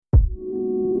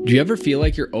Do you ever feel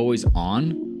like you're always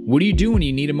on? What do you do when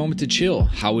you need a moment to chill?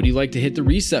 How would you like to hit the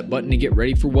reset button to get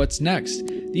ready for what's next?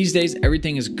 These days,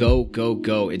 everything is go, go,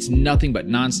 go. It's nothing but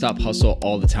nonstop hustle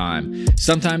all the time.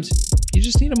 Sometimes you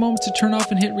just need a moment to turn off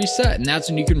and hit reset, and that's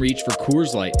when you can reach for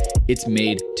Coors Light. It's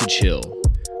made to chill.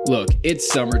 Look, it's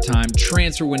summertime,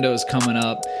 transfer window is coming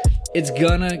up. It's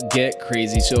gonna get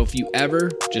crazy, so if you ever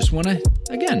just want to,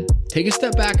 again, take a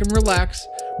step back and relax,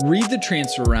 read the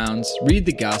transfer rounds, read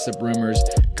the gossip rumors,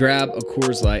 grab a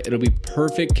Coors Light. It'll be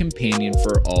perfect companion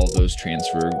for all those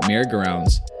transfer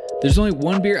merry-go-rounds. There's only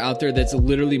one beer out there that's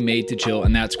literally made to chill,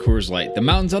 and that's Coors Light. The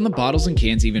mountains on the bottles and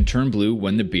cans even turn blue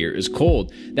when the beer is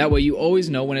cold. That way you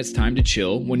always know when it's time to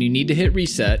chill. When you need to hit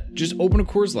reset, just open a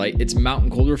Coors Light. It's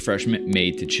mountain cold refreshment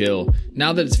made to chill.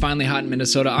 Now that it's finally hot in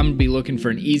Minnesota, I'm going to be looking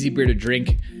for an easy beer to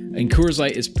drink, and Coors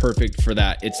Light is perfect for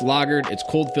that. It's lagered, it's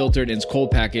cold filtered, and it's cold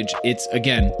packaged. It's,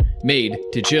 again, made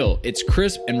to chill. It's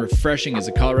crisp and refreshing as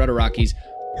the Colorado Rockies.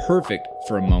 Perfect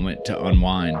for a moment to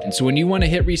unwind. And so when you want to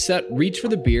hit reset, reach for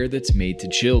the beer that's made to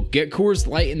chill. Get Coors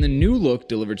Light in the new look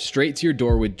delivered straight to your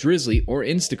door with Drizzly or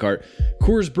Instacart.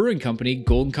 Coors Brewing Company,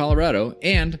 Golden, Colorado.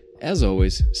 And, as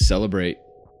always, celebrate.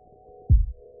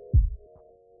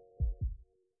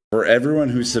 For everyone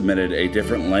who submitted a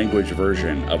different language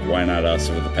version of Why Not Us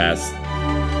over the past,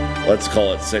 let's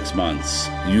call it 6 months,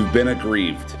 you've been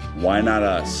aggrieved. Why not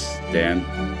us, Dan?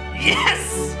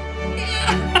 Yes!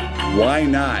 Why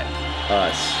not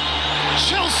us?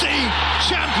 Chelsea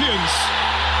champions.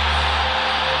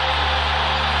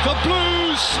 The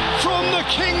Blues from the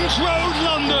King's Road,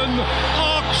 London,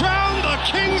 are crowned the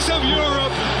Kings of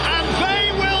Europe, and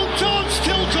they will dance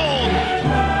till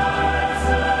dawn.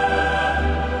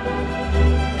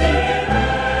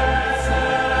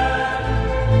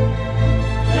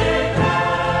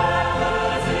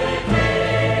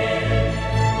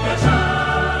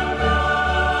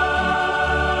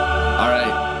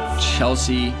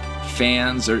 Chelsea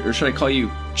fans, or should I call you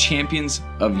champions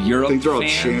of Europe? I think they're all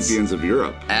fans? champions of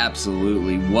Europe.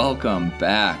 Absolutely. Welcome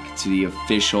back to the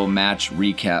official match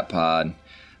recap pod.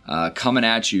 Coming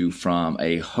at you from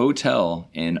a hotel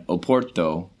in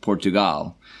Oporto,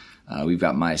 Portugal. We've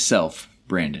got myself,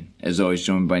 Brandon, as always,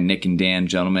 joined by Nick and Dan,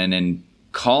 gentlemen, and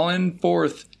calling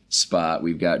fourth spot,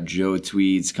 we've got Joe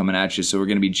Tweeds coming at you, so we're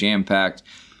going to be jam-packed.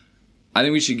 I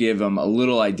think we should give them a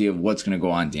little idea of what's going to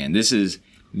go on, Dan. This is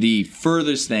the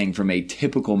furthest thing from a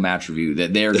typical match review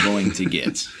that they're going to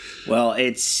get. Well,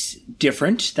 it's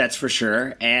different, that's for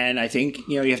sure. And I think,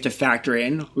 you have to factor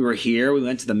in, we were here, we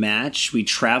went to the match, we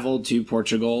traveled to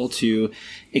Portugal to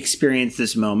experience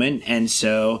this moment. And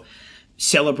so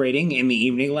celebrating in the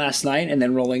evening last night and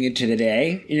then rolling into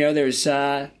today, there's,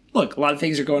 look, a lot of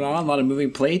things are going on, a lot of moving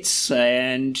plates.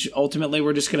 And ultimately,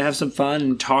 we're just going to have some fun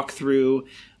and talk through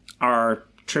our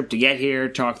trip to get here,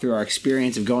 talk through our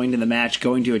experience of going to the match,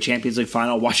 going to a Champions League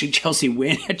final, watching Chelsea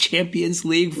win a Champions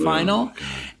League final,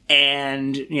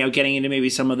 and getting into maybe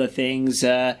some of the things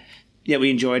that we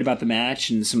enjoyed about the match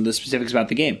and some of the specifics about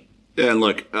the game. Yeah, and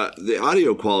look, the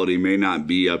audio quality may not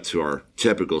be up to our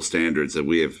typical standards that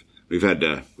we've had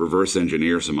to reverse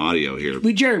engineer some audio here.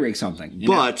 We jerry-rig something,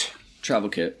 but travel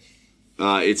kit.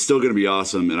 It's still going to be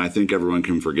awesome, and I think everyone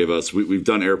can forgive us. We've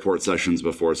done airport sessions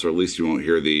before, so at least you won't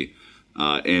hear the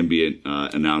ambient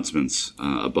announcements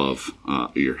above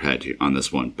your head on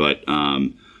this one. But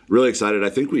really excited. I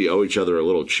think we owe each other a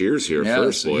little cheers here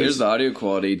first, so boys. Here's the audio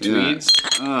quality. Tweeds.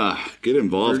 Yeah. Get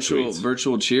involved,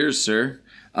 Virtual cheers, sir.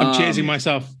 I'm cheersing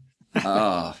myself.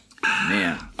 Oh,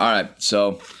 man. All right.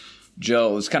 So,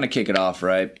 Joe, let's kind of kick it off,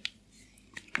 right?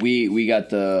 We got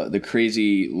the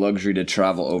crazy luxury to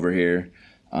travel over here.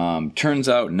 Turns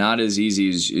out not as easy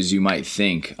as you might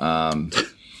think.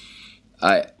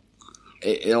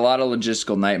 A lot of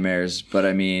logistical nightmares, but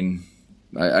I mean,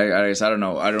 I guess I don't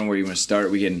know. I don't know where you want to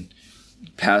start. We can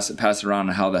pass it around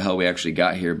on how the hell we actually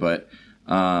got here, but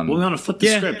we want to flip the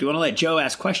script. We want to let Joe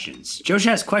ask questions. Joe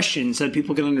should ask questions so that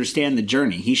people can understand the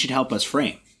journey. He should help us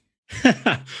frame.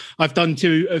 I've done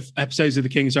 2 episodes of The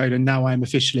King's Road, and now I'm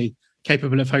officially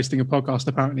capable of hosting a podcast,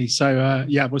 apparently. So,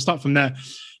 we'll start from there.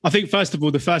 I think, first of all,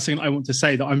 the first thing I want to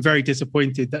say that I'm very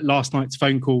disappointed that last night's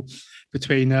phone call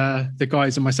between the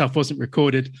guys and myself wasn't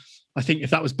recorded. I think if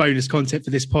that was bonus content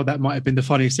for this pod, that might have been the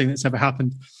funniest thing that's ever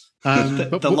happened.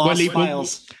 The lost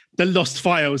files. The lost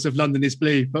files of London is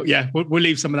Blue. But yeah, we'll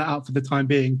leave some of that out for the time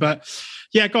being. But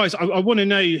yeah, guys, I want to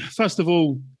know, first of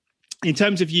all, in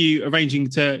terms of you arranging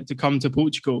to come to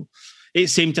Portugal, it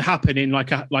seemed to happen in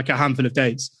like a handful of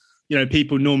days.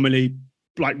 People normally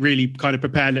really kind of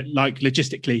prepare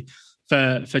logistically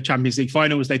for Champions League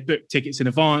finals. They book tickets in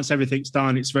advance. Everything's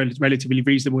done. It's relatively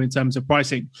reasonable in terms of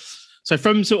pricing. So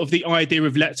from sort of the idea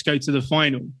of let's go to the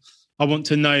final, I want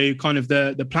to know kind of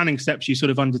the planning steps you sort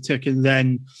of undertook. And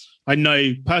then I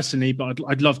know personally, but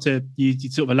I'd love to you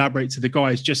sort of elaborate to the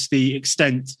guys, just the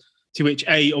extent to which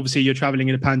obviously you're traveling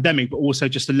in a pandemic, but also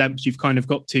just the lengths you've kind of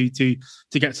got to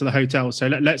get to the hotel. So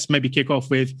let's maybe kick off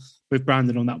with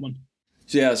Brandon on that one.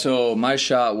 Yeah, so my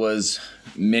shot was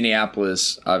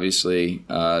Minneapolis, obviously,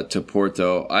 to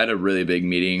Porto. I had a really big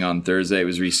meeting on Thursday. It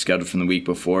was rescheduled from the week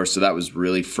before, so that was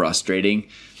really frustrating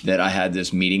that I had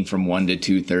this meeting from 1 to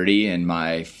 2:30, and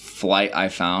my flight I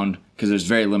found, because there's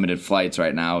very limited flights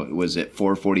right now, it was at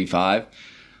 4:45.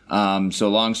 So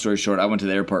long story short, I went to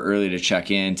the airport early to check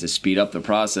in to speed up the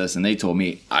process, and they told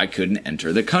me I couldn't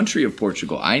enter the country of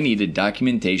Portugal. I needed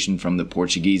documentation from the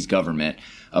Portuguese government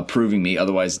approving me.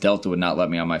 Otherwise, Delta would not let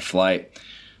me on my flight.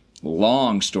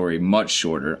 Long story, much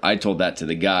shorter. I told that to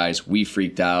the guys. We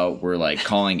freaked out. We're like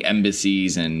calling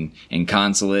embassies and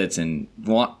consulates, and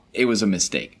it was a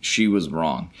mistake. She was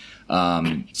wrong.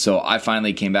 So I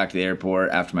finally came back to the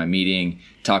airport after my meeting,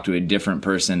 talked to a different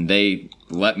person. They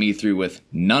let me through with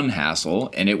none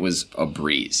hassle, and it was a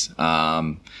breeze.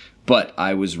 But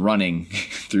I was running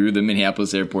through the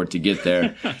Minneapolis airport to get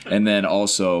there, and then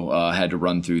also had to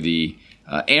run through the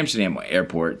Amsterdam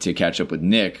airport to catch up with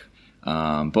Nick.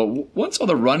 But once all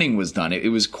the running was done,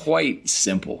 it was quite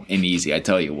simple and easy, I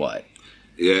tell you what.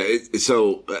 Yeah,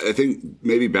 so I think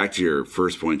maybe back to your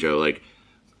first point, Joe, like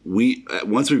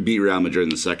once we beat Real Madrid in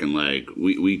the second leg,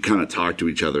 we kind of talked to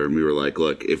each other and we were like,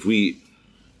 look,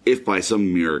 if by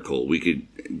some miracle we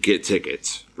could get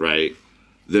tickets, right,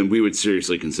 then we would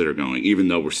seriously consider going, even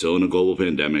though we're still in a global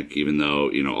pandemic, even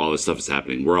though, all this stuff is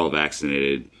happening. We're all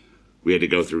vaccinated. We had to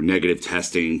go through negative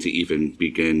testing to even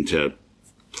begin to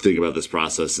think about this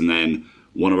process. And then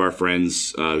one of our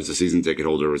friends, who's a season ticket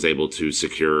holder, was able to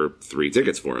secure 3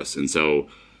 tickets for us. And so,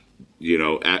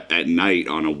 at night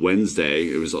on a Wednesday,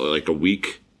 it was like a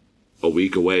week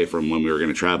away from when we were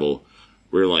going to travel.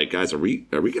 We were like, guys, are we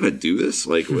going to do this?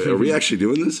 Like, are we actually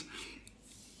doing this?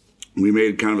 We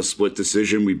made kind of a split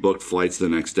decision. We booked flights the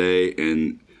next day,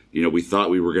 and we thought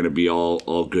we were going to be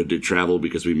all good to travel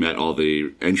because we met all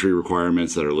the entry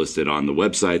requirements that are listed on the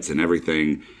websites and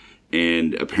everything.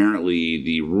 And apparently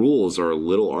the rules are a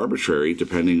little arbitrary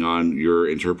depending on your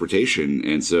interpretation.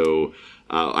 And so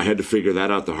I had to figure that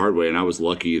out the hard way. And I was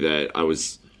lucky that I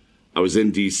was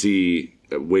in DC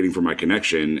waiting for my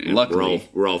connection. And luckily.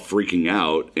 we're all freaking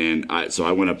out. And so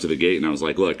I went up to the gate and I was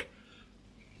like, look,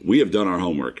 we have done our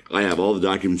homework. I have all the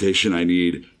documentation I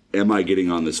need. Am I getting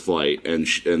on this flight? And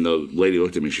the lady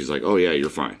looked at me. She's like, oh, yeah, you're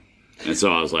fine. And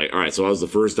so I was like, all right. So I was the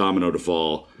first domino to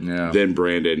fall, then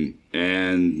Brandon,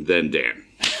 and then Dan.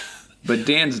 But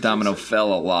Dan's domino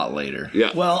fell a lot later.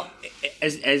 Yeah. Well,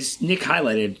 as Nick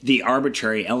highlighted, the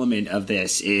arbitrary element of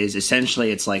this is essentially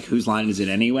it's like, whose line is it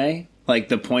anyway? Like,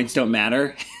 the points don't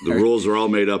matter. The rules are all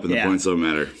made up and the points don't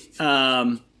matter.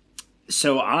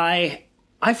 So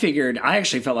I figured, I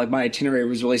actually felt like my itinerary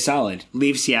was really solid.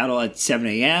 Leave Seattle at 7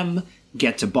 a.m.,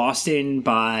 get to Boston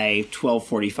by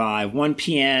 12:45, 1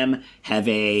 p.m., have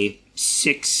a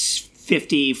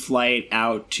 6:50 flight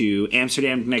out to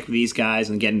Amsterdam to connect with these guys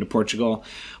and get into Portugal.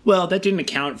 Well, that didn't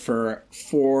account for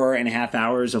 4.5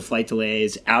 hours of flight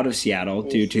delays out of Seattle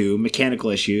due to mechanical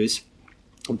issues.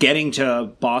 Getting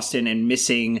to Boston and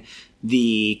missing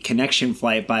the connection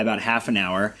flight by about half an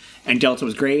hour. And Delta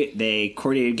was great. They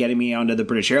coordinated getting me onto the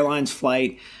British Airlines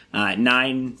flight at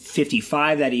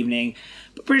 9:55 that evening.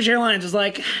 But British Airlines was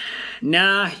like,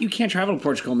 nah, you can't travel to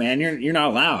Portugal, man. You're not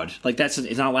allowed. Like, it's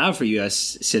not allowed for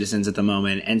U.S. citizens at the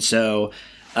moment. And so,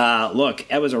 look,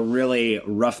 that was a really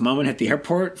rough moment at the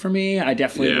airport for me. I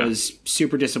definitely was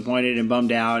super disappointed and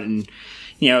bummed out, and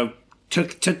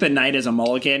took the night as a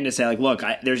mulligan to say, like, look,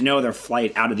 there's no other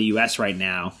flight out of the U.S. right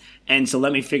now. And so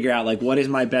let me figure out, like, what is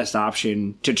my best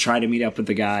option to try to meet up with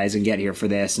the guys and get here for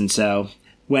this. And so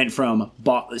went from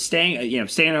staying in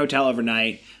a hotel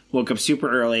overnight, woke up super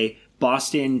early,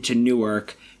 Boston to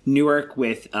Newark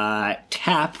with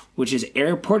TAP, which is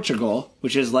Air Portugal,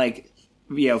 which is like,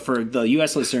 for the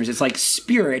U.S. listeners, it's like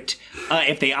Spirit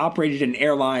if they operated an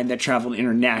airline that traveled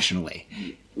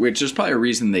internationally. Which is probably a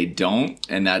reason they don't,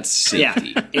 and that's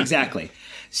safety. Yeah, exactly.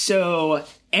 So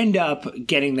end up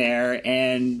getting there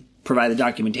and provide the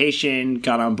documentation,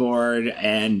 got on board,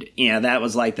 and that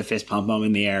was like the fist pump moment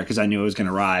in the air because I knew it was going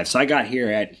to arrive. So I got here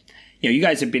at, you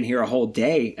guys have been here a whole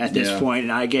day at this point,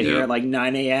 and I get here at like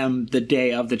 9 a.m. the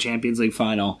day of the Champions League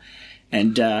final.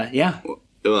 And Well,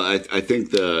 I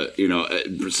think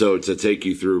so to take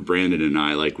you through Brandon and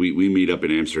I, like we meet up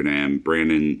in Amsterdam.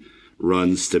 Brandon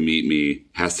runs to meet me,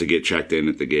 has to get checked in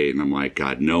at the gate. And I'm like,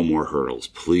 God, no more hurdles.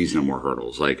 Please, no more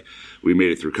hurdles. Like, we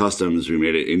made it through customs. We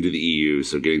made it into the EU.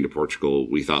 So getting to Portugal,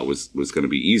 we thought was going to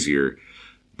be easier.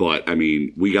 But, I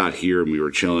mean, we got here and we were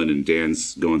chilling and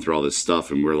Dan's going through all this stuff.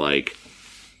 And we're like,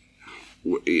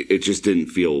 it just didn't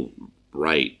feel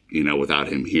right, without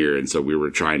him here. And so we were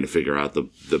trying to figure out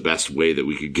the best way that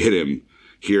we could get him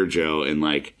here, Joe. And,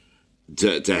 like,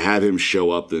 to have him show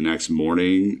up the next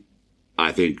morning,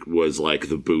 I think was like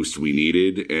the boost we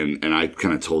needed. And I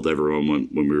kind of told everyone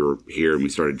when we were here and we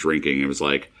started drinking, it was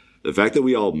like, the fact that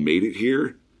we all made it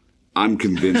here, I'm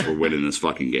convinced we're winning this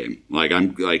fucking game. Like,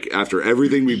 I'm like, after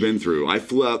everything we've been through, I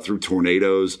flew out through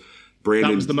tornadoes.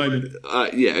 Brandon, that was the moment.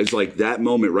 Yeah, it's like that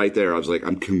moment right there. I was like,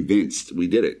 I'm convinced we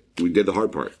did it. We did the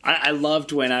hard part. I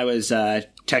loved when I was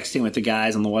texting with the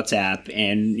guys on the WhatsApp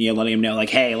and letting them know, like,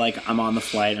 hey, like, I'm on the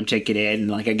flight, I'm taking it,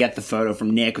 and like I get the photo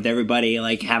from Nick with everybody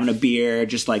like having a beer,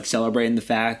 just like celebrating the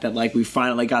fact that like we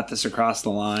finally got this across the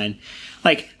line.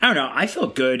 Like, I don't know, I feel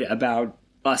good about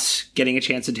us getting a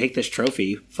chance to take this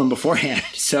trophy from beforehand.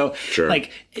 So, sure.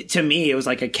 Like, to me, it was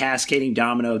like a cascading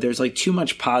domino. There's like too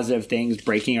much positive things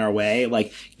breaking our way,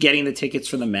 like getting the tickets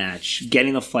for the match,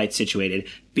 getting the flight situated,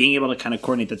 being able to kind of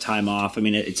coordinate the time off. I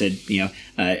mean, it's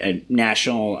a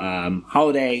national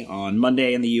holiday on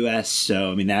Monday in the U.S.,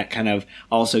 so I mean that kind of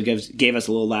also gave us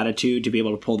a little latitude to be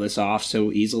able to pull this off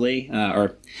so easily,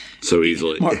 or so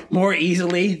easily, more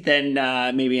easily than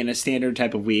maybe in a standard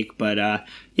type of week. But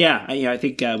I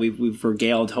think we've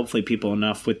regaled hopefully people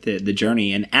enough with the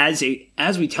journey, and as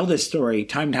we tell this story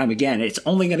time and time again, it's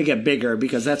only going to get bigger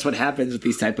because that's what happens with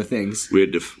these type of things. We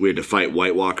had to fight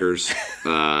White Walkers.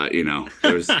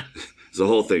 There's a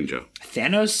whole thing, Joe.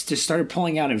 Thanos just started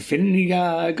pulling out Infinity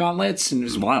gauntlets, and it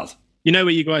was wild. You know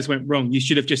where you guys went wrong? You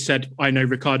should have just said, I know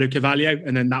Ricardo Carvalho,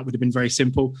 and then that would have been very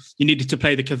simple. You needed to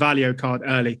play the Carvalho card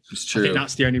early. It's true. I think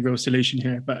that's the only real solution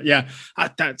here. But yeah,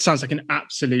 that sounds like an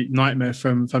absolute nightmare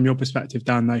from your perspective,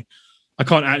 Dan, though. I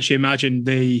can't actually imagine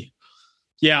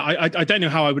I don't know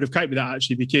how I would have coped with that,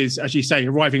 actually, because, as you say,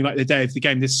 arriving like the day of the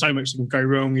game, there's so much that can go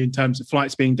wrong in terms of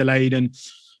flights being delayed. And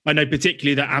I know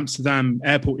particularly that Amsterdam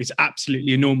airport is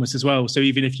absolutely enormous as well. So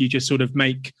even if you just sort of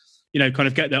make, kind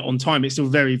of get there on time, it's still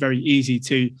very, very easy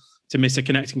to miss a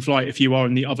connecting flight if you are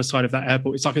on the other side of that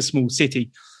airport. It's like a small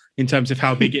city in terms of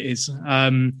how big it is.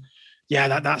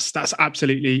 That's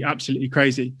absolutely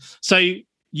crazy. So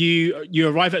you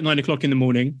arrive at 9 o'clock in the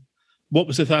morning. What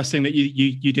was the first thing that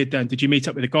you did then? Did you meet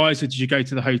up with the guys or did you go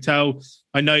to the hotel?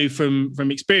 I know from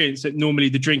experience that normally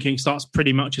the drinking starts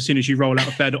pretty much as soon as you roll out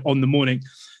of bed on the morning.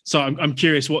 So I'm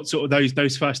curious what sort of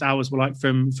those first hours were like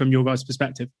from your guys'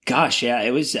 perspective. Gosh, yeah,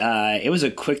 it was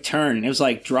a quick turn. It was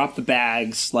like drop the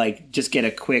bags, like just get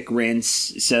a quick rinse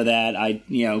so that I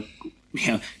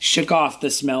shook off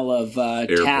the smell of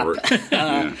tap.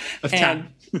 Tap.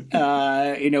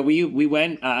 We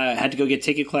went, had to go get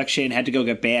ticket collection, had to go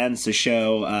get bands to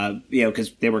show,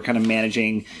 because they were kind of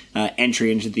managing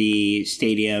entry into the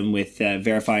stadium with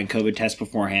verifying COVID tests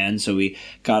beforehand. So we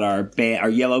got our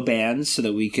yellow bands so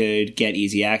that we could get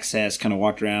easy access, kind of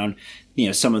walked around,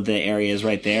 some of the areas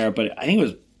right there. But I think it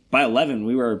was by 11,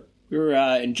 we were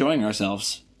enjoying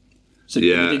ourselves. So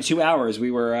within 2 hours,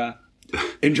 we were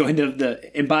enjoying the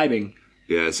imbibing.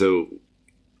 Yeah. So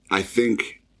I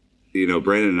think,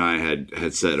 Brandon and I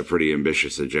had set a pretty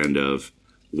ambitious agenda of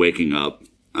waking up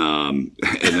and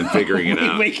then figuring it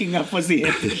out. Waking up was the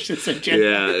ambitious agenda.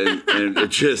 Yeah, and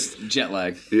it just jet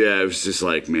lag. Yeah, it was just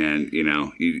like, man,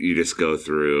 you just go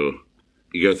through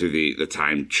the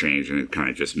time change and it kind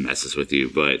of just messes with you.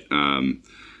 But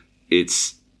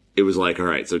it was like, all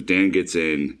right, so Dan gets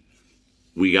in,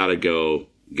 we got to go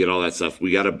get all that stuff.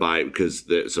 We got to buy because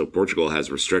so Portugal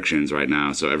has restrictions right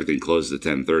now, so everything closes at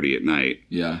 10:30 at night.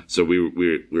 Yeah. So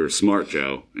we were smart,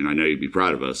 Joe, and I know you'd be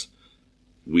proud of us.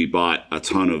 We bought a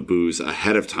ton of booze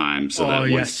ahead of time so that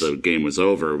once the game was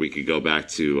over, we could go back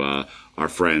to our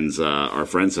friend's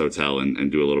hotel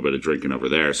and do a little bit of drinking over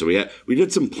there. So we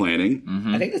did some planning.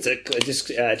 Mm-hmm. I think that's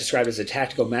described as a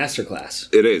tactical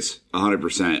masterclass. It is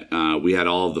 100%. We had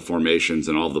all of the formations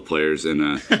and all of the players in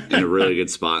a really good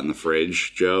spot in the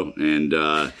fridge, Joe, and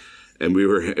we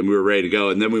were ready to go.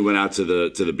 And then we went out to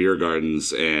the beer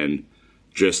gardens and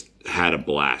just had a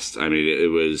blast. I mean,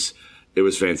 it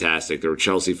was fantastic. There were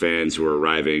Chelsea fans who were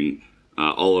arriving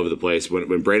all over the place.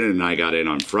 When Brandon and I got in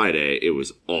on Friday, it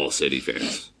was all City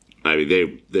fans. I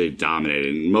mean, they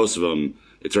dominated. And most of them,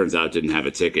 it turns out, didn't have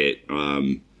a ticket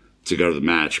to go to the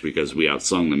match because we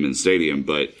outsung them in the stadium.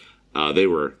 But they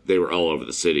were all over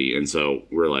the city, and so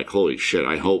we're like, holy shit!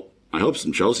 I hope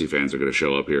some Chelsea fans are going to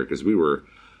show up here because we were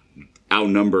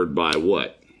outnumbered by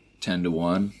what?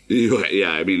 10-1.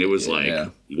 Yeah, I mean, it was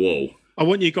whoa. I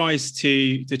want you guys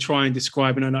to try and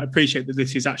describe, and I appreciate that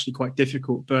this is actually quite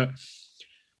difficult, but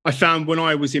I found when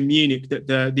I was in Munich that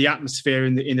the atmosphere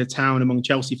in the town among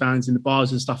Chelsea fans in the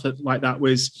bars and stuff like that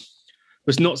was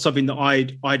not something that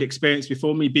I'd experienced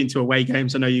before. Me been to away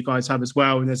games, I know you guys have as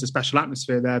well, and there's a special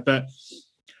atmosphere there, but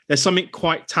there's something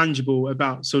quite tangible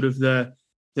about sort of the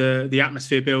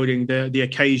atmosphere building, the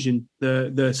occasion,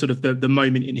 the sort of the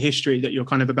moment in history that you're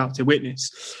kind of about to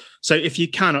witness. So if you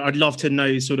can, I'd love to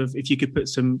know sort of if you could put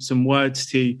some words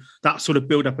to that sort of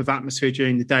build up of atmosphere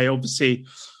during the day. Obviously,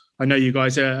 I know you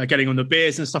guys are getting on the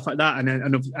beers and stuff like that,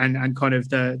 and kind of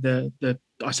the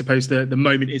I suppose the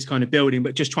moment is kind of building,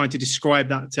 but just trying to describe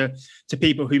that to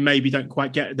people who maybe don't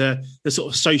quite get the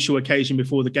sort of social occasion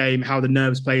before the game, how the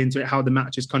nerves play into it, how the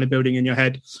match is kind of building in your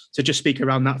head. So just speak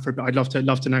around that for a bit. I'd love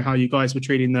to know how you guys were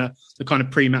treating the kind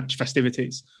of pre-match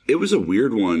festivities. It was a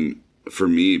weird one for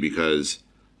me because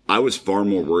I was far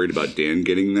more worried about Dan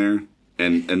getting there,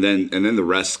 and then the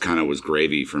rest kind of was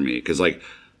gravy for me because I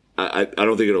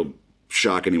don't think it'll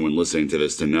shock anyone listening to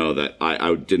this to know that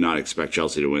I did not expect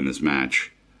Chelsea to win this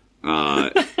match,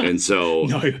 and so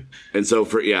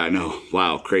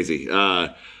wow, crazy.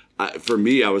 For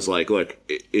me, I was like, look,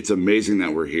 it's amazing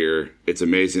that we're here. It's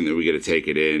amazing that we get to take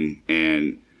it in,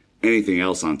 and anything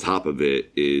else on top of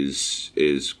it is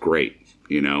great,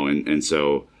 and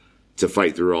so to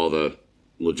fight through all the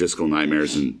logistical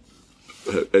nightmares and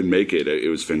make it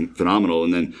was phenomenal.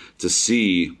 And then to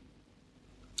see,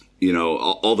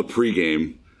 all the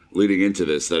pregame leading into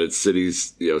this, that it's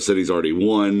City's already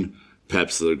won,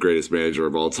 Pep's the greatest manager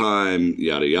of all time,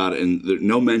 yada, yada. And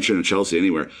no mention of Chelsea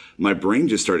anywhere. My brain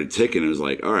just started ticking. It was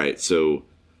like, all right, so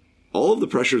all of the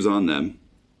pressure's on them.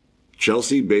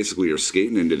 Chelsea basically are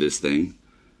skating into this thing.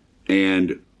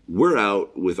 And we're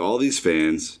out with all these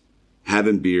fans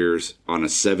having beers on a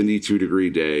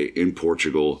 72-degree day in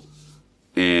Portugal,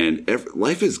 and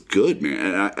life is good,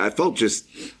 man. And I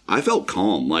felt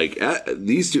calm. Like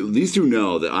these two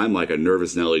know that I'm like a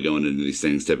nervous Nelly going into these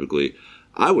things. Typically,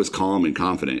 I was calm and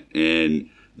confident, and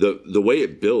the way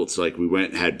it built, like we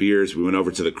had beers, we went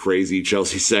over to the crazy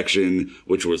Chelsea section,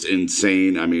 which was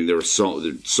insane. I mean, there were so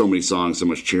many songs, so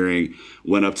much cheering.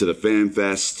 Went up to the Fan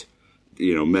Fest.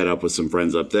 Met up with some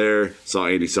friends up there, saw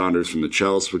Andy Saunders from the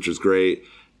Chelsea, which was great.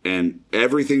 And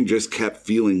everything just kept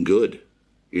feeling good,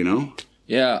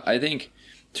 Yeah, I think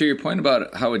to your point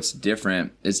about how it's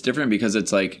different because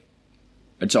it's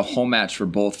a home match for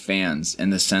both fans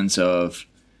in the sense of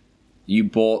you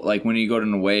both, like when you go to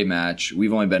an away match,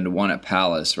 we've only been to one at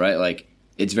Palace, right? Like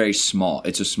it's very small.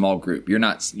 It's a small group. You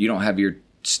don't have your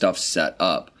stuff set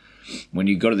up. When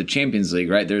you go to the Champions League,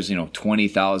 right, there's,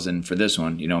 20,000 for this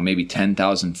one, maybe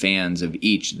 10,000 fans of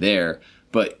each there,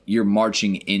 but you're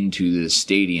marching into the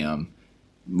stadium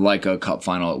like a cup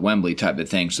final at Wembley type of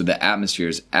thing. So the atmosphere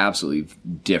is absolutely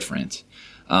different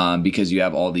because you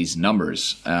have all these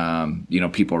numbers,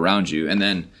 people around you. And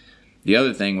then the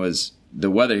other thing was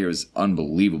the weather here was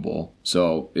unbelievable.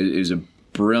 So it was a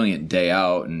brilliant day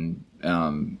out, and,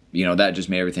 that just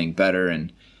made everything better.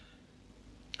 And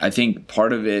I think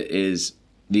part of it is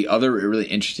the other really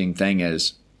interesting thing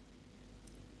is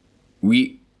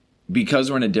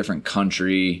because we're in a different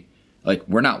country, like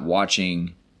we're not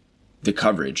watching the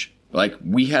coverage. Like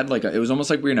we had it was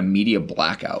almost like we were in a media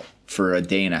blackout for a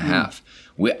day and a half.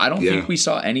 I don't think we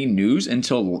saw any news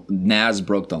until Naz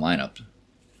broke the lineup.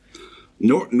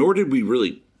 Nor did we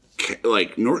really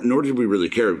nor did we really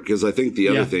care, because I think the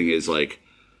other thing is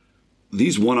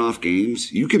these one-off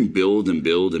games, you can build and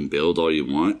build and build all you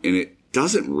want, and it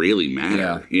doesn't really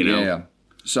matter, Yeah.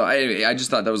 So I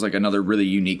just thought that was another really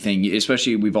unique thing,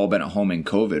 especially we've all been at home in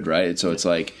COVID, right? So it's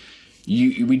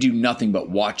we do nothing but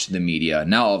watch the media.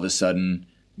 Now all of a sudden,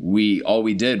 all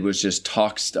we did was just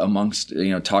talked amongst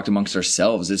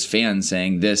ourselves as fans,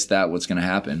 saying this, that, what's going to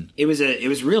happen. It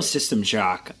was real system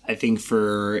shock, I think,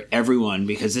 for everyone,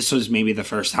 because this was maybe the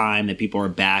first time that people were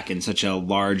back in such a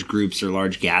large groups or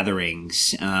large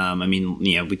gatherings.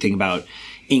 We think about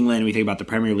England, we think about the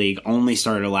Premier League, only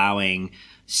started allowing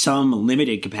some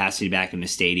limited capacity back in the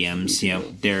stadiums.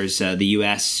 There's the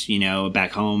U.S.,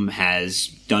 back home has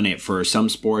done it for some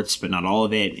sports, but not all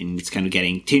of it. And it's kind of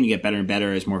continuing to get better and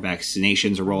better as more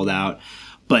vaccinations are rolled out.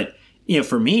 But,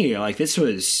 for me, this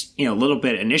was, a little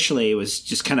bit initially, it was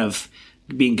just kind of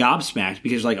being gobsmacked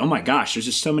because oh my gosh, there's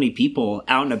just so many people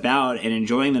out and about and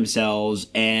enjoying themselves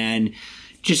and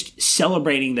just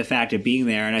celebrating the fact of being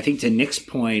there. And I think to Nick's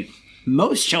point,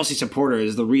 most Chelsea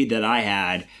supporters, the read that I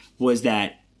had was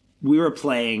that we were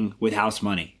playing with house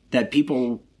money, that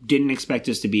people didn't expect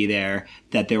us to be there,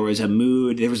 that there was a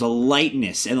mood, there was a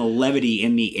lightness and a levity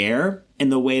in the air in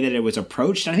the way that it was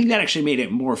approached. And I think that actually made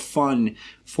it more fun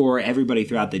for everybody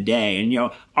throughout the day.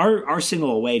 And, our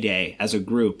single away day as a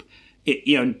group,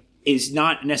 is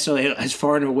not necessarily as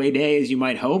far an away day as you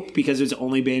might hope, because it's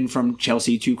only been from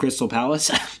Chelsea to Crystal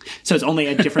Palace. So it's only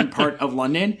a different part of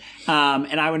London.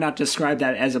 And I would not describe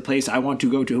that as a place I want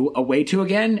to go away to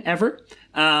again, ever.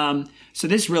 So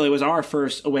this really was our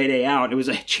first away day out. It was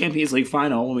a Champions League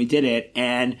final when we did it.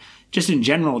 And just in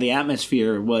general, the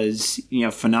atmosphere was,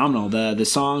 phenomenal. The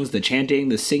songs, the chanting,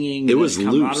 the singing, it was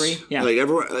loose. Yeah. Like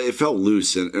everyone, it felt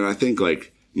loose. And I think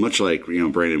much like,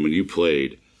 Brandon, when you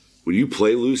play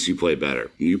loose, you play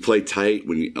better. When you play tight,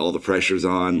 when all the pressure's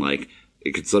on,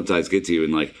 it could sometimes get to you.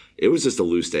 And it was just a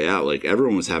loose day out.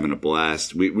 Everyone was having a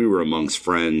blast. We were amongst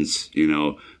friends,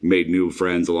 made new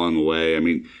friends along the way. I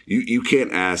mean, you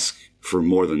can't ask for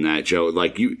more than that, Joe.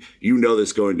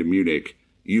 This going to Munich,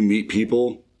 you meet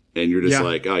people and you're just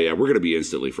oh yeah, we're going to be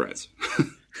instantly friends.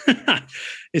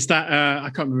 It's that, I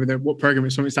can't remember what program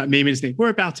it's from. It's that meme, isn't it? We're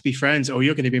about to be friends, or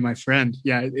you're going to be my friend.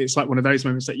 Yeah, it's like one of those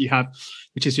moments that you have,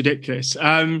 which is ridiculous.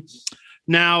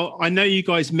 Now, I know you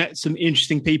guys met some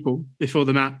interesting people before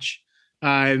the match.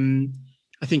 I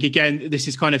think, again, this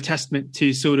is kind of testament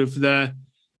to sort of the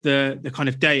kind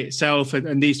of day itself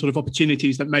and these sort of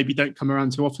opportunities that maybe don't come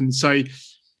around too often. So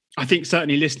I think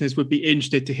certainly listeners would be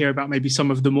interested to hear about maybe some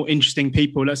of the more interesting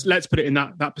people. Let's put it in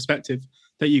that perspective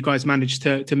that you guys managed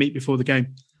to meet before the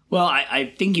game. Well,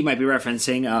 I think you might be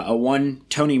referencing a one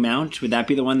Tony Mount. Would that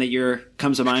be the one that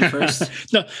comes to mind first?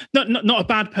 No, not a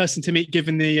bad person to meet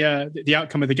given the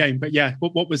outcome of the game. But yeah,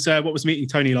 what was meeting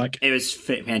Tony like? It was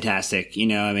fantastic.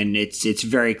 It's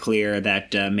very clear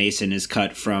that Mason is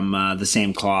cut from the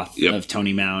same cloth of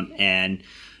Tony Mount, and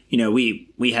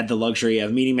we had the luxury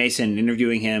of meeting Mason,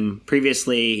 interviewing him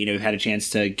previously. We've had a chance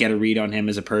to get a read on him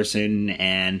as a person,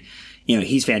 and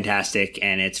he's fantastic,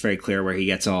 and it's very clear where he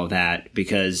gets all of that,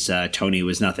 because Tony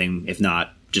was nothing if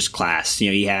not just class.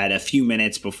 He had a few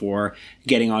minutes before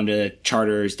getting onto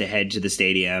charters to head to the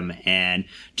stadium and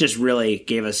just really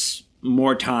gave us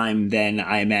more time than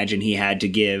I imagine he had to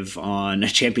give on a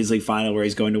Champions League final where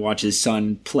he's going to watch his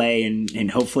son play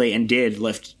and hopefully did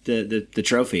lift the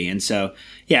trophy. And so,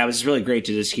 yeah, it was really great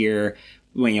to just hear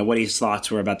what his thoughts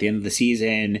were about the end of the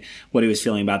season, what he was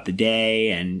feeling about the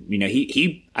day. And,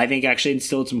 he I think actually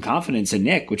instilled some confidence in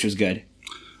Nick, which was good.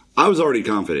 I was already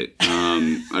confident.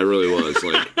 I really was.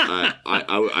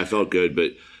 I felt good.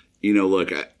 But,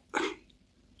 look,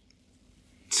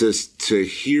 to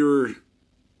hear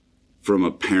from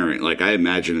a parent, I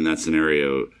imagine in that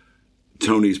scenario,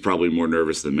 Tony's probably more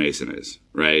nervous than Mason is,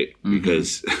 right? Mm-hmm.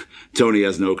 Because Tony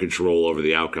has no control over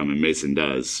the outcome and Mason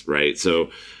does, right? So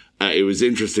it was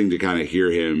interesting to kind of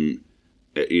hear him,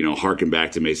 harken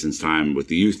back to Mason's time with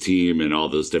the youth team and all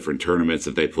those different tournaments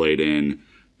that they played in.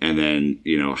 And then,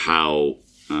 how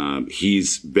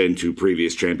he's been to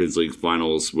previous Champions League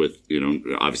finals with,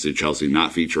 obviously Chelsea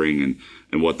not featuring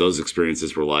and what those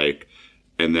experiences were like.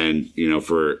 And then,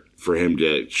 for him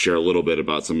to share a little bit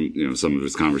about some of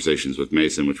his conversations with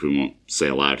Mason, which we won't say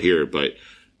aloud here, but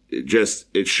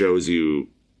it shows you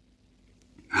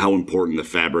how important the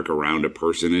fabric around a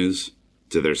person is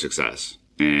to their success.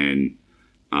 And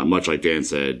much like Dan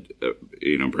said,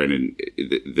 Brandon,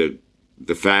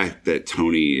 the fact that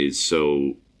Tony is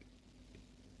so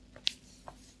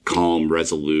calm,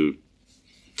 resolute,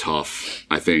 tough,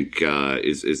 I think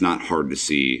is not hard to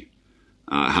see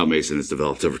how Mason has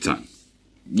developed over time.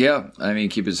 Yeah,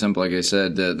 keep it simple. Like I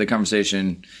said, the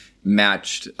conversation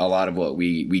matched a lot of what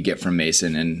we get from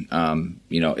Mason, and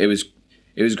it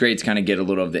was great to kind of get a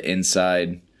little of the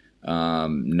inside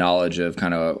knowledge of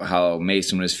kind of how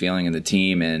Mason was feeling in the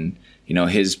team, and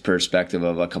his perspective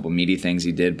of a couple meaty things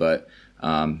he did. But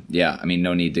no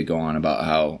need to go on about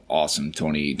how awesome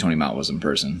Tony Mount was in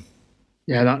person.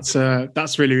 Yeah,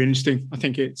 that's really interesting. I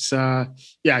think it's as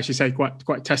you say,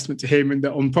 quite testament to him, and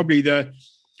that on probably the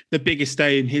biggest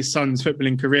day in his son's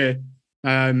footballing career.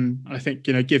 I think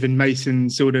given Mason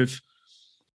sort of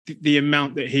the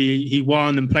amount that he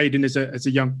won and played in as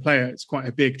a young player, it's quite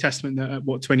a big testament that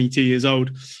at 22 years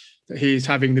old, that he's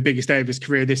having the biggest day of his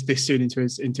career this soon into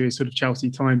his sort of Chelsea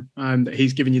time, and that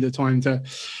he's given you the time to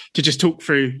just talk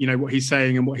through what he's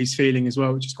saying and what he's feeling as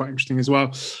well, which is quite interesting as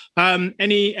well.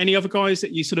 Any other guys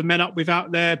that you sort of met up with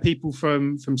out there, people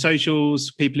from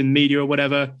socials, people in the media or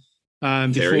whatever,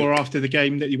 before or after the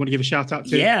game that you want to give a shout out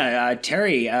to? Yeah,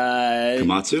 Terry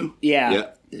Komatsu. Yeah.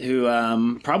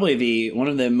 Who probably one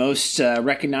of the most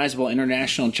recognizable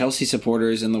international Chelsea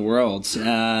supporters in the world.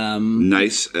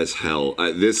 Nice as hell.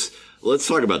 Let's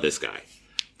talk about this guy.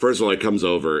 First of all, he comes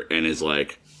over and is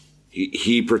like,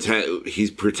 he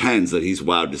pretends that he's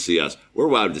wowed to see us. We're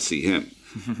wowed to see him.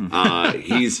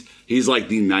 He's like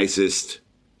the nicest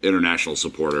international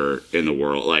supporter in the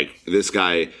world. Like, this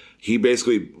guy, he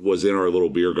basically was in our little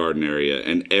beer garden area,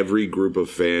 and every group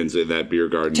of fans in that beer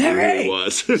garden knew who he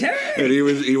was. And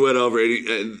he went over,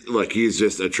 and look, he's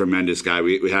just a tremendous guy.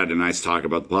 We had a nice talk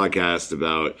about the podcast,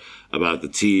 about the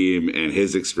team and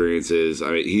his experiences.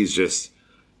 I mean, he's just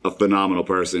a phenomenal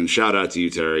person. Shout out to you,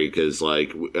 Terry, because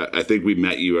like I think we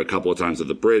met you a couple of times at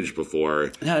the bridge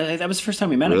before. No, that was the first time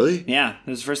we met him. Really? Yeah, that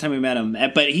was the first time we met him.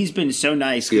 But he's been so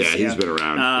nice. Yeah, he's been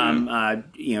around.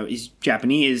 He's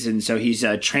Japanese, and so he's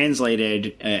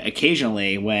translated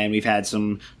occasionally when we've had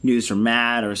some news from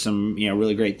Matt or some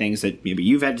really great things that maybe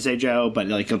you've had to say, Joe. But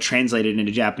like he'll translate it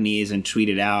into Japanese and tweet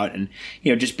it out, and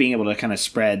just being able to kind of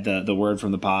spread the word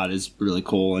from the pod is really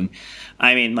cool. And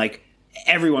I mean, like,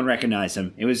 everyone recognized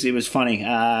him. It was funny.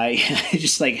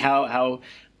 Just like how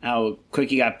quick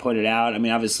he got put it out. I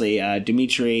mean, obviously,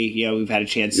 Dimitri, we've had a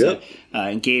chance to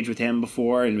engage with him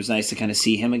before, and it was nice to kind of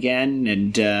see him again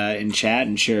and chat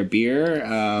and share a beer.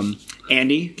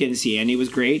 Andy, getting to see Andy was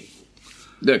great.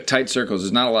 Look, tight circles.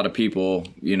 There's not a lot of people,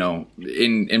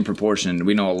 in proportion.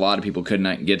 We know a lot of people could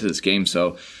not get to this game,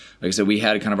 so like I said, we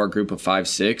had kind of our group of 5,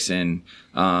 6, and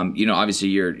obviously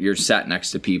you're sat next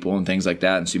to people and things like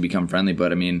that, and so you become friendly.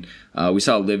 But I mean, we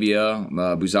saw Olivia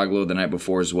Buzaglo the night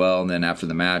before as well, and then after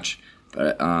the match.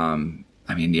 But I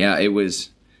mean, yeah, it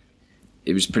was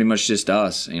pretty much just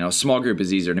us. Small group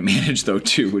is easier to manage though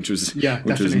too, which was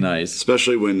nice,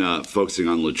 especially when focusing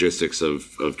on logistics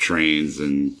of trains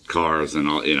and cars and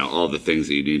all the things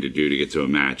that you need to do to get to a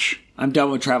match. I'm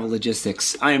done with travel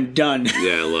logistics. I am done.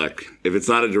 Yeah, look, if it's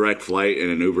not a direct flight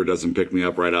and an Uber doesn't pick me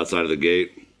up right outside of the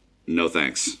gate, no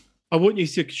thanks. I want you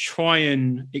to try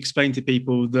and explain to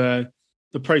people the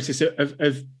process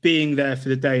of being there for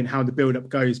the day and how the build-up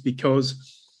goes, because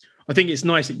I think it's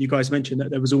nice that you guys mentioned that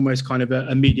there was almost kind of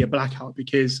a media blackout,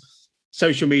 because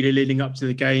social media leading up to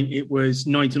the game, it was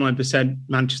 99%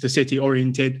 Manchester City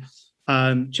oriented.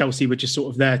 Chelsea were just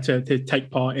sort of there to take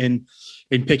part in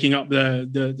picking up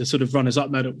the sort of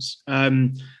runners-up medals.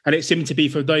 And it seemed to be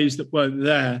for those that weren't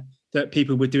there that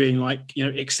people were doing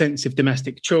extensive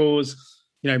domestic chores.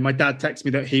 My dad texted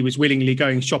me that he was willingly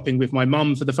going shopping with my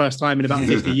mum for the first time in about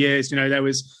 50 years. There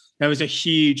was a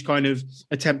huge kind of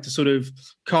attempt to sort of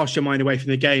cast your mind away from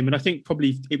the game. And I think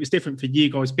probably it was different for you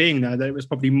guys being there, that it was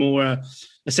probably more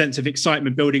a sense of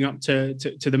excitement building up to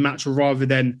the match rather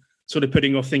than sort of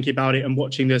putting off thinking about it and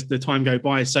watching the time go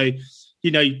by. So,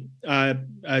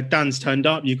 Dan's turned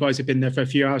up. You guys have been there for a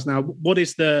few hours now. What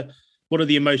are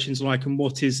the emotions like, and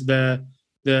what is the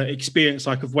experience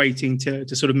like of waiting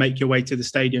to sort of make your way to the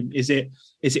stadium? Is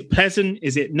it pleasant?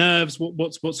 Is it nerves?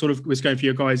 What sort of was going through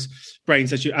your guys'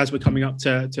 brains as we're coming up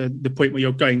to the point where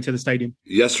you're going to the stadium?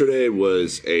 Yesterday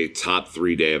was a top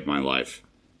 3 day of my life.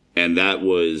 And that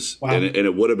was, wow. and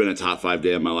it would have been a top 5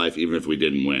 day of my life even if we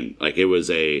didn't win. Like, it was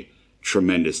a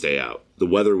tremendous day out. The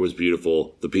weather was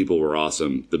beautiful. The people were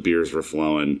awesome. The beers were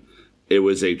flowing. It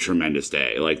was a tremendous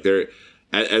day. Like,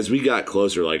 as we got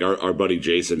closer, like our buddy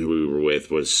Jason, who we were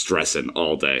with, was stressing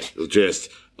all day.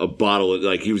 Just a bottle of,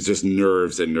 like, he was just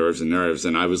nerves and nerves and nerves.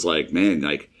 And I was like, man,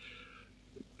 like,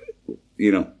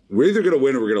 we're either going to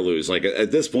win or we're going to lose. Like,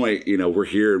 at this point, we're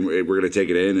here and we're going to take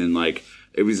it in. And like,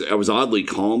 I was oddly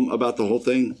calm about the whole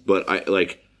thing, but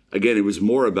again, it was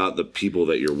more about the people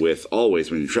that you're with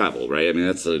always when you travel, right? I mean,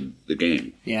 that's the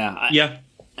game. Yeah. Yeah.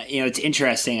 It's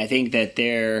interesting. I think that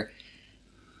there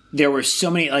were so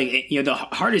many, the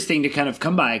hardest thing to kind of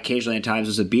come by occasionally at times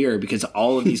was a beer, because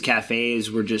all of these cafes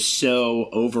were just so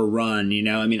overrun.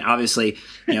 I mean, obviously,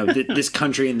 this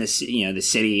country and this, the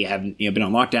city have, been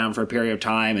on lockdown for a period of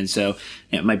time. And so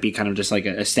it might be kind of just like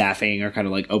a staffing or kind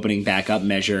of like opening back up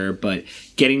measure, but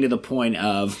getting to the point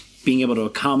of being able to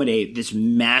accommodate this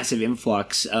massive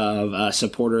influx of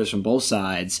supporters from both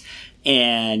sides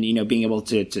and, being able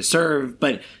to serve.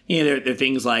 But, there are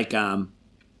things like,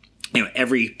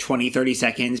 every 20, 30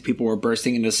 seconds, people were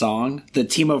bursting into song. The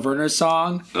Timo Werner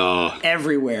song,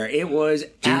 everywhere. It was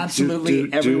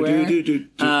absolutely everywhere.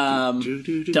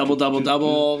 Double, double,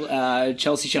 double,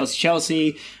 Chelsea, Chelsea,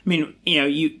 Chelsea. I mean,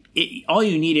 all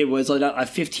you needed was like a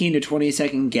 15 to 20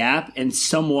 second gap, and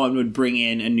someone would bring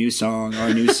in a new song or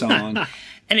a new song.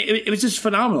 And it was just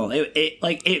phenomenal.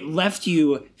 It left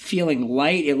you feeling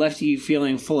light. It left you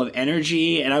feeling full of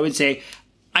energy. And I would say,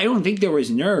 I don't think there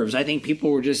was nerves. I think people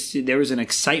were there was an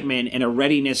excitement and a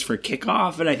readiness for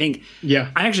kickoff. And I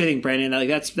actually think, Brandon,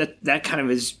 that kind of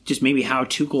is just maybe how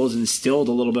Tuchel has instilled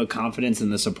a little bit of confidence in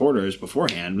the supporters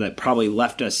beforehand that probably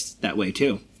left us that way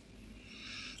too.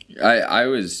 I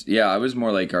was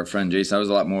more like our friend Jason. I was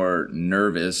a lot more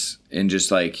nervous and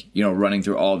just like, running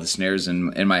through all the snares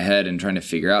in my head and trying to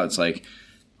figure out. It's like,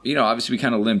 obviously we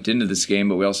kind of limped into this game,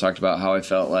 but we also talked about how I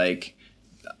felt like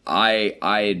I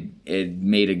had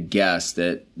made a guess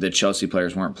that the Chelsea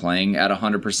players weren't playing at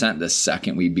 100% the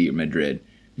second we beat Madrid,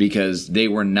 because they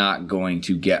were not going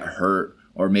to get hurt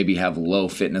or maybe have low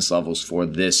fitness levels for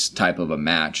this type of a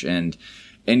match. And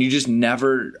you just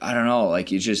never, I don't know,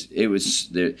 like it's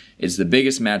the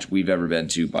biggest match we've ever been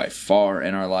to by far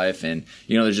in our life. And,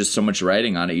 there's just so much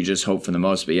writing on it. You just hope for the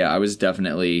most. But yeah, I was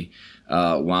definitely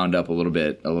wound up a little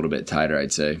bit tighter,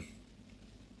 I'd say.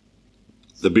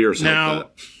 The beers now.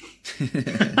 helped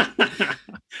that.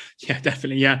 Yeah,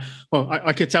 definitely. Yeah. Well,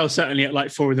 I could tell certainly at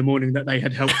like 4 a.m. that they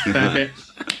had helped a fair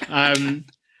bit.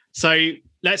 So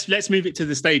let's move it to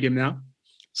the stadium now.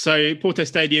 So Porto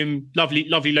Stadium, lovely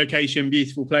location,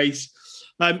 beautiful place.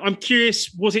 I'm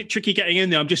curious, was it tricky getting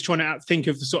in there? I'm just trying to think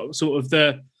of the sort of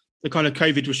the kind of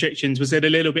COVID restrictions. Was it a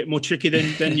little bit more tricky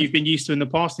than you've been used to in the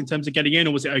past in terms of getting in,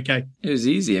 or was it okay? It was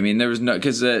easy. I mean, there was no,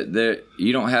 because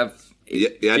you don't have. You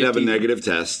had to have a negative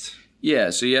test.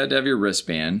 Yeah, so you had to have your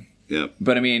wristband. Yeah.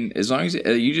 But I mean, as long as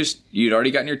you'd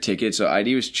already gotten your ticket, so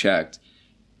ID was checked.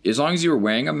 As long as you were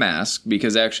wearing a mask,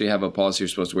 because they actually have a policy you're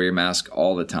supposed to wear your mask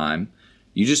all the time.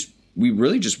 We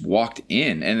really just walked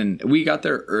in, and then we got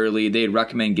there early. They'd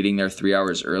recommend getting there 3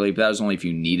 hours early, but that was only if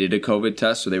you needed a COVID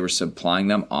test. So they were supplying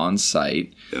them on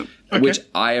site, which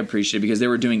I appreciated because they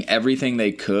were doing everything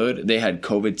they could. They had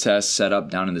COVID tests set up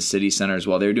down in the city center as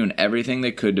well. They were doing everything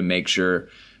they could to make sure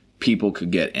people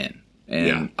could get in.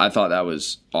 And I thought that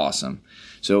was awesome.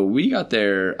 So we got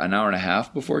there an hour and a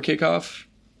half before kickoff.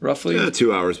 Roughly? Yeah,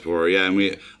 2 hours before. Yeah,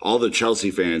 and all the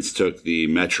Chelsea fans took the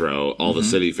metro. All the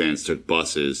City fans took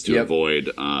buses to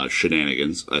avoid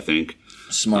shenanigans, I think.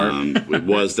 Smart. It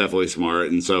was definitely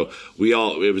smart. And so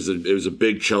it was a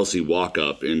big Chelsea walk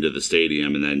up into the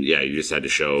stadium, and then you just had to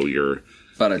show your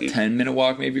about a 10-minute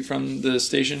walk maybe from the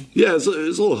station. Yeah, it was a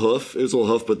little hoof. It was a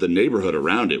little hoof, but the neighborhood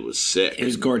around it was sick. It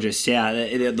was gorgeous. Yeah,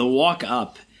 the walk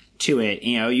up to it,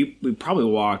 we probably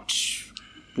walked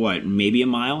maybe a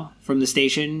mile from the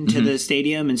station to the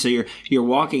stadium, and so you're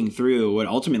walking through what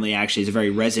ultimately actually is a very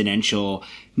residential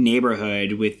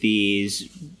neighborhood with these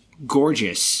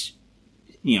gorgeous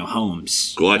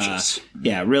homes. Gorgeous.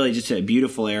 Really just a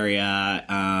beautiful area.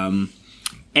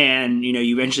 And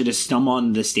you eventually just stumble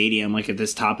on the stadium like at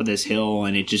this top of this hill,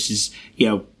 and it just is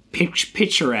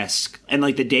picturesque, and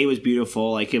like the day was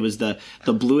beautiful. Like it was the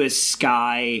bluest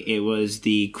sky, it was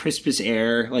the crispest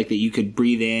air like that you could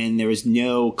breathe in. There was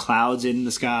no clouds in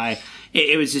the sky.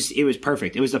 It was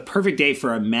perfect. It was the perfect day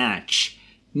for a match,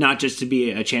 not just to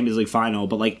be a Champions League final,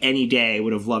 but like any day.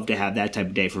 Would have loved to have that type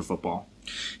of day for football.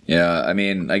 Yeah, I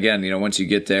mean, again, once you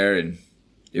get there, and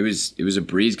it was a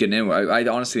breeze getting in. I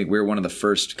honestly think we were one of the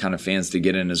first kind of fans to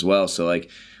get in as well. So like,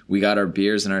 we got our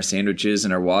beers and our sandwiches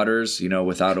and our waters,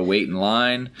 without a wait in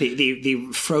line. The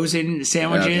frozen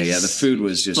sandwiches. Okay, yeah, the food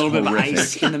was just a little horrific. bit of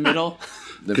ice in the middle.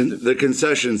 The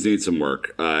concessions need some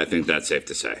work. I think that's safe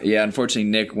to say. Yeah, unfortunately,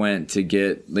 Nick went to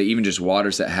get even just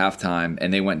waters at halftime,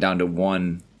 and they went down to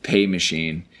one pay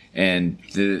machine, and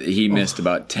he missed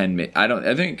about 10 minutes.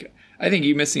 I think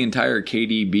you missed the entire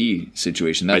KDB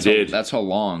situation. I did. That's how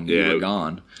long you were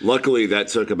gone. Luckily, that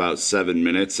took about 7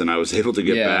 minutes, and I was able to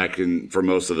get back for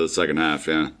most of the second half.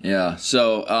 Yeah. Yeah.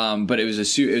 So, but it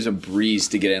was a breeze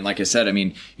to get in. Like I said, I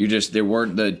mean, there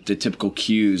weren't the typical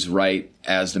cues right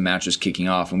as the match was kicking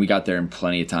off, and we got there in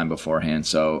plenty of time beforehand.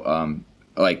 So,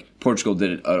 Portugal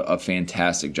did a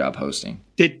fantastic job hosting.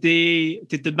 Did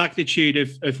the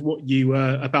magnitude of what you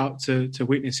were about to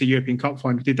witness a European Cup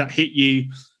final, did that hit you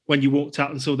when you walked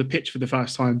out and saw the pitch for the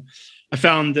first time? I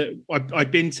found that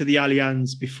I'd been to the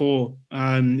Allianz before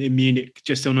in Munich,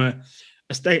 just on a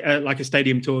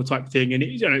stadium tour type thing, and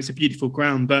it's a beautiful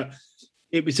ground, but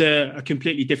it was a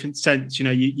completely different sense.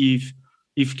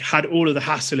 You've had all of the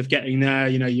hassle of getting there.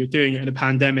 You're doing it in a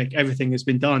pandemic. Everything has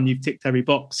been done. You've ticked every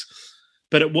box.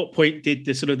 But at what point did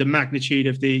the magnitude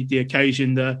of the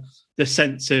occasion, the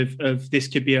sense of this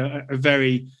could be a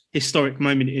very historic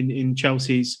moment in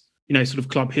Chelsea's sort of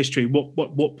club history?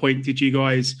 What point did you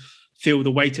guys feel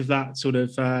the weight of that sort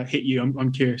of hit you?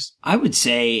 I'm curious. I would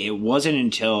say it wasn't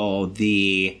until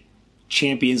the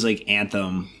Champions League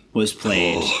anthem was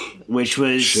played, which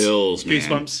was chills, man.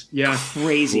 Goosebumps. Yeah,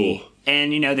 crazy. Cool.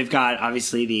 And they've got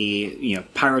obviously the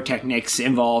pyrotechnics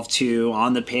involved too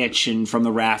on the pitch and from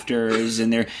the rafters,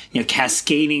 and they're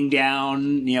cascading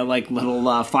down like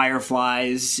little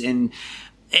fireflies, and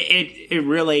it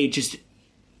really just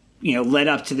led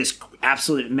up to this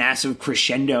absolute massive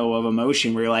crescendo of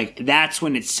emotion where you're like, that's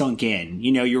when it's sunk in.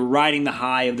 You're riding the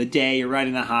high of the day, you're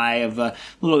riding the high of a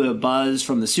little bit of buzz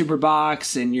from the Super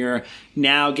Box, and you're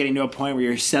now getting to a point where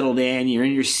you're settled in, you're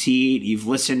in your seat, you've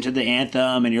listened to the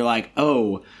anthem, and you're like,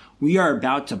 oh, we are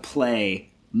about to play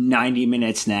 90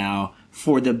 minutes now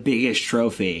for the biggest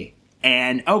trophy.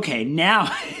 And okay,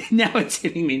 now it's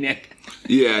hitting me, Nick.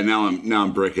 Yeah, now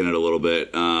I'm breaking it a little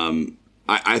bit.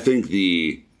 I think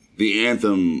the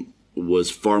anthem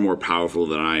was far more powerful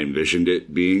than I envisioned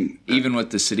it being. Even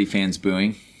with the City fans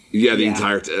booing? Yeah, the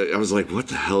entire I was like, what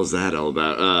the hell is that all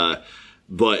about?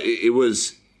 But it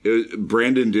was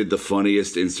Brandon did the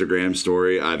funniest Instagram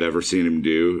story I've ever seen him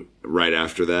do right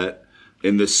after that.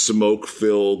 In the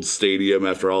smoke-filled stadium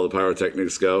after all the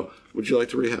pyrotechnics go. Would you like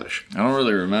to rehash? I don't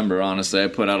really remember, honestly. I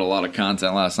put out a lot of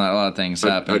content last night. A lot of things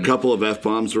happened. A couple of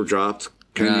F-bombs were dropped.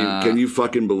 Can you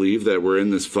fucking believe that we're in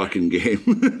this fucking game?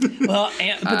 Well,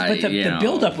 but the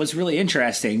build-up was really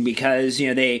interesting because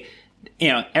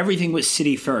everything was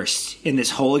City first in this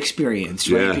whole experience,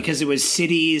 right? Yeah. Because it was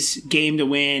City's game to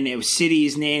win. It was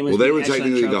City's name. Well, they were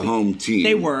technically the home team.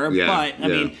 They were, but I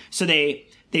mean, so they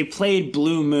played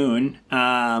Blue Moon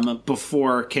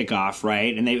before kickoff,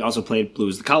 right? And they also played Blue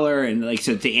is the color, and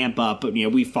to amp up. But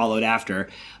we followed after.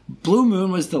 Blue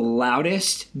Moon was the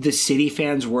loudest the City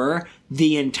fans were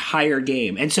the entire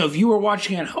game. And so if you were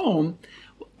watching at home,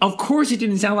 of course it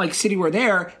didn't sound like City were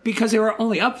there because they were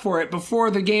only up for it before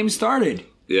the game started.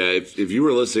 Yeah, if you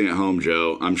were listening at home,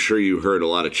 Joe, I'm sure you heard a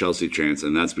lot of Chelsea chants,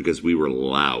 and that's because we were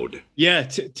loud. Yeah,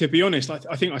 to be honest,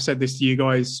 I think I said this to you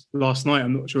guys last night.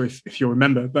 I'm not sure if you'll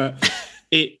remember, but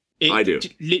I do.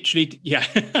 Literally, yeah.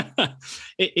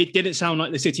 it didn't sound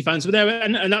like the City fans were there.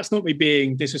 And that's not me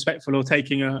being disrespectful or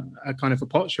taking a kind of a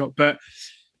pot shot, but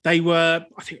they were,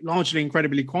 I think, largely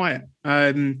incredibly quiet.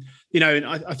 And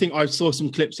I think I saw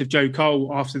some clips of Joe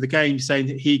Cole after the game saying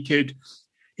that he could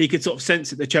sort of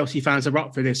sense that the Chelsea fans are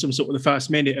up for this from sort of the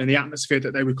first minute and the atmosphere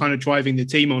that they were kind of driving the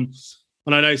team on.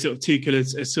 And I know sort of Tuchel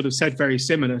has sort of said very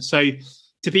similar. So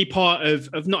to be part of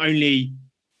not only,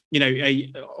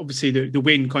 obviously the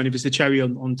win kind of is the cherry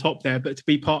on top there, but to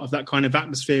be part of that kind of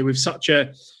atmosphere with such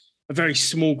a very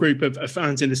small group of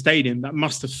fans in the stadium, that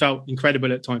must have felt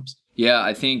incredible at times. Yeah,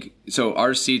 I think so.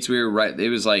 Our seats, we were right. It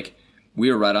was like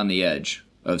we were right on the edge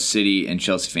of City and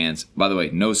Chelsea fans. By the way,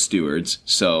 no stewards,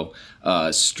 so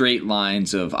straight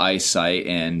lines of eyesight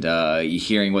and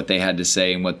hearing what they had to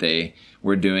say and what they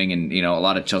were doing, and a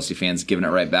lot of Chelsea fans giving it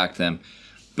right back to them.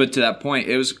 But to that point,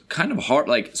 it was kind of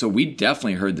hard. So we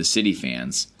definitely heard the City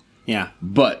fans. Yeah.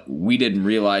 But we didn't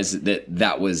realize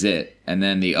that was it. And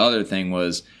then the other thing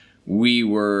was we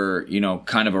were,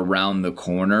 kind of around the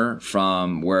corner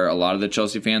from where a lot of the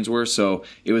Chelsea fans were. So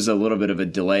it was a little bit of a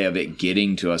delay of it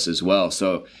getting to us as well.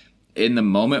 So in the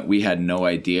moment, we had no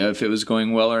idea if it was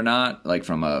going well or not, like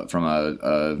from a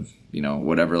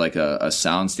whatever, like a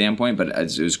sound standpoint. But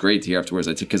it was great to hear afterwards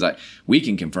because we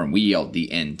can confirm we yelled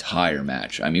the entire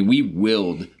match. I mean, we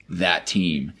willed that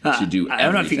team to do everything. I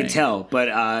don't know if you can tell,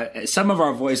 but some of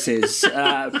our voices,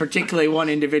 particularly one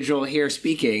individual here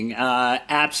speaking,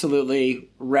 absolutely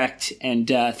wrecked. And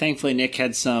thankfully, Nick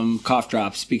had some cough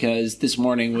drops because this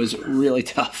morning was really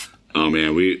tough. Oh,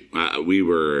 man, we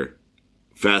were,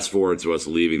 fast forward to us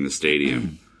leaving the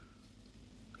stadium,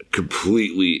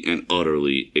 completely and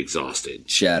utterly exhausted.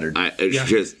 Shattered.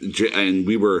 And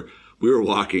we were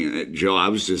walking. Joe, I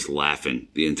was just laughing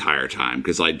the entire time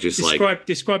because I just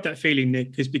describe that feeling,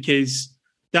 Nick, because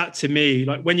that to me,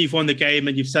 like when you've won the game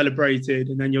and you've celebrated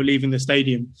and then you're leaving the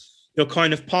stadium, you're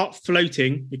kind of part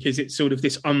floating because it's sort of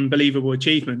this unbelievable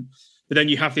achievement, but then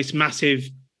you have this massive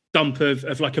dump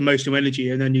of like emotional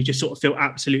energy and then you just sort of feel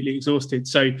absolutely exhausted.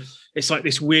 So it's like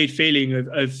this weird feeling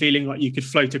of feeling like you could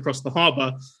float across the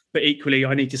harbour, but equally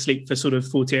I need to sleep for sort of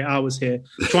 48 hours here.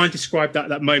 Try and describe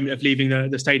that moment of leaving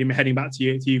the stadium and heading back to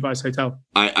you guys' hotel.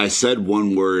 I said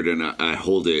one word and I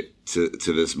hold it to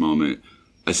this moment.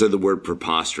 I said the word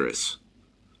preposterous.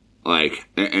 Like,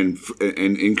 and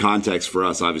in context for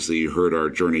us, obviously you heard our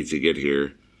journey to get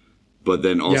here, but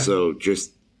then also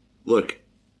just look,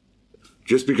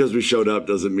 just because we showed up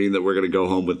doesn't mean that we're going to go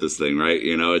home with this thing, right?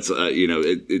 It's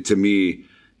it to me,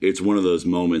 it's one of those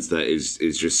moments that is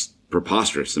just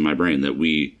preposterous in my brain that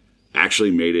we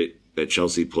actually made it, that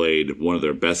Chelsea played one of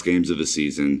their best games of the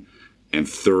season and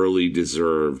thoroughly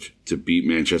deserved to beat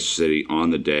Manchester City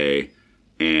on the day,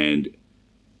 and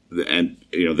that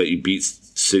you beat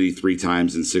City 3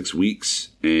 times in 6 weeks,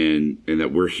 and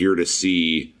that we're here to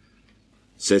see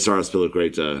Cesar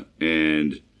Azpilicueta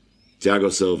and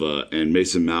Thiago Silva and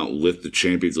Mason Mount lift the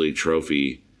Champions League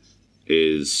trophy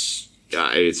is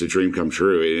it's a dream come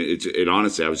true. It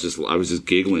honestly, I was just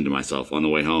giggling to myself on the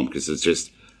way home because it's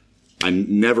just, I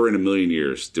never in a million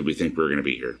years did we think we were going to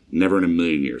be here. Never in a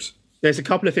million years. There's a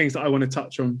couple of things that I want to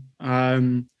touch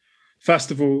on.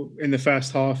 First of all, in the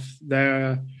first half,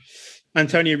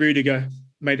 Antonio Rudiger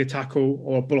made a tackle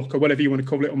or a block or whatever you want to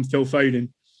call it on Phil Foden.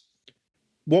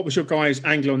 What was your guys'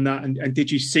 angle on that? And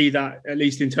did you see that, at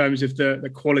least in terms of the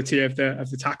quality of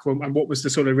the tackle? And what was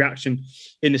the sort of reaction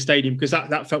in the stadium? Because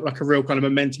that felt like a real kind of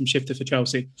momentum shifter for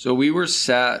Chelsea. So we were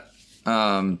sat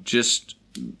just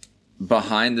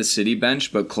behind the City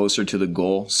bench, but closer to the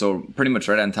goal. So pretty much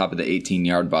right on top of the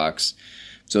 18-yard box.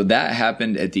 So that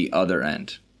happened at the other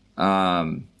end.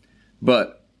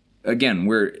 But again,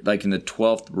 we're like in the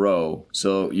 12th row,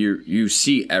 so you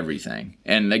see everything.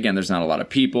 And again, there's not a lot of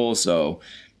people, so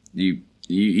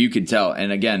you could tell.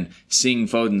 And again, seeing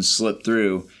Foden slip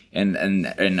through, and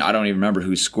I don't even remember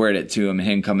who squared it to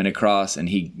him coming across, and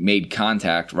he made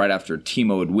contact right after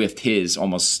Timo had whiffed his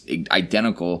almost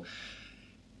identical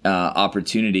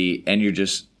opportunity, and you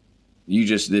just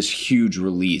this huge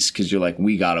release because you're like,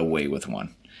 we got away with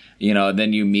one.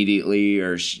 Then you immediately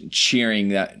are cheering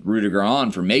that Rudiger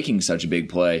on for making such a big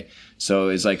play. So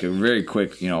it's like a very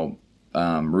quick,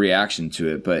 reaction to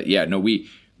it. But yeah, no, we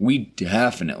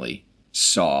definitely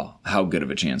saw how good of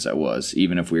a chance that was,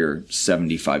 even if we were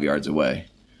 75 yards away.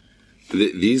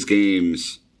 These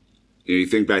games, you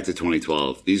think back to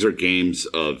 2012, these are games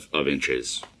of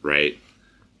inches, right?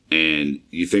 And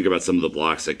you think about some of the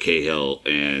blocks that Cahill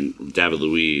and David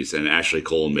Luiz and Ashley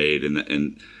Cole made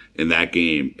in that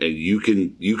game, and you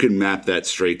can map that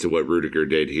straight to what Rudiger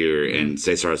did here, and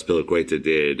Cesar Azpilicueta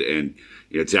did, and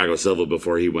Thiago Silva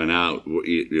before he went out,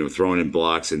 throwing in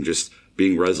blocks and just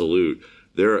being resolute.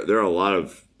 There are a lot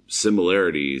of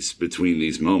similarities between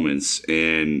these moments,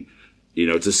 and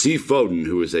to see Foden,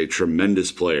 who is a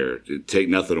tremendous player, to take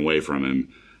nothing away from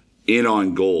him, in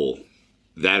on goal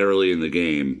that early in the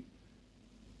game.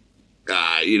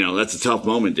 That's a tough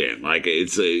moment, Dan. Like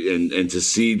and to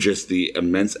see just the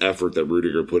immense effort that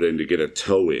Rudiger put in to get a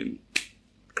toe in,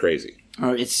 crazy.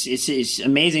 Oh, it's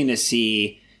amazing to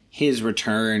see his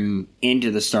return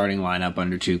into the starting lineup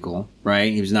under Tuchel.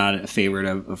 Right, he was not a favorite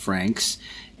of Frank's.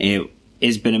 It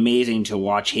has been amazing to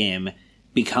watch him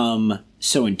become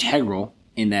so integral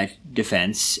in that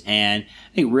defense, and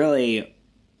I think really.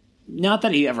 Not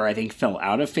that he ever, I think, fell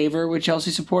out of favor with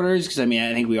Chelsea supporters, because I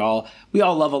think we all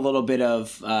love a little bit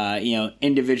of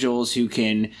individuals who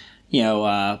can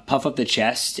puff up the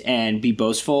chest and be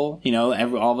boastful.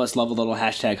 All of us love a little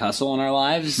 #hustle in our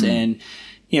lives, and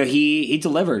he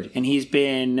delivered, and he's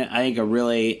been, I think, a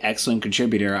really excellent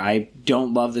contributor. I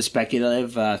don't love the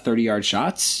speculative 30-yard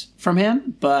shots from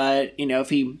him, but if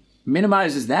he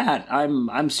minimizes that,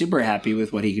 I'm super happy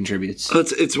with what he contributes.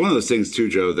 It's one of those things too,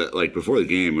 Joe, that like before the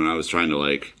game when I was trying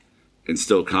to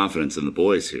instill confidence in the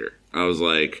boys here, I was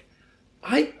like,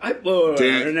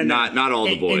 Dan, not all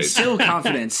the boys. Instill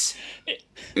confidence.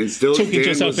 Instill talking to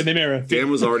yourself in the mirror. Dan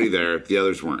was already there. The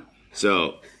others weren't.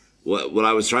 So what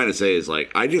I was trying to say is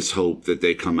I just hope that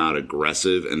they come out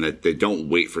aggressive and that they don't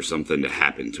wait for something to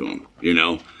happen to them.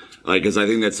 Because I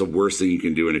think that's the worst thing you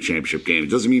can do in a championship game. It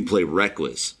doesn't mean play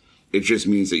reckless. It just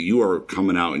means that you are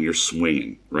coming out and you're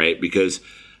swinging, right? Because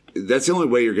that's the only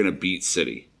way you're going to beat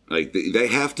City. They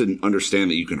have to understand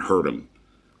that you can hurt them.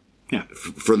 Yeah.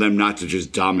 For them not to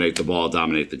just dominate the ball,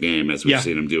 dominate the game, as we've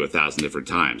seen them do 1,000 different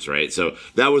times, right? So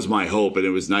that was my hope, and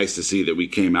it was nice to see that we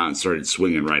came out and started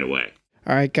swinging right away.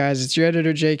 All right, guys, it's your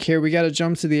editor, Jake, here. We got to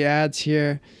jump to the ads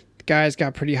here. The guys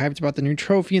got pretty hyped about the new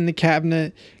trophy in the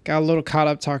cabinet, got a little caught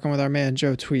up talking with our man,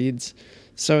 Joe Tweeds.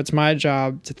 So it's my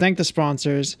job to thank the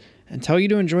sponsors and tell you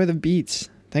to enjoy the beats.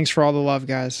 Thanks for all the love,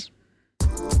 guys.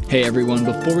 Hey everyone,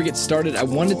 before we get started, I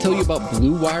wanted to tell you about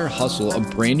Blue Wire Hustle, a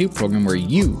brand new program where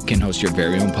you can host your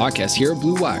very own podcast here at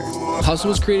Blue Wire. Hustle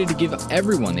was created to give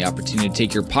everyone the opportunity to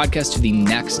take your podcast to the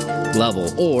next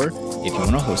level, or if you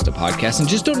want to host a podcast and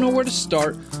just don't know where to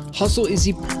start, Hustle is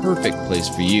the perfect place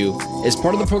for you. As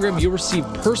part of the program, you'll receive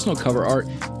personal cover art,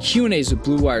 Q&As with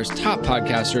Blue Wire's top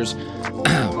podcasters,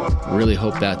 really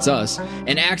hope that's us,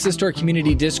 and access to our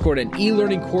community Discord, an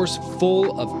e-learning course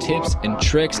full of tips and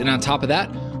tricks. And on top of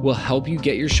that, we'll help you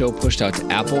get your show pushed out to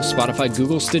Apple, Spotify,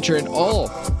 Google, Stitcher, and all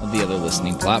of the other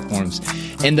listening platforms.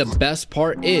 And the best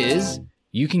part is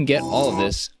you can get all of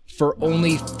this for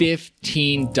only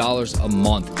 $15 a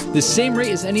month. The same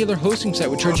rate as any other hosting site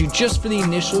would charge you just for the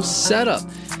initial setup.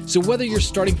 So whether you're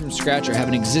starting from scratch or have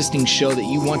an existing show that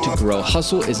you want to grow,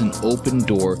 Hustle is an open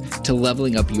door to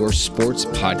leveling up your sports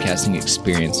podcasting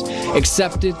experience.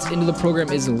 Acceptance into the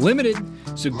program is limited,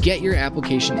 so get your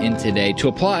application in today. To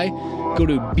apply, go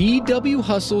to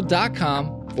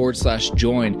bwhustle.com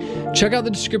bwhustle.com/join. Check out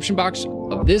the description box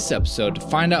of this episode to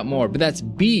find out more, but that's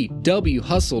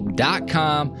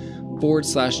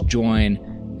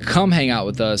bwhustle.com/join. Come hang out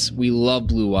with us. We love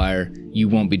Blue Wire. You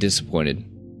won't be disappointed.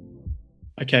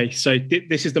 Okay, so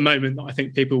this is the moment that I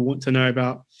think people want to know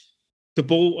about. The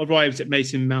ball arrives at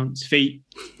Mason Mount's feet.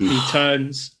 He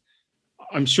turns.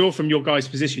 I'm sure from your guys'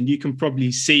 position, you can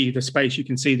probably see the space. You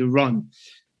can see the run.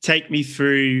 Take me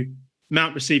through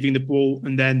Mount receiving the ball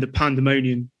and then the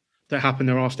pandemonium that happened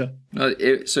thereafter.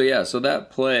 So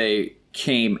that play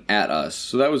came at us.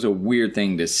 So that was a weird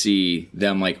thing to see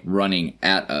them like running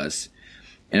at us.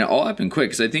 And it all happened quick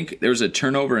because I think there was a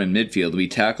turnover in midfield. We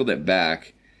tackled it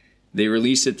back. They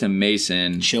released it to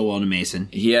Mason. Chilwell to Mason.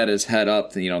 He had his head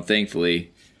up,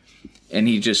 thankfully. And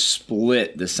he just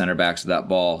split the center backs of that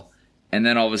ball. And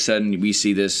then all of a sudden we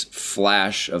see this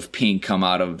flash of pink come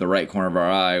out of the right corner of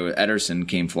our eye. Ederson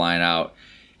came flying out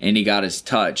and he got his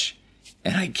touch.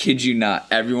 And I kid you not,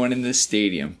 everyone in this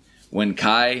stadium, when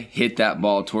Kai hit that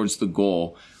ball towards the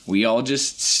goal, we all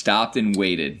just stopped and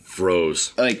waited.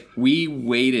 Froze. Like, we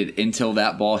waited until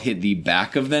that ball hit the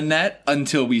back of the net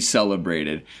until we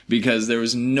celebrated because there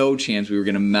was no chance we were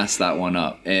going to mess that one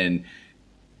up. And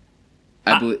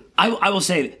I will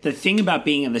say the thing about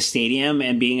being in the stadium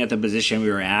and being at the position we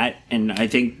were at, and I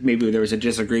think maybe there was a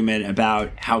disagreement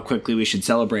about how quickly we should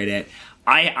celebrate it.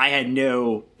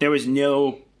 There was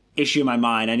no issue in my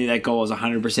mind. I knew that goal was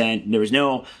 100%. There was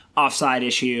no offside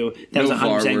issue. That was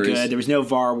 100% good. There was no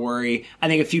VAR worry. I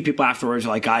think a few people afterwards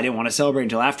were like, I didn't want to celebrate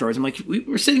until afterwards. I'm like,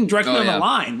 we're sitting directly on the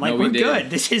line. Like, we're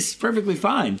good. This is perfectly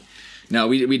fine. No,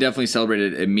 we definitely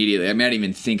celebrated immediately. I mean, I didn't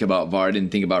even think about VAR. I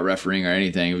didn't think about refereeing or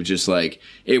anything. It was just like,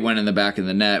 it went in the back of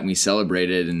the net and we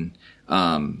celebrated. And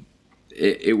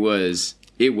it was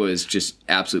just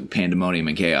absolute pandemonium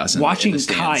and chaos. Watching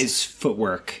Kai's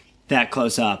footwork that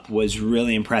close up was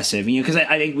really impressive. Because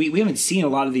I think we haven't seen a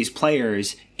lot of these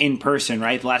players in person,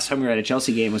 right? The last time we were at a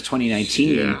Chelsea game was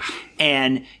 2019. Yeah.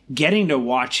 And getting to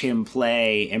watch him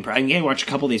play, and getting to watch a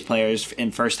couple of these players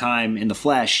in first time in the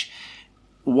flesh,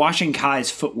 watching Kai's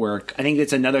footwork, I think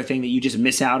that's another thing that you just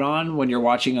miss out on when you're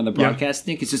watching on the broadcast. I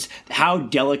think it's just how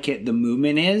delicate the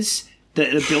movement is,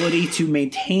 the ability to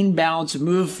maintain balance,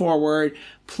 move forward,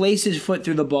 place his foot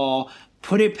through the ball,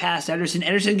 put it past Ederson.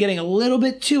 Ederson getting a little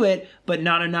bit to it, but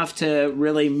not enough to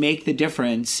really make the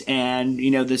difference. And,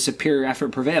 the superior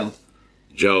effort prevailed.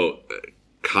 Joe,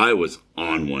 Kai was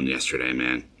on one yesterday,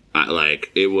 man.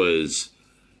 It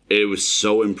was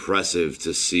so impressive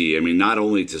to see. I mean, not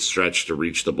only to stretch to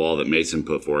reach the ball that Mason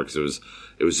put forward, because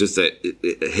it was just that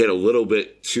it hit a little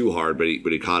bit too hard, but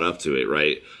he caught up to it,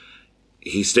 right?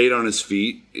 He stayed on his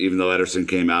feet, even though Ederson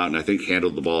came out and I think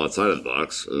handled the ball outside of the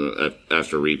box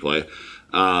after replay,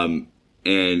 and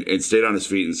stayed on his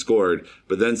feet and scored.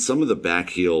 But then some of the back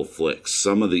heel flicks,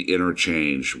 some of the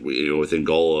interchange, with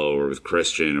N'Golo or with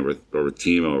Christian or with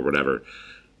Timo or whatever,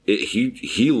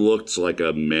 he looked like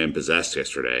a man possessed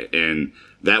yesterday, and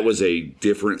that was a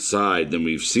different side than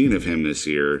we've seen of him this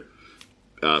year.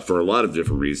 For a lot of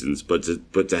different reasons, but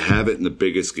to have it in the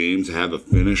biggest game, to have a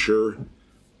finisher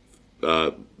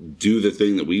do the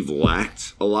thing that we've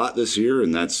lacked a lot this year,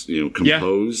 and that's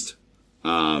composed,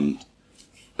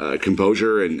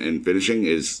 composure and finishing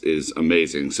is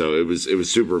amazing. So it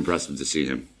was super impressive to see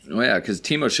him. Oh yeah, because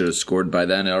Timo should have scored by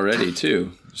then already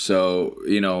too. So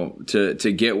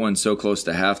to get one so close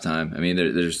to halftime, I mean,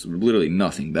 there's literally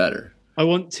nothing better. I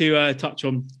want to touch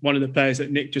on one of the players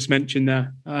that Nick just mentioned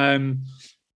there.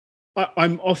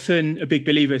 I'm often a big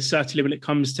believer, certainly when it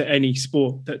comes to any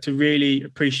sport, that to really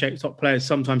appreciate top players,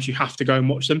 sometimes you have to go and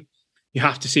watch them. You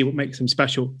have to see what makes them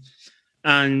special.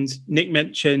 And Nick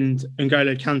mentioned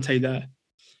N'Golo Kante there.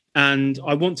 And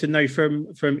I want to know from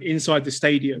inside the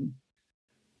stadium,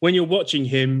 when you're watching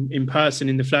him in person,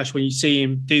 in the flesh, when you see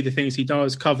him do the things he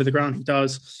does, cover the ground he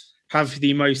does, have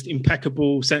the most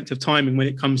impeccable sense of timing when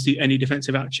it comes to any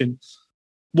defensive action,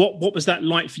 What was that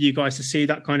like for you guys to see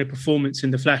that kind of performance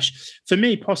in the flesh? For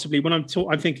me, possibly when I'm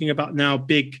thinking about now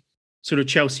big sort of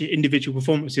Chelsea individual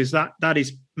performances, that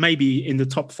is maybe in the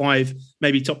top 5,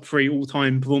 maybe top 3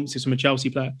 all-time performances from a Chelsea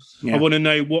player. Yeah. I want to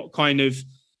know what kind of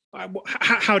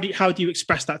how do you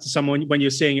express that to someone when you're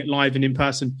seeing it live and in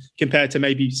person compared to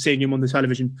maybe seeing him on the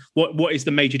television? What is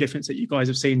the major difference that you guys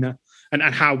have seen there, and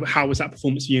how was that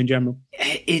performance for you in general?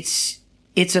 It's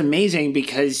amazing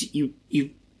because you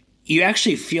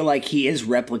actually feel like he is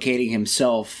replicating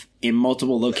himself in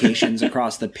multiple locations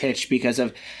across the pitch because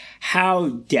of how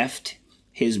deft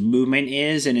his movement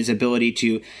is and his ability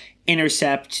to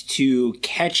intercept, to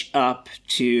catch up,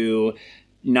 to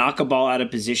knock a ball out of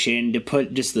position, to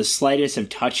put just the slightest of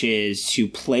touches to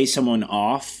play someone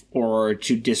off or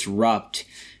to disrupt.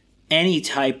 any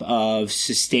type of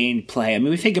sustained play. I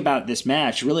mean, we think about this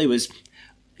match really was,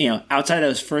 outside of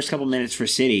those first couple minutes for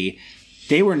City,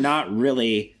 they were not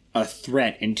really a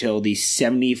threat until the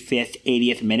 75th,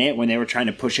 80th minute when they were trying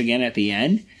to push again at the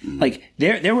end. Like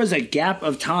there was a gap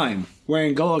of time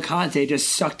where N'Golo Kante just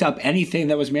sucked up anything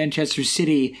that was Manchester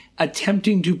City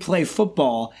attempting to play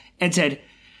football and said,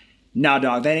 "Nah,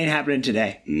 dog, that ain't happening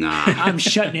today. Nah. I'm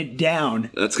shutting it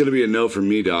down." That's going to be a no from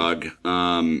me, dog.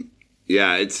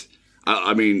 Yeah,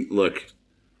 I mean, look,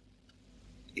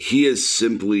 he is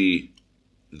simply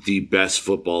the best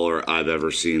footballer I've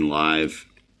ever seen live.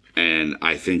 And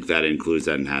I think that includes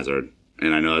Eden Hazard.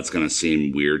 And I know that's going to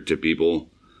seem weird to people,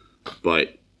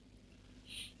 but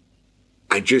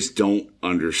I just don't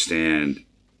understand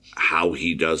how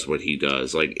he does what he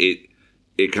does. Like,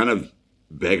 it kind of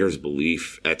beggars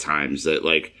belief at times that,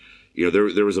 like,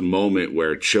 there was a moment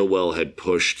where Chilwell had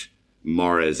pushed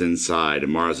Mahrez inside,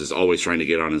 and Mahrez is always trying to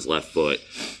get on his left foot,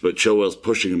 but Chilwell's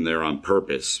pushing him there on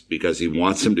purpose because he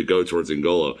wants him to go towards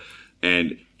N'Golo.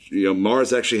 And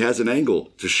Mahrez actually has an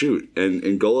angle to shoot, and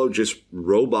N'Golo just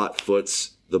robot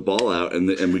foots the ball out, and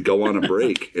we go on a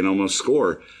break and almost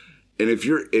score. And if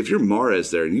you're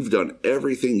Mahrez there and you've done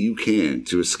everything you can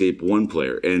to escape one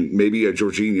player and maybe a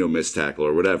Jorginho missed tackle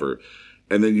or whatever,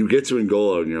 and then you get to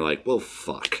N'Golo and you're like, well,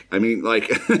 fuck. I mean, like,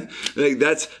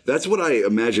 that's what I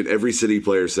imagine every City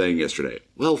player saying yesterday.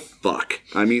 Well, fuck.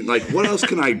 I mean, like, what else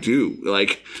can I do?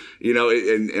 Like,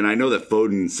 and I know that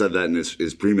Foden said that in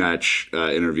his pre-match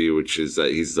interview, which is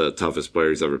that he's the toughest player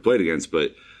he's ever played against.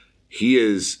 But he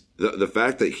is the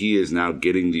fact that he is now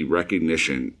getting the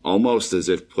recognition, almost as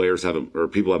if players haven't or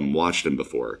people haven't watched him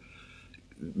before,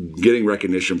 getting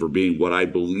recognition for being what I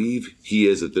believe he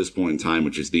is at this point in time,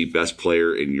 which is the best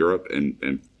player in Europe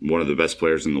and one of the best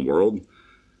players in the world.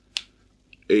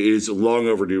 It is long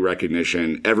overdue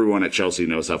recognition. Everyone at Chelsea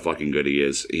knows how fucking good he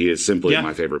is. He is simply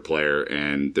my favorite player,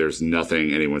 and there's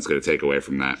nothing anyone's going to take away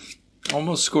from that.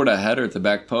 Almost scored a header at the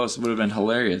back post. It would have been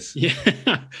hilarious.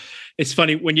 Yeah. It's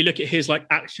funny when you look at his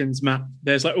actions, Matt.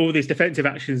 There's all these defensive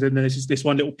actions, and there's just this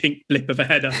one little pink blip of a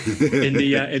header in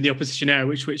the opposition area,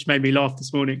 which made me laugh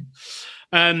this morning.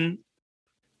 I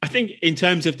think in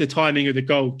terms of the timing of the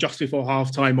goal, just before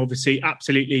halftime, obviously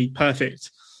absolutely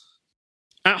perfect.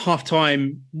 At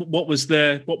halftime, what was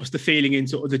the feeling in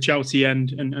sort of the Chelsea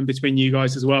end and between you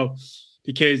guys as well?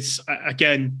 Because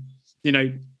again,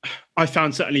 I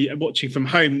found certainly watching from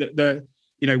home that the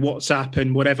WhatsApp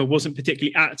and whatever wasn't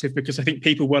particularly active because I think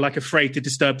people were afraid to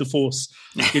disturb the force,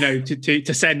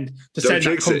 to send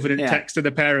that confident text to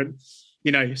the parent,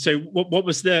 So what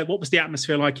was the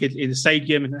atmosphere like in the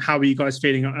stadium, and how were you guys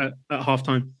feeling at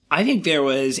halftime? I think there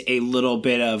was a little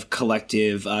bit of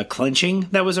collective clenching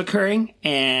that was occurring,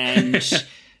 and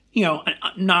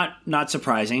not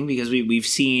surprising because we've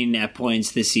seen at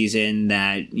points this season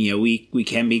that we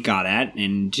can be got at,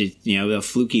 and the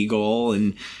fluky goal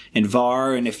and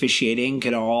VAR and officiating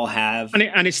could all have,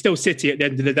 and it's still City at the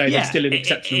end of the day. They're still an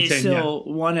exceptional team. It's still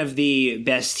one of the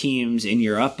best teams in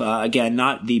Europe. Again,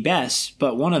 not the best,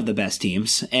 but one of the best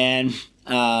teams. And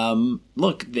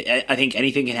look, I think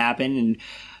anything can happen, and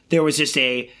there was just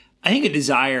a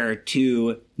desire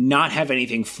to not have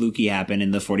anything fluky happen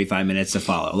in the 45 minutes to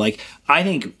follow. I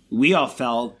think we all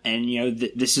felt, and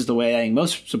this is the way I think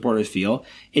most supporters feel,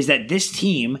 is that this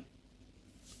team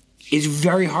is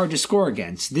very hard to score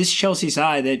against. This Chelsea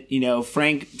side that,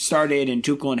 Frank started and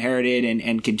Tuchel inherited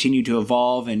and continued to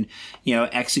evolve and,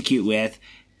 execute with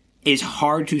is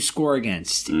hard to score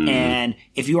against. Mm. And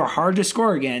if you are hard to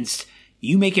score against,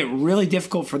 you make it really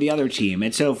difficult for the other team.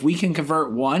 And so if we can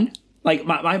convert one,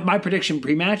 my prediction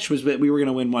pre-match was that we were going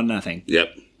to win 1-0.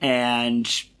 Yep. And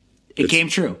it came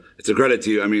true. It's a credit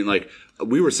to you. I mean,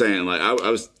 we were saying, I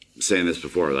was saying this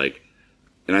before,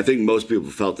 and I think most people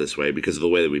felt this way because of the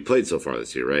way that we played so far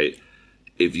this year, right?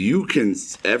 If you can,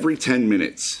 every 10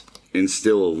 minutes,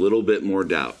 instill a little bit more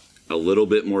doubt,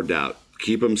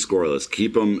 keep them scoreless,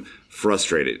 keep them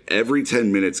frustrated. Every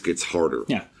 10 minutes gets harder.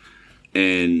 Yeah.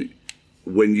 And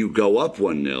when you go up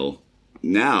 1-0,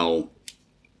 now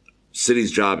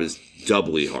City's job is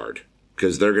doubly hard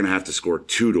because they're going to have to score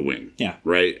 2 to win. Yeah.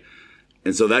 Right?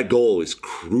 And so that goal is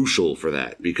crucial for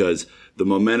that because the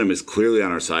momentum is clearly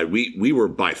on our side. We were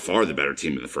by far the better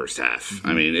team in the first half. Mm-hmm.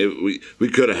 I mean, we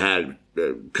could have had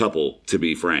a couple, to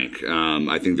be frank.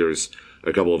 I think there's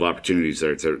a couple of opportunities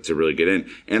there to really get in.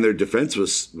 And their defense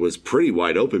was pretty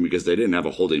wide open because they didn't have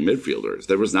a holding midfielder.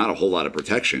 There was not a whole lot of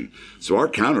protection. So our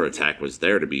counterattack was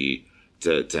there to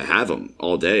have them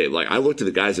all day. I looked at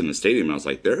the guys in the stadium and I was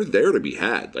like, they're there to be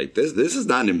had. This is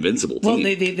not an invincible team.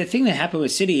 Well, the thing that happened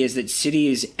with City is that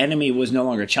City's enemy was no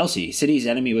longer Chelsea. City's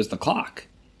enemy was the clock.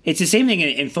 It's the same thing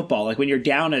in football. Like when you're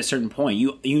down at a certain point,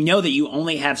 you know that you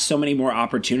only have so many more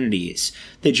opportunities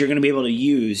that you're going to be able to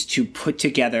use to put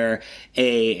together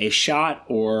a shot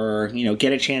or,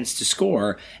 get a chance to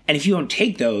score. And if you don't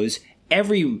take those,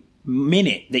 every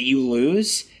minute that you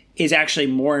lose is actually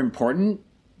more important.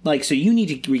 Like, so you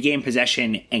need to regain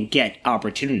possession and get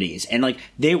opportunities. And like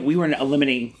we were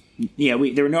eliminating, there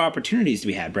were no opportunities to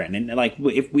be had, Brandon. Like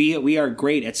if we are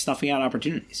great at snuffing out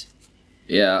opportunities.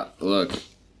 Yeah, look.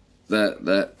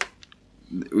 That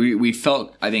we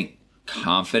felt, I think,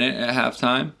 confident at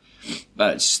halftime,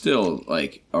 but it's still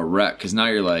like a wreck because now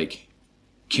you're like,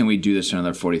 can we do this for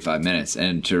another 45 minutes?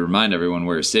 And to remind everyone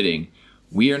where we're sitting,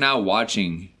 we are now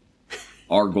watching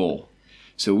our goal.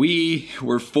 So we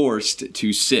were forced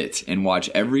to sit and watch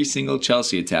every single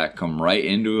Chelsea attack come right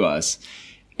into us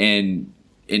and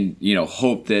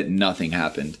hope that nothing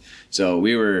happened. So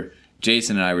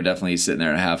Jason and I were definitely sitting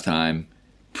there at halftime,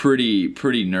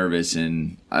 pretty nervous,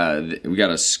 and we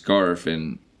got a scarf,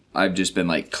 and I've just been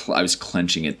like, I was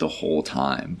clenching it the whole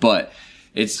time. But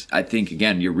I think,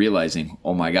 again, you're realizing,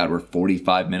 oh my God, we're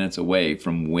 45 minutes away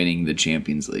from winning the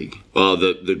Champions League. Well,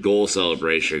 the goal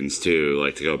celebrations too,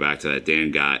 like to go back to that,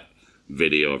 Dan got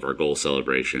video of our goal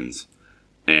celebrations.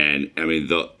 And I mean,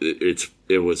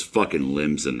 it was fucking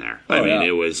limbs in there.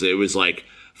 It was like,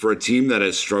 for a team that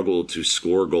has struggled to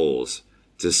score goals,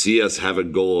 to see us have a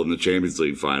goal in the Champions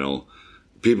League final,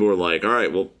 people were like, all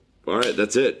right,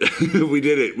 that's it. We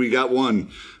did it. We got one.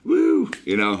 Woo.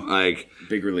 Like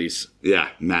big release. Yeah,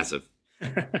 massive.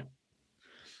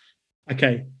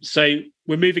 Okay, so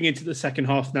we're moving into the second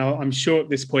half now. I'm sure at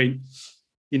this point,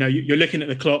 you're looking at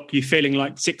the clock, you're feeling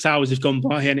like 6 hours have gone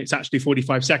by and it's actually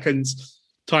 45 seconds.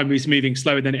 Time is moving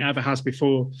slower than it ever has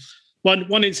before.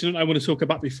 One incident I want to talk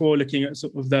about before looking at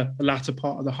sort of the latter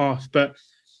part of the half, but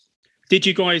did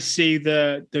you guys see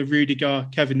the Rudiger,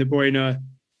 Kevin De Bruyne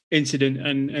incident,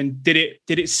 and did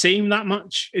it seem that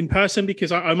much in person?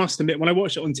 Because I must admit, when I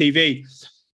watched it on TV,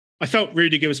 I felt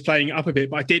Rudiger was playing it up a bit,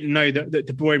 but I didn't know that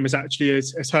De Bruyne was actually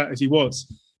as hurt as he was.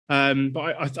 But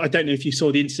I don't know if you saw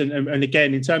the incident. And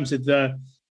again, in terms of the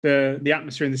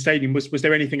atmosphere in the stadium, was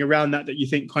there anything around that you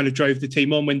think kind of drove the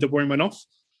team on when De Bruyne went off?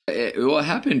 It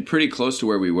happened pretty close to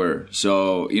where we were.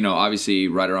 So, obviously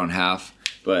right around half,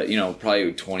 but,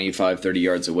 probably 25, 30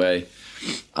 yards away.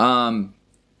 Rudiger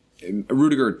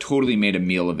totally made a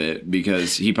meal of it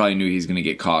because he probably knew he was going to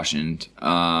get cautioned.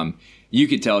 You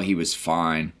could tell he was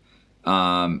fine.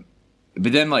 But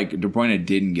then, like, De Bruyne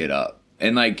didn't get up.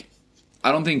 And, like,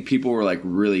 I don't think people were, like,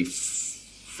 really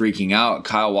freaking out.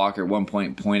 Kyle Walker at one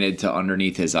point pointed to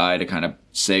underneath his eye to kind of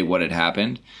say what had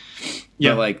happened.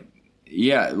 Yeah. But,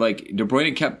 De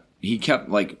Bruyne kept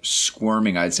like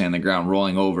squirming, I'd say, on the ground,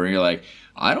 rolling over. And you're like,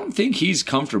 I don't think he's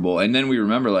comfortable. And then we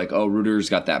remember, like, oh, Rudiger's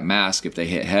got that mask if they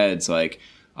hit heads. Like,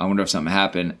 I wonder if something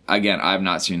happened. Again, I've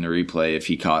not seen the replay if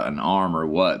he caught an arm or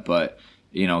what. But,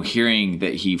 hearing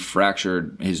that he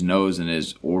fractured his nose and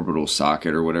his orbital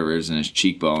socket or whatever is in his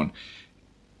cheekbone,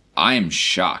 I am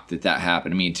shocked that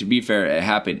happened. I mean, to be fair, it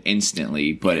happened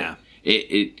instantly. But yeah.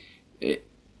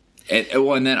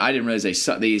 And then I didn't realize they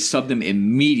subbed him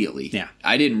immediately. Yeah,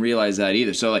 I didn't realize that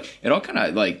either. So like it all kind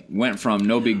of like went from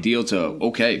no big deal to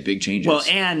okay, big changes. Well,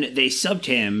 and they subbed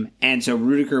him, and so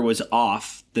Rudiger was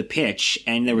off the pitch,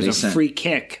 and there was a free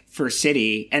kick for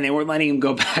City, and they weren't letting him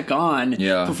go back on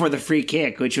before the free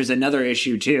kick, which was another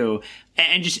issue too.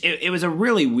 And just it was a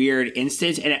really weird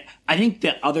instance. And I think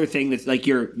the other thing that's like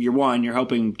you're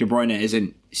hoping De Bruyne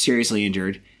isn't seriously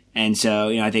injured. And so,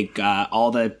 I think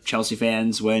all the Chelsea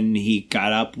fans, when he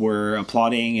got up, were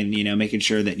applauding and, making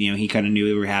sure that, he kind of knew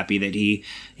they were happy that he,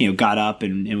 got up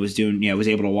and was doing, was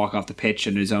able to walk off the pitch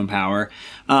in his own power.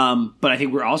 But I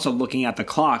think we're also looking at the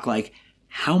clock, like,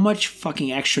 how much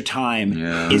fucking extra time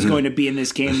is going to be in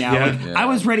this game now? I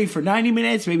was ready for 90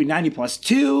 minutes, maybe 90 plus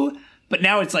 2, but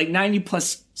now it's like 90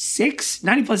 plus 6,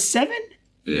 90 plus 7?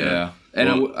 Yeah.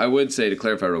 And I would say, to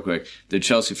clarify real quick, the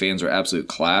Chelsea fans were absolute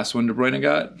class when De Bruyne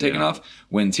got taken off.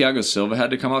 When Thiago Silva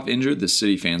had to come off injured, the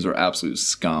City fans were absolute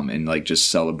scum and like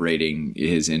just celebrating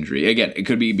his injury. Again, it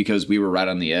could be because we were right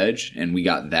on the edge and we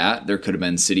got that. There could have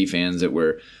been City fans that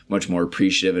were much more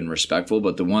appreciative and respectful,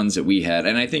 but the ones that we had,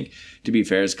 and I think, to be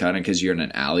fair, it's kind of because you're in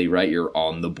an alley, right? You're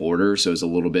on the border, so it's a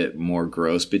little bit more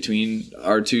gross between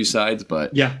our two sides,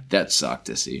 but that sucked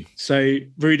to see. So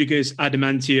Rudiger's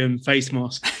adamantium face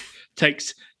mask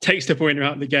takes De Bruyne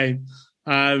out of the game.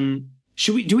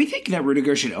 Do we think that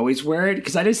Rudiger should always wear it?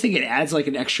 Because I just think it adds like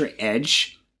an extra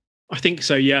edge. I think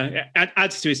so, yeah. It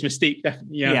adds to his mystique,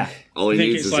 definitely. Yeah. All he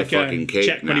needs is like a fucking cape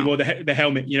check when he wore the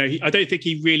helmet. I don't think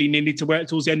he really needed to wear it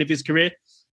towards the end of his career.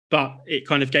 but it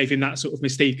kind of gave him that sort of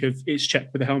mystique of it's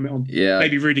Cech with the helmet on. Yeah.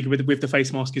 Maybe Rudiger with the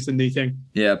face mask is the new thing.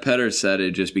 Yeah, Petter said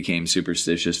it just became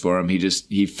superstitious for him.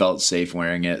 He felt safe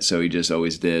wearing it, so he just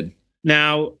always did.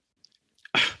 Now,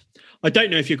 I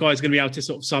don't know if you guys are going to be able to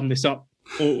sort of sum this up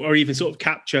or even sort of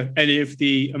capture any of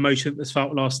the emotion that's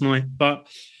felt last night, but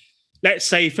let's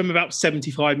say from about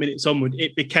 75 minutes onward,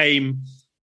 it became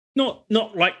not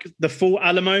like the full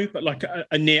Alamo, but like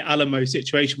a near Alamo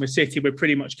situation where City were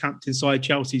pretty much camped inside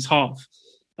Chelsea's half.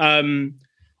 I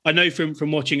know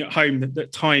from watching at home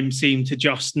that time seemed to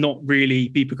just not really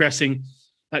be progressing.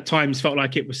 At times felt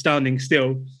like it was standing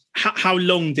still. How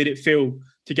long did it feel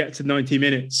to get to 90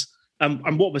 minutes?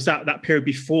 And what was that period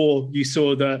before you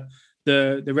saw the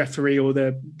referee or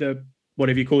the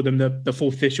whatever you call them, the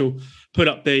fourth official put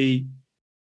up the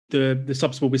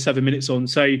subs with 7 minutes on?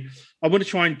 So I want to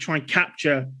try and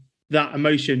capture that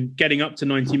emotion getting up to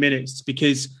 90 minutes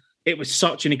because it was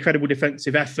such an incredible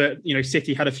defensive effort. You know,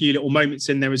 City had a few little moments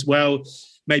in there as well.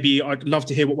 Maybe I'd love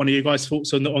to hear what one of you guys'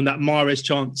 thoughts on that Mahrez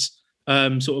chance,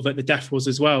 sort of at the death was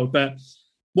as well. But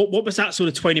what was that sort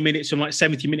of 20 minutes from like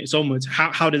 70 minutes onwards?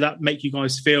 How did that make you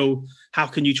guys feel? How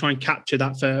can you try and capture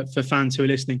that for fans who are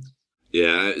listening?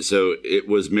 Yeah, so it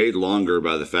was made longer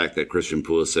by the fact that Christian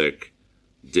Pulisic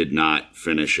did not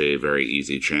finish a very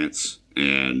easy chance.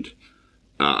 And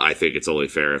I think it's only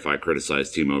fair if I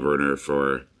criticize Timo Werner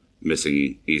for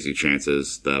missing easy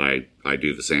chances that I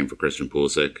do the same for Christian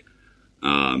Pulisic.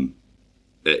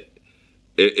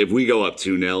 If we go up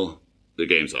 2-0, the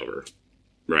game's over,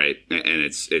 right? And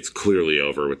it's clearly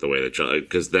over with the way that,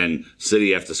 because then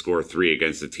City have to score 3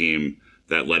 against a team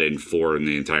that let in 4 in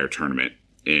the entire tournament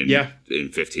in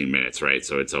 15 minutes, right?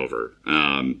 So it's over.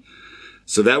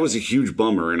 So that was a huge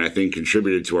bummer, and I think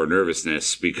contributed to our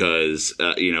nervousness because,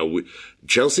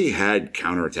 Chelsea had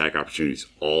counterattack opportunities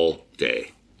all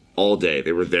day. All day.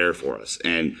 They were there for us.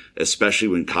 And especially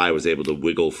when Kai was able to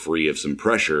wiggle free of some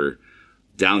pressure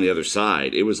down the other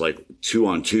side, it was like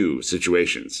 2-on-2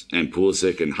 situations. And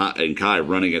Pulisic and Kai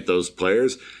running at those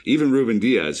players. Even Ruben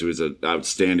Diaz, who is an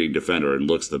outstanding defender and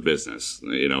looks the business.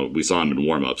 You know, we saw him in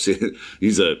warm-ups.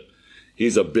 He's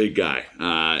a big guy,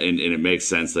 and it makes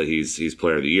sense that he's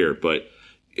player of the year. But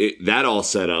that all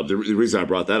set up. The reason I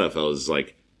brought that up, fellas, is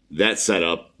like that set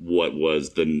up what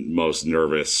was the most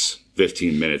nervous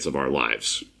 15 minutes of our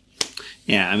lives.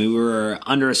 Yeah, I mean, we were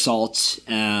under assault.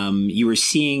 You were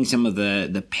seeing some of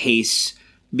the pace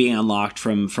being unlocked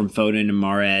from Foden and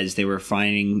Mahrez. They were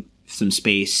finding some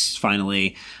space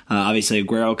finally. Obviously,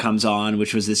 Aguero comes on,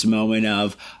 which was this moment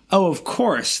of, of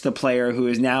course, the player who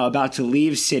is now about to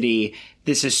leave City,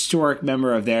 this historic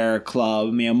member of their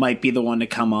club, might be the one to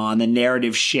come on, the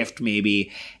narrative shift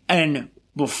maybe. And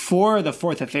before the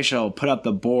fourth official put up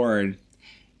the board,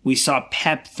 we saw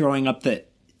Pep throwing up the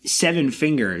 7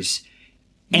 fingers.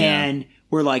 And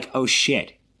we're like, oh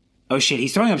shit,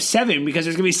 he's throwing up 7 because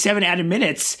there's going to be 7 added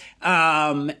minutes.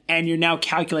 And you're now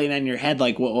calculating that in your head,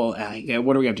 like, what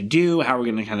do we have to do? How are we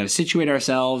going to kind of situate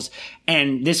ourselves?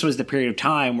 And this was the period of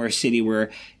time where City were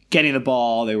getting the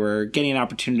ball. They were getting an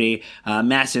opportunity,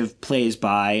 massive plays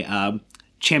by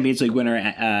Champions League winner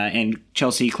and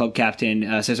Chelsea club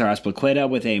captain Cesar Azpilicueta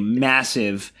with a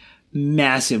massive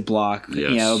block,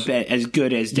 yes. As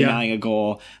good as denying a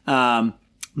goal.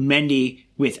 Mendy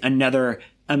with another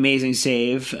amazing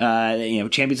save,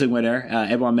 Champions League winner,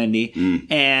 Edouard Mendy.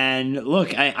 And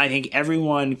look, I think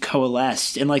everyone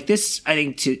coalesced. And like this, I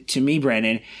think to me,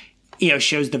 Brandon,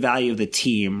 shows the value of the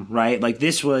team, right? Like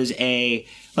this was N'Golo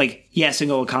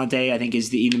Kante, I think is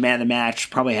the man of the match,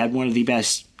 probably had one of the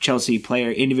best Chelsea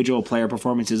individual player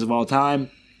performances of all time.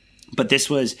 But this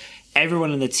was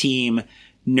everyone on the team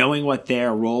knowing what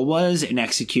their role was and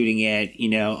executing it,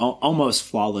 almost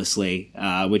flawlessly,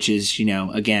 which is,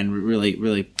 again, really,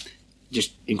 really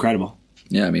just incredible.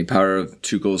 Yeah, I mean, power of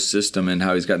Tuchel's system and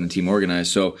how he's gotten the team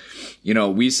organized. So,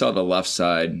 we saw the left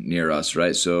side near us,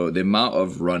 right? So the amount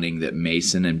of running that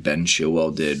Mason and Ben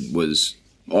Chilwell did was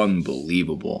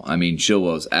unbelievable. I mean,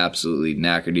 Chilwell's absolutely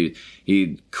knackered.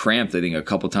 He cramped, I think, a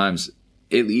couple times,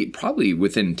 probably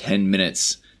within 10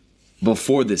 minutes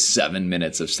before the 7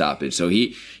 minutes of stoppage. So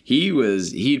he'd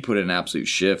put an absolute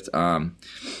shift.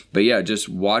 But yeah, just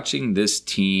watching this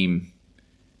team,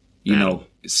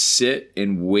 sit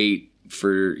and wait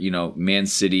for, Man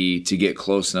City to get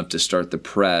close enough to start the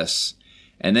press,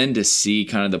 and then to see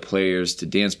kind of the players, to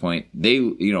Dan's point, they,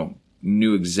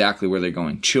 knew exactly where they're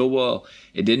going. Chilwell,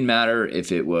 it didn't matter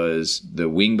if it was the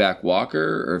wingback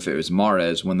Walker or if it was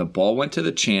Mahrez. When the ball went to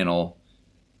the channel,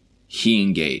 he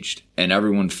engaged, and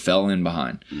everyone fell in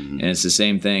behind. Mm-hmm. And it's the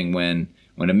same thing when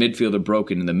a midfielder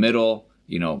broke into the middle,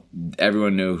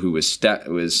 everyone knew who was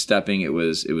stepping. It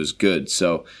was good.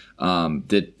 So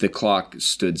the clock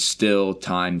stood still,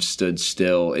 time stood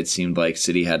still. It seemed like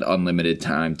City had unlimited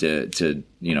time to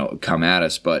come at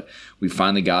us, but we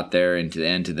finally got there into the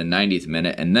end to the 90th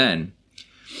minute, and then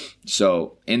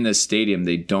so in the stadium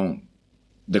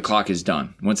the clock is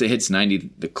done. Once it hits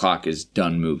 90, the clock is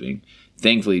done moving.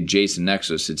 Thankfully, Jason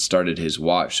Nexus had started his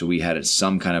watch, so we had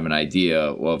some kind of an idea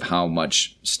of how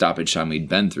much stoppage time we'd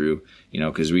been through,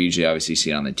 because we usually obviously see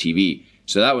it on the TV.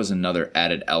 So that was another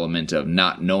added element of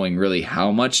not knowing really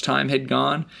how much time had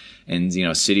gone. And,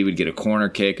 City would get a corner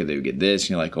kick or they would get this.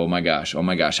 And you're like, oh my gosh,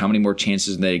 how many more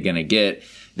chances are they going to get?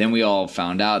 Then we all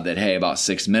found out that, hey, about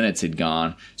 6 minutes had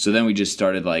gone. So then we just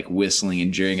started like whistling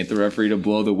and jeering at the referee to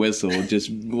blow the whistle.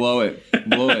 Just blow it.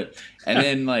 And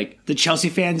then the Chelsea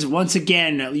fans once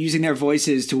again using their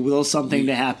voices to will something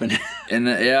to happen. And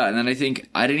then I think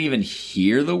I didn't even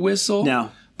hear the whistle.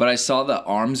 No. But I saw the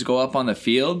arms go up on the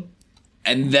field,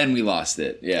 and then we lost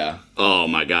it. Yeah. Oh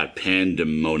my God,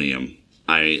 pandemonium.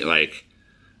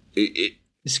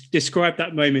 Describe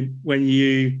that moment when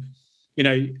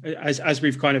as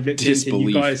we've kind of looked into,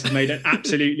 you guys have made an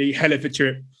absolutely hell of a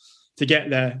trip to get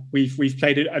there. We've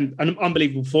played an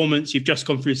unbelievable performance. You've just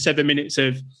gone through 7 minutes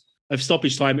of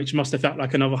stoppage time, which must have felt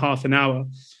like another half an hour.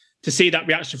 To see that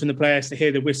reaction from the players, to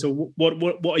hear the whistle,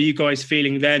 what are you guys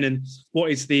feeling then, and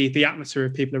what is the atmosphere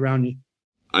of people around you?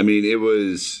 I mean, it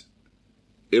was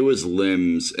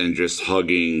limbs and just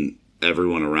hugging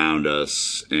everyone around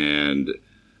us, and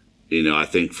I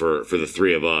think for the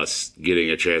three of us, getting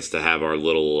a chance to have our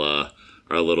little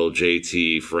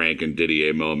JT, Frank, and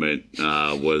Didier moment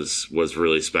was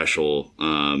really special.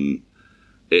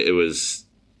 It was,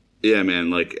 yeah,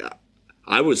 man,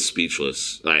 I was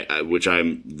speechless, which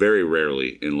I'm very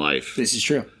rarely in life. This is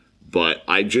true. But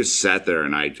I just sat there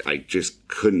and I just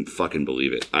couldn't fucking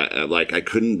believe it. I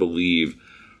couldn't believe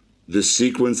the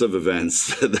sequence of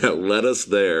events that led us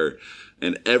there,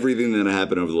 and everything that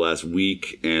happened over the last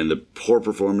week, and the poor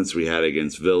performance we had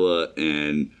against Villa,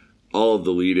 and all of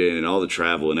the lead in and all the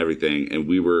travel and everything. And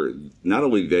we were not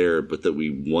only there, but that we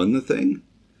won the thing.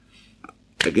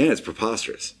 Again, it's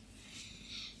preposterous.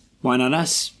 Why not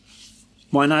us?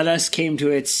 Why not us came to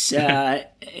its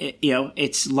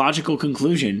its logical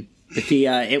conclusion.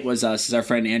 It was us, as our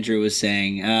friend Andrew was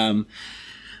saying.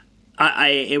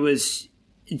 It was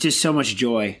just so much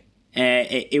joy.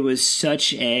 It was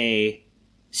such a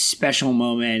special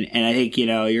moment, and I think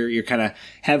you're kind of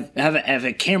have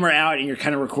a camera out and you're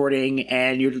kind of recording,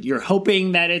 and you're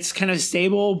hoping that it's kind of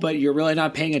stable, but you're really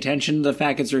not paying attention to the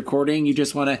fact it's recording. You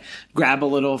just want to grab a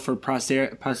little for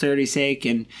posterity's sake,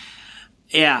 and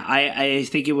yeah, I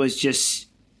think it was just,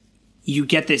 you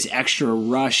get this extra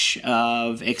rush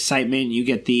of excitement. You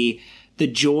get the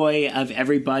joy of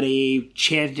everybody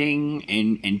chanting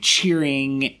and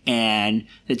cheering, and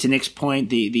to Nick's point,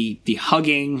 the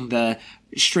hugging, the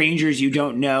strangers you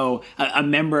don't know, a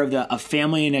member of a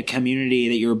family and a community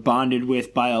that you're bonded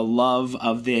with by a love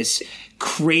of this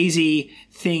crazy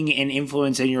thing and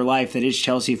influence in your life that is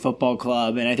Chelsea Football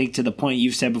Club. And I think, to the point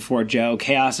you've said before, Joe,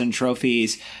 chaos and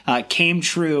trophies came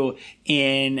true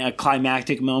in a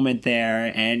climactic moment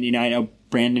there. And I know,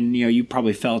 Brandon, you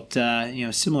probably felt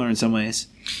similar in some ways.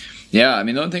 Yeah, I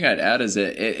mean, the only thing I'd add is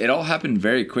that it all happened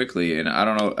very quickly, and I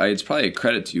don't know, it's probably a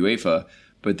credit to UEFA,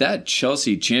 but that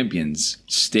Chelsea Champions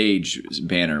stage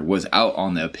banner was out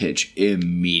on the pitch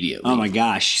immediately. Oh my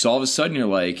gosh. So all of a sudden you're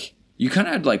like, you kind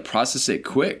of had to process it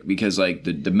quick, because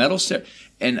the medal set,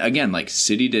 and again,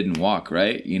 City didn't walk,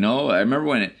 right? I remember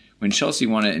when Chelsea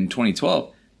won it in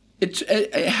 2012,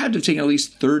 it had to take at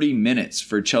least 30 minutes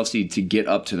for Chelsea to get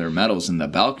up to their medals in the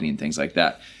balcony and things like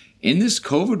that. In this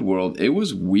COVID world, it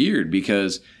was weird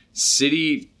because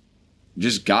City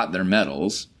just got their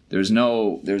medals. There's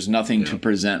nothing to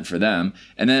present for them.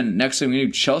 And then next thing we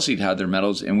knew, Chelsea had their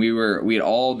medals, and we had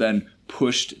all then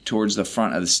pushed towards the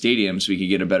front of the stadium so we could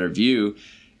get a better view.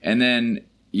 And then,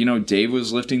 Dave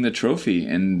was lifting the trophy,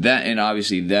 and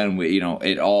obviously then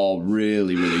it all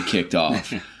really, really kicked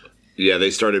off. Yeah,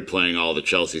 they started playing all the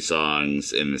Chelsea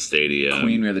songs in the stadium.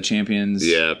 Queen, We Are the Champions.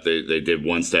 Yeah, they did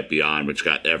One Step Beyond, which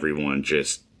got everyone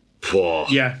just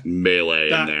melee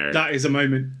in there. That is a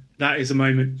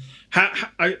moment.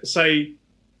 So,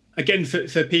 again,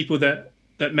 for people that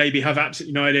maybe have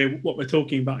absolutely no idea what we're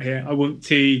talking about here, I want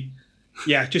to,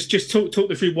 just talk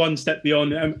through One Step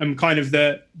Beyond and kind of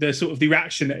the sort of the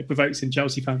reaction that it provokes in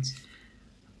Chelsea fans.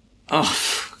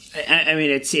 Oh, I mean,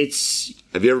 it's.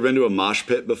 Have you ever been to a mosh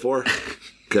pit before?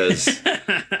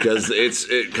 because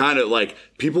it kind of like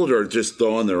people are just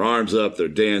throwing their arms up, they're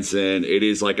dancing. It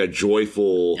is like a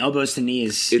joyful elbows to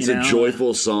knees. It's a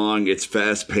joyful song. It's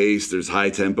fast paced. There's high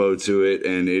tempo to it,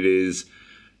 and it is,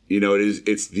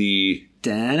 it's the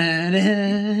yeah,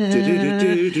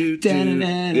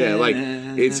 like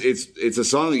it's a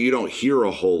song that you don't hear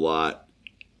a whole lot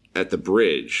at the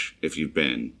bridge if you've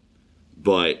been,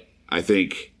 but I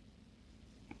think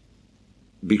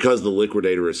because the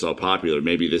Liquidator is so popular,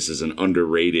 maybe this is an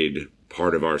underrated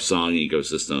part of our song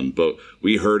ecosystem. But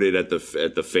we heard it at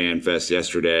the Fan Fest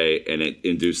yesterday, and it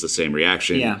induced the same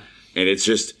reaction. Yeah, and it's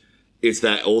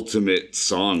that ultimate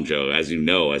song, Joe, as you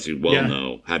well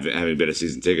know, having been a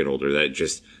season ticket holder, that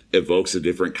just evokes a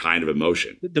different kind of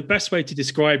emotion. The best way to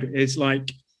describe it is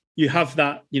like you have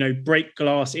that, break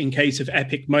glass in case of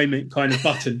epic moment kind of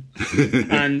button.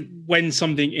 And when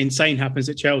something insane happens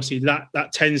at Chelsea,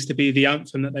 that tends to be the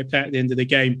anthem that they play at the end of the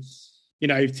game.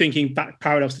 Thinking back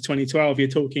parallels to 2012, you're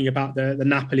talking about the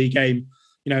Napoli game.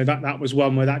 That was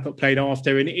one where that got played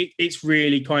after. And it's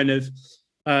really kind of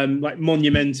like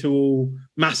monumental,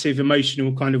 massive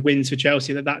emotional kind of wins for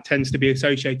Chelsea that tends to be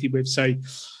associated with. So,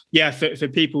 yeah, for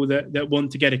people that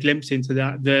want to get a glimpse into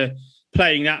that,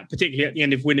 playing that, particularly at the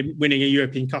end of winning a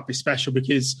European Cup, is special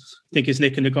because I think, as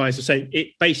Nick and the guys are saying, it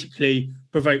basically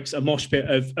provokes a mosh pit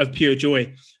of pure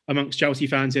joy amongst Chelsea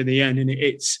fans in the end. And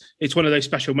it's one of those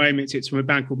special moments. It's from a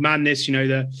band called Madness.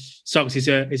 The Suggs is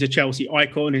a Chelsea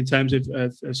icon in terms of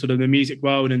sort of the music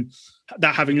world, and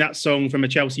that having that song from a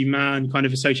Chelsea man kind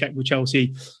of associated with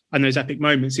Chelsea and those epic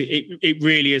moments, it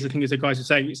really is, I think, as the guys are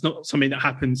saying, it's not something that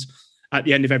happens at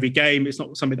the end of every game. It's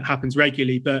not something that happens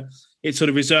regularly, but it's sort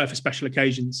of reserved for special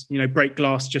occasions, break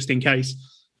glass just in case.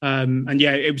 And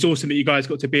yeah, it was awesome that you guys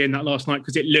got to be in that last night,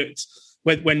 because it looked,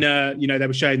 when they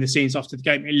were showing the scenes after the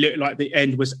game, it looked like the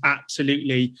end was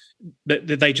absolutely, that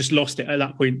they just lost it at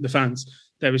that point, the fans.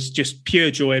 There was just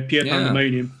pure joy, pure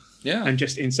pandemonium, and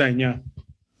just insane, yeah.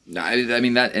 I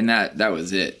mean, that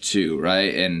was it too,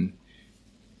 right? And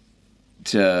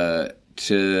to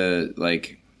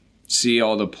like see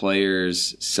all the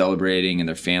players celebrating and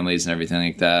their families and everything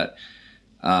like that.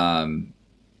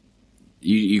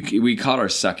 We caught our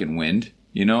second wind,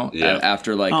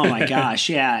 after like. Oh my gosh,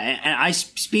 yeah. And I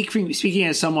speaking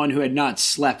as someone who had not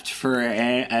slept for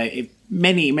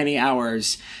many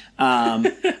hours.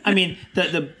 I mean,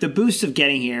 the boost of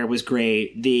getting here was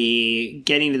great. The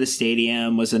getting to the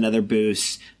stadium was another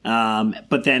boost.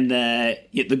 But then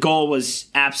the goal was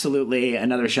absolutely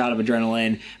another shot of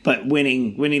adrenaline. But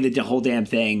winning the whole damn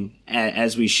thing,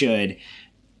 as we should,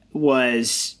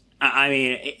 was. I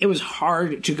mean, it was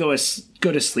hard to go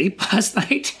to sleep last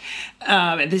night,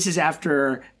 and this is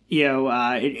after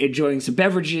enjoying some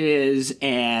beverages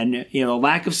and the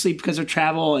lack of sleep because of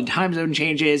travel and time zone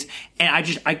changes,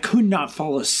 and I could not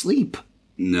fall asleep.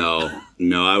 No,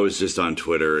 I was just on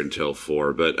Twitter until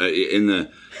 4. But in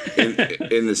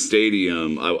the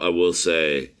stadium, I will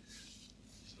say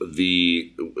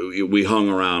we hung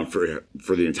around for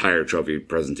the entire trophy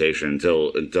presentation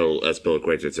until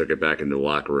Azpilicueta took it back into the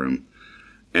locker room,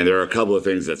 and there are a couple of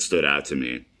things that stood out to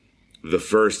me. The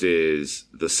first is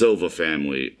the Silva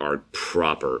family are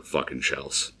proper fucking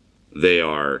shells. They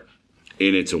are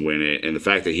in it to win it, and the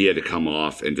fact that he had to come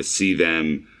off and to see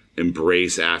them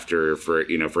embrace after for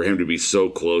him to be so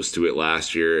close to it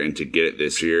last year and to get it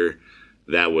this year,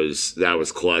 that was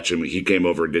clutch. I mean, he came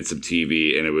over and did some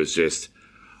TV, and it was just.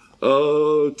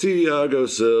 Oh, Thiago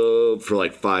Silva for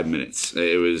like 5 minutes.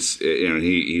 It was,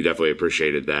 he definitely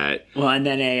appreciated that. Well, and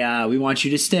then we want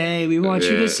you to stay. We want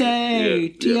you to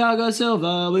stay. Thiago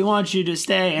Silva, we want you to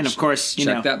stay. And of course,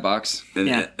 check that box. And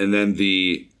then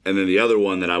the other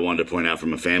one that I wanted to point out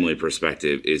from a family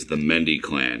perspective is the Mendy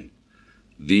clan.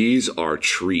 These are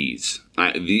trees.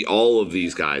 All of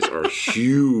these guys are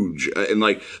huge, and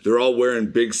like they're all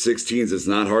wearing big 16s. It's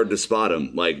not hard to spot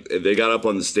them. Like they got up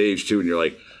on the stage too, and you're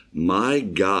like, my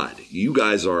God, you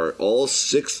guys are all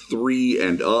 6'3"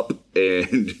 and up,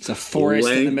 and it's a forest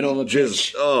in the middle of the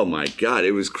pitch. Oh my God,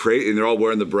 it was crazy, and they're all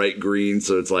wearing the bright green,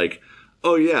 so it's like,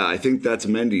 oh yeah, I think that's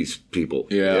Mendy's people.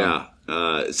 Yeah.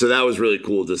 So that was really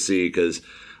cool to see because,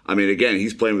 I mean, again,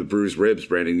 he's playing with bruised ribs,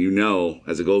 Brandon.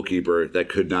 As a goalkeeper, that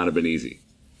could not have been easy.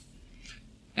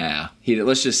 Yeah,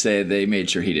 let's just say they made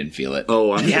sure he didn't feel it.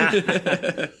 Oh,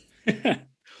 yeah.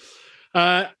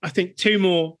 I think 2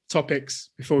 more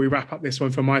topics before we wrap up this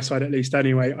one, from my side at least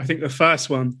anyway. I think the first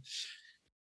one,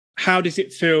 how does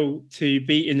it feel to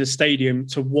be in the stadium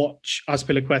to watch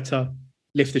Azpilicueta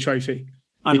lift the trophy?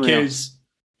 Unreal. Because,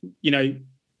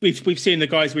 we've seen the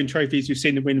guys win trophies, we've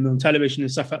seen them win them on television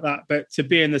and stuff like that, but to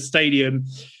be in the stadium,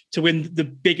 to win the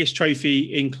biggest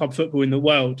trophy in club football in the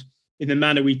world, in the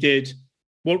manner we did.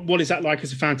 What is that like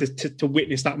as a fan to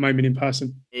witness that moment in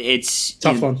person? It's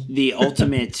tough one. The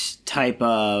ultimate type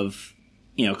of,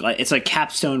 it's like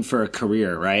capstone for a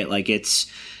career, right? Like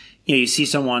it's, you see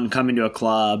someone come into a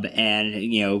club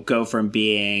and, go from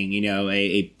being,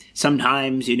 a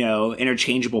sometimes,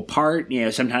 interchangeable part,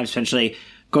 sometimes potentially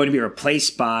going to be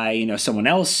replaced by, someone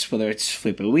else, whether it's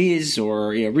Felipe Luis or,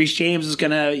 Reece James is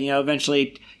going to,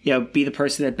 eventually, be the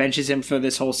person that benches him for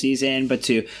this whole season, but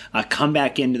to come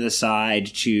back into the side,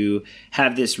 to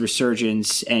have this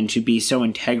resurgence and to be so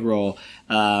integral,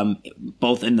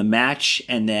 both in the match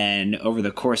and then over the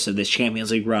course of this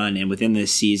Champions League run and within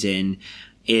this season,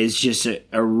 is just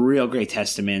a real great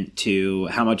testament to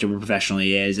how much of a professional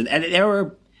he is. And there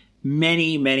were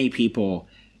many, many people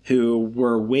who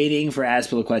were waiting for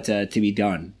Azpilicueta to be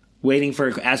done, waiting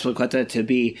for Azpilicueta to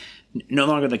be no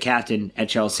longer the captain at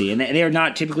Chelsea. And they are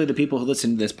not typically the people who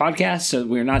listen to this podcast, so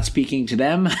we're not speaking to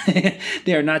them.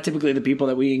 They are not typically the people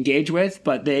that we engage with,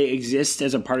 but they exist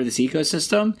as a part of this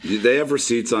ecosystem. They have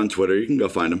receipts on Twitter. You can go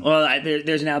find them. Well,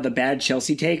 there's now the Bad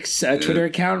Chelsea Takes Twitter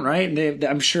account, right?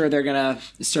 I'm sure they're going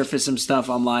to surface some stuff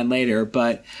online later,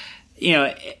 but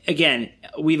again,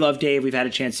 we love Dave. We've had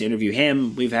a chance to interview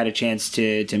him. We've had a chance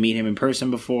to meet him in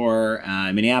person before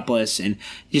in Minneapolis, and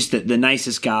just the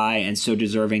nicest guy and so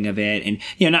deserving of it. And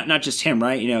not just him,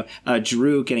 right?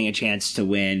 Giroud getting a chance to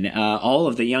win. All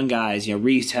of the young guys.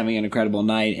 Reece having an incredible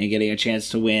night and getting a chance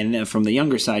to win from the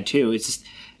younger side too. It's just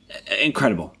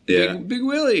incredible. Yeah, Big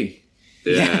Willie.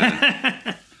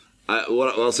 Yeah.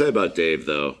 What I'll say about Dave,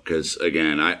 though, because,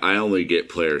 again, I only get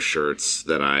player shirts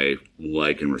that I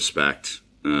like and respect.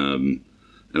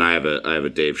 And I have a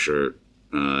Dave shirt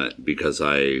because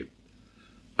I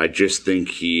just think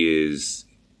he is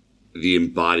the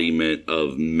embodiment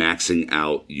of maxing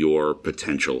out your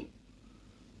potential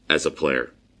as a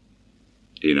player.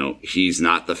 He's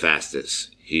not the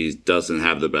fastest. He doesn't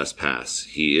have the best pass.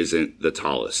 He isn't the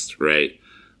tallest, right?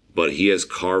 But he has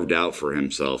carved out for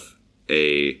himself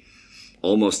a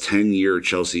almost 10-year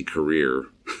Chelsea career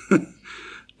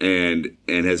and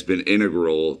has been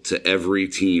integral to every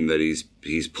team that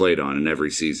he's played on in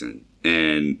every season.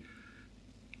 And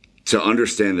to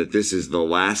understand that this is the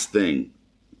last thing,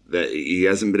 that he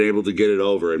hasn't been able to get it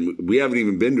over, and we haven't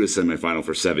even been to a semifinal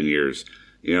for 7 years.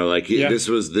 This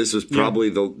was probably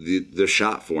the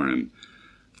shot for him.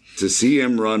 To see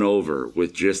him run over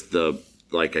with just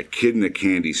like a kid in a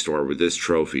candy store with this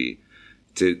trophy,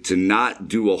 to not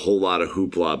do a whole lot of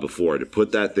hoopla before, to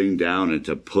put that thing down and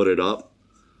to put it up,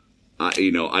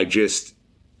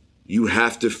 you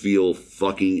have to feel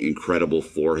fucking incredible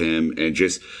for him and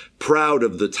just proud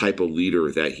of the type of leader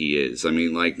that he is. I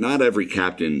mean, not every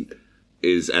captain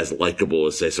is as likable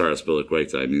as Cesar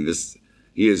Azpilicueta. I mean,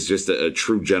 he is just a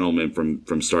true gentleman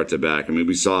from start to back. I mean,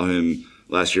 we saw him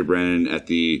last year, Brandon, at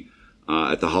the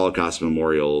Holocaust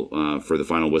Memorial for the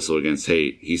final whistle against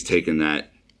Haidt. He's taken that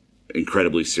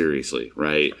incredibly seriously,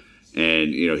 right?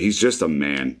 And he's just a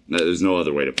man. There's no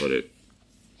other way to put it.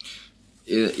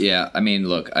 Yeah, I mean,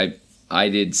 look, I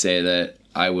did say that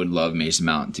I would love Mason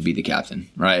Mount to be the captain,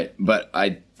 right? But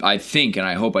I think, and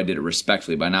I hope I did it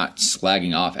respectfully by not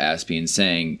slagging off Aspie and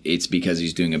saying it's because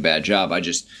he's doing a bad job.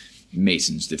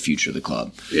 Mason's the future of the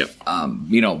club. Yeah.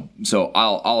 So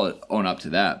I'll own up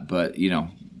to that. But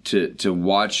to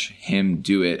watch him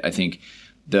do it, I think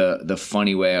the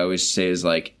funny way I always say is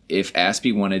if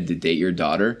Aspie wanted to date your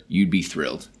daughter, you'd be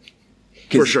thrilled.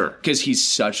 For sure. Because he's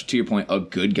such, to your point, a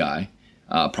good guy.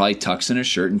 Probably tucks in his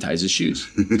shirt and ties his shoes.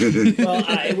 Well,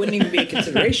 it wouldn't even be a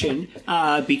consideration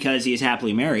because he is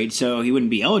happily married, so he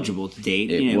wouldn't be eligible to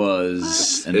date. It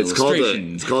was an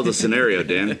illustration. It's called a scenario,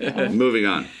 Dan. Moving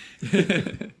on.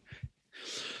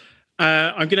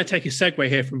 I'm going to take a segue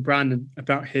here from Brandon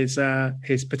about his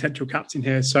potential captain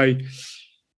here. So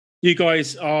you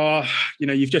guys are,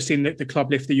 you've just seen the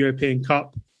club lift the European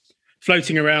Cup,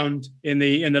 floating around in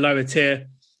the lower tier,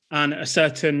 and a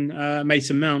certain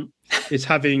Mason Mount is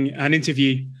having an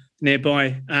interview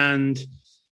nearby, and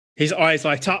his eyes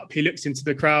light up. He looks into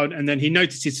the crowd, and then he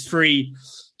notices three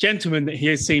gentlemen that he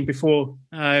has seen before.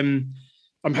 I'm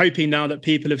hoping now that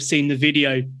people have seen the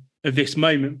video of this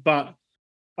moment, but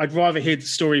I'd rather hear the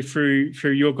story through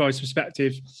your guys'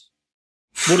 perspective.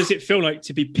 What does it feel like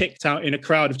to be picked out in a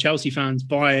crowd of Chelsea fans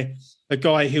by a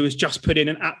guy who has just put in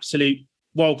an absolute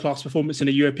world-class performance in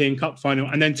a European Cup final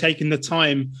and then taking the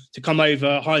time to come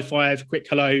over, high five, quick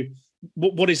hello?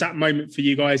 What is that moment for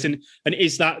you guys? And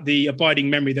is that the abiding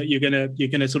memory that you're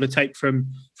gonna sort of take from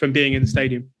being in the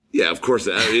stadium? Yeah, of course.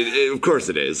 Of course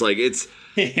it is.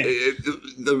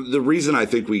 The reason I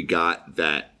think we got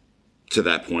that to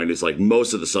that point is like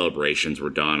most of the celebrations were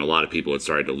done. A lot of people had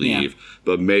started to leave,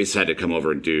 but Mace had to come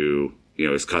over and do,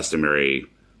 his customary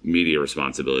media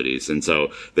responsibilities. And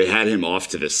so they had him off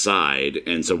to the side.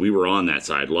 And so we were on that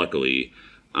side, luckily.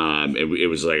 It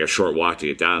was like a short walk to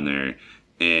get down there.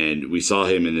 And we saw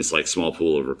him in this like small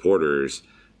pool of reporters.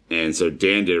 And so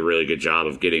Dan did a really good job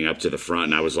of getting up to the front,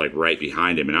 and I was like right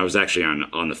behind him. And I was actually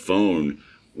on the phone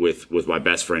with my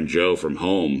best friend Joe from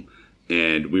home,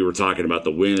 and we were talking about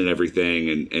the win and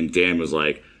everything. And Dan was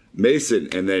like, Mason,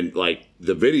 and then like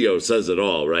the video says it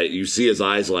all, right? You see his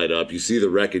eyes light up, you see the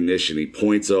recognition. He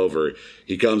points over,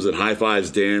 he comes and high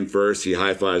fives Dan first, he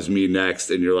high fives me next,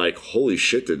 and you're like, holy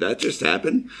shit, did that just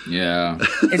happen? Yeah.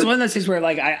 It's one of those things where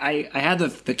like I had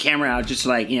the camera out just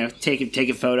like,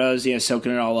 taking photos,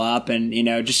 soaking it all up, and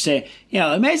just say,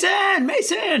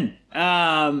 Mason.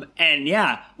 And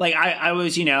yeah, like I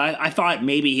was, I thought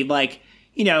maybe he'd like,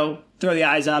 throw the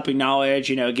eyes up, acknowledge,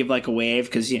 give like a wave,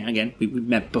 because, again, we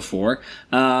met before.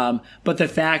 But the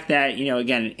fact that,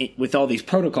 again, with all these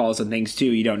protocols and things too,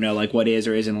 you don't know like what is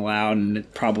or isn't allowed, and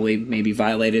it probably maybe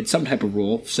violated some type of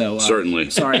rule. So certainly,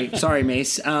 sorry,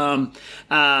 Mace.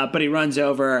 But he runs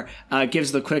over,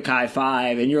 gives the quick high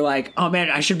five, and you're like, oh man,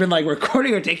 I should have been like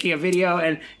recording or taking a video.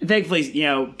 And thankfully,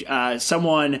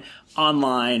 someone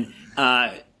online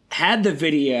had the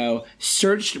video,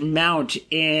 searched Mount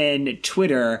in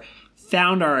Twitter,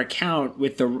 found our account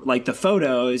with the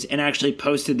photos, and actually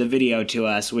posted the video to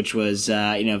us, which was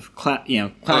class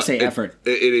A effort.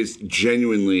 It is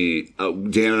genuinely.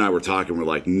 Dan and I were talking. We're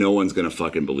like, no one's gonna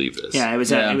fucking believe this. Yeah, it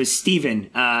was Steven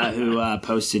who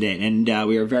posted it, and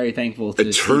we were very thankful.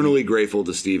 Eternally grateful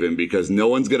to Steven, because no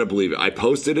one's gonna believe it. I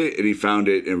posted it, and he found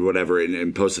it, and whatever,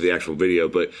 and posted the actual video.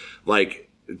 But like,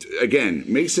 again,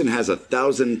 Mason has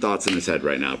 1,000 thoughts in his head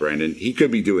right now, Brandon. He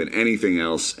could be doing anything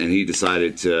else, and he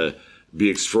decided to be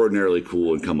extraordinarily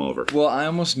cool and come over. Well, I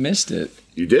almost missed it.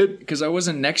 You did? Because I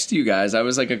wasn't next to you guys. I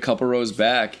was like a couple rows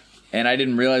back, and I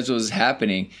didn't realize what was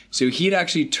happening. So he'd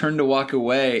actually turned to walk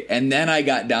away, and then I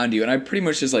got down to you, and I pretty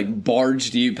much just like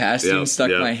barged you past him,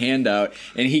 stuck my hand out,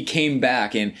 and he came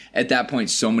back. And at that point,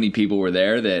 so many people were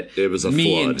there that it was a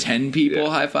me flood. And 10 people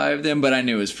high-fived him, but I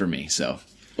knew it was for me, so.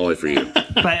 Only for you.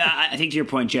 But I think to your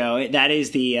point, Joe, that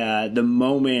is the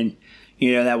moment,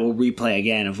 that will replay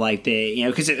again of like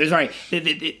because it was right.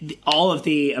 All of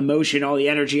the emotion, all the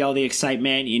energy, all the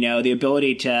excitement, the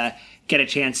ability to get a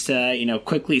chance to,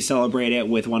 quickly celebrate it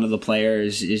with one of the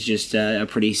players is just a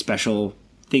pretty special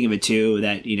thing of it too,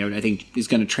 that, I think is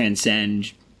going to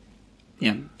transcend,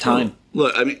 time. Well,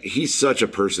 look, I mean, he's such a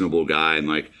personable guy, and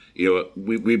like,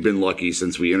 we've been lucky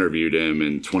since we interviewed him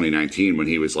in 2019 when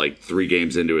he was like 3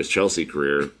 games into his Chelsea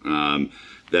career,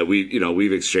 that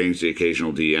we've exchanged the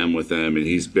occasional DM with him, and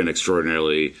he's been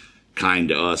extraordinarily kind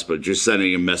to us, but just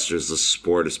sending him messages of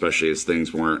support, especially as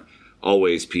things weren't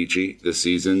always peachy this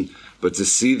season. But to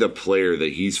see the player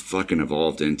that he's fucking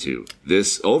evolved into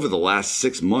this over the last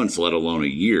 6 months, let alone a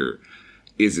year,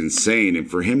 is insane. And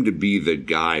for him to be the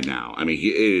guy now, I mean,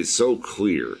 it is so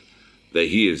clear that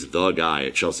he is the guy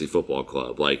at Chelsea Football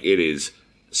Club. Like, it is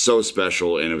so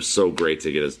special, and it was so great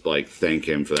to get us thank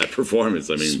him for that performance.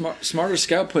 I mean, Smarter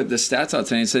Scout put the stats out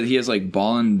today and said he has like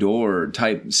Ballon d'Or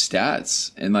type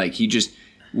stats, and like he just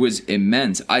was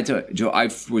immense. Joe, I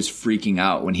was freaking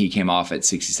out when he came off at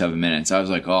 67 minutes. I was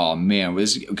like, oh man,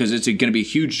 because it's going to be a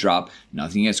huge drop.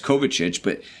 Nothing against Kovacic,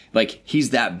 but like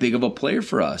he's that big of a player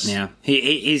for us. Yeah,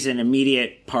 he's an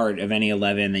immediate part of any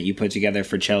 11 that you put together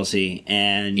for Chelsea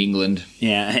and England.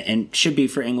 Yeah, and should be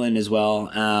for England as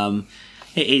well.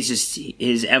 He's just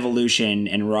his evolution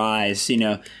and rise,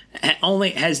 only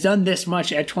has done this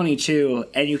much at 22,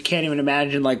 and you can't even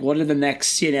imagine like what are the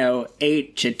next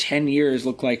 8 to 10 years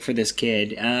look like for this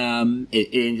kid. I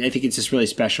think it's just really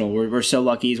special. We're so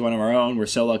lucky he's one of our own. We're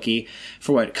so lucky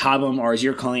for what Cobham, or as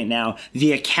you're calling it now,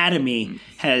 the Academy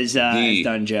has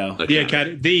done, Joe. The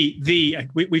Academy.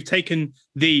 We've taken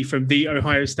the from the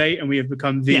Ohio State, and we have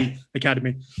become the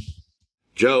Academy.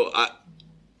 Joe,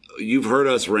 you've heard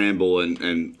us ramble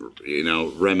and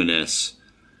reminisce.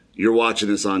 You're watching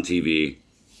this on TV.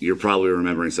 You're probably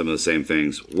remembering some of the same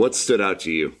things. What stood out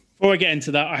to you? Before I get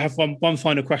into that, I have one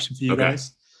final question for you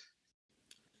guys.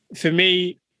 For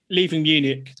me, leaving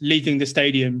Munich, leaving the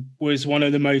stadium was one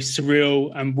of the most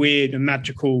surreal and weird and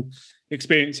magical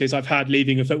experiences I've had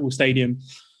leaving a football stadium.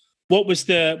 What was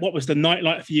the night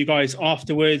like for you guys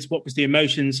afterwards? What was the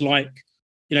emotions like?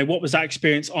 What was that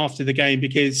experience after the game?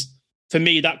 Because for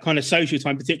me, that kind of social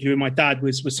time, particularly with my dad,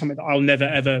 was something that I'll never,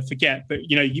 ever forget. But,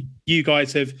 you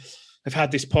guys have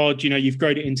had this pod, you've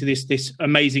grown it into this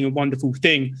amazing and wonderful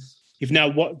thing. You've now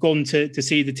gone to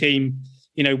see the team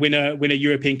win a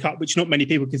European Cup, which not many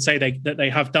people can say that they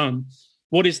have done.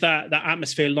 What is that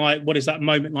atmosphere like? What is that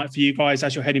moment like for you guys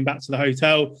as you're heading back to the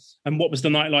hotel? And what was the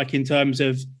night like in terms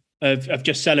of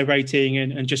just celebrating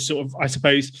and just sort of, I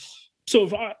suppose,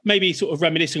 maybe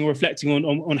reminiscing or reflecting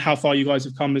on how far you guys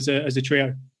have come as a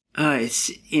trio? It's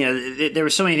there were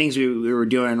so many things we were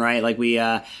doing, right? Like we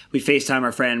FaceTime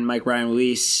our friend Mike Ryan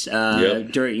Luis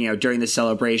during the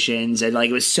celebrations, and like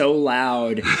it was so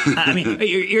loud. I mean,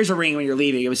 your ears are ringing when you're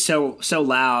leaving. It was so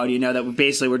loud, that we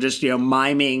basically were just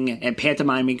miming and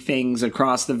pantomiming things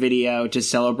across the video to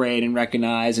celebrate and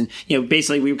recognize, and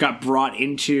basically we got brought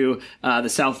into the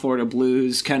South Florida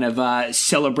Blues, kind of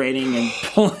celebrating and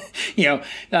pulling,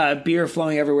 beer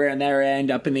flowing everywhere on their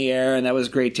end, up in the air, and that was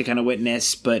great to kind of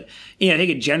witness. But I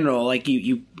think in general, like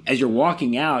you as you're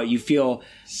walking out, you feel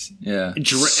a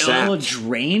little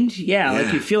drained. Yeah,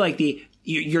 like you feel like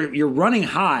you're running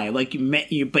high, like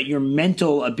but your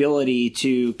mental ability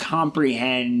to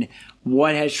comprehend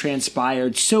what has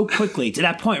transpired so quickly to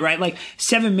that point, right? Like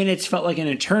 7 minutes felt like an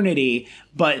eternity,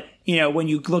 but when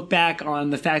you look back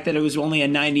on the fact that it was only a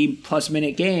 90+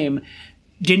 minute game,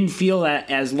 didn't feel that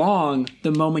as long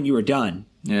the moment you were done.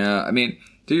 Yeah, I mean,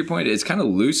 to your point, it's kind of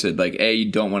lucid. Like, you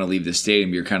don't want to leave the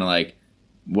stadium. You're kind of like,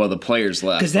 well, the players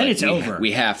left. Because then it's over.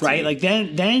 We have to. Right? Like,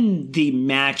 then the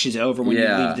match is over when you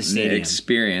leave the stadium. The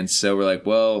experience. So we're like,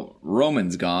 well,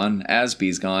 Roman's gone.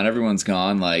 Asby's gone. Everyone's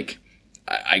gone. Like,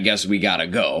 I guess we got to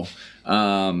go.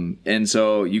 And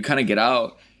so you kind of get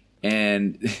out.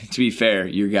 And to be fair,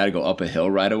 you got to go up a hill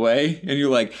right away. And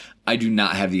you're like, I do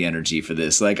not have the energy for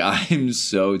this. Like, I'm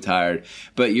so tired.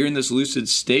 But you're in this lucid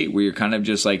state where you're kind of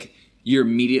just like, you're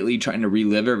immediately trying to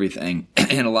relive everything.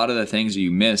 And a lot of the things that you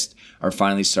missed are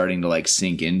finally starting to like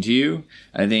sink into you.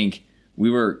 I think we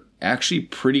were actually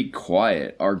pretty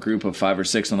quiet, our group of 5 or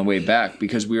 6 on the way back,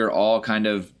 because we were all kind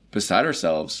of beside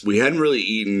ourselves. We hadn't really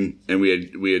eaten, and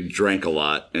we had drank a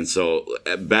lot. And so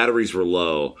batteries were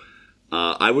low.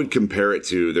 I would compare it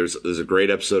to, there's a great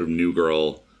episode of New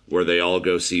Girl where they all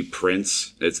go see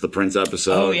Prince. It's the Prince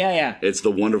episode. Oh, yeah. It's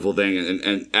the wonderful thing.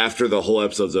 And after the whole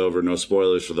episode's over, no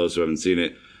spoilers for those who haven't seen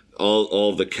it, all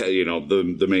of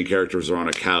the main characters are on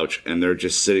a couch, and they're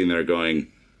just sitting there going,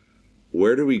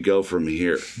 where do we go from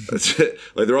here? That's it.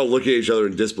 Like, they're all looking at each other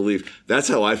in disbelief. That's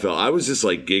how I felt. I was just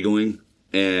like giggling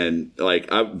and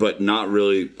but not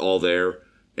really all there.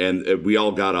 And we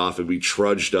all got off, and we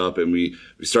trudged up, and we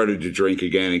started to drink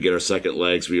again and get our second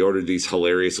legs. We ordered these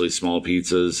hilariously small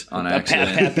pizzas. On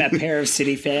accident. That pair of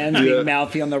City fans being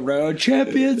mouthy on the road.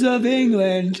 Champions of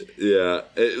England. Yeah.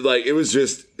 It was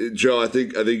just, Joe, I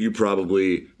think you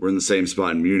probably were in the same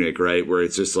spot in Munich, right? Where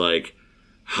it's just like,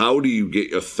 how do you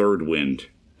get a third wind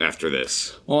after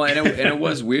this? Well, and it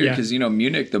was weird because,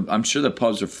 Munich, I'm sure the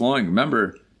pubs are flowing.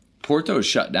 Remember, Porto is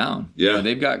shut down. Yeah,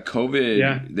 they've got COVID.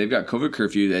 Yeah. They've got COVID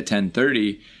curfew at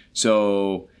 10:30.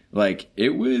 So like it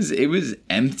was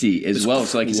empty as well.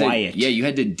 So like you said, you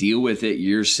had to deal with it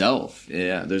yourself.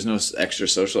 Yeah, there's no extra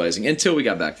socializing until we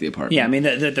got back to the apartment. Yeah, I mean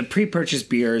the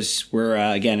pre-purchased beers were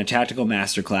again a tactical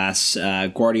masterclass.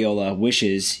 Guardiola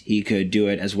wishes he could do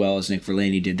it as well as Nick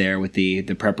Verlaney did there with the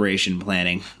preparation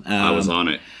planning. I was on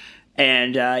it.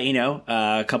 And,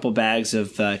 a couple bags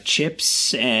of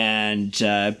chips and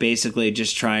basically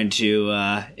just trying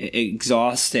to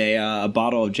exhaust a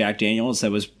bottle of Jack Daniels that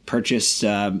was purchased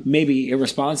maybe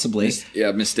irresponsibly.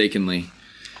 Mistakenly.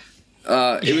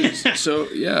 It was so,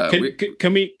 yeah.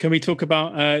 Can we talk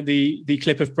about the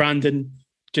clip of Brandon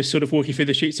just sort of walking through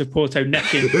the streets of Porto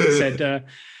necking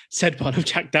said bottle of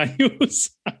Jack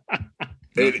Daniels?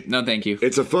 No, thank you.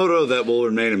 It's a photo that will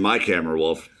remain in my camera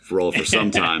roll for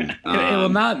some time. It will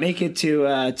not make it to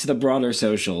the broader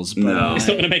socials. But, no, it's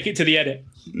not going to make it to the edit.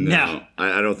 No,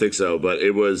 I don't think so. But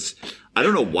it was. I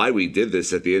don't know why we did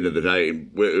this at the end of the night.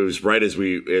 It was right as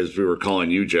we were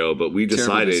calling you, Joe. But we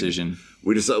decided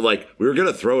we were going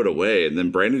to throw it away, and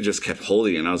then Brandon just kept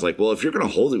holding it. And I was like, well, if you're going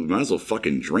to hold it, we might as well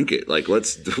fucking drink it. Like,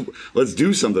 let's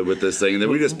do something with this thing. And then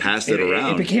we just passed it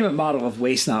around. It became a model of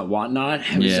waste not, want not.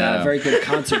 It was a very good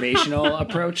conservational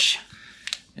approach.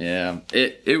 Yeah, so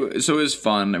it was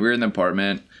fun. We were in the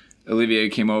apartment. Olivier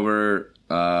came over.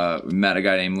 We met a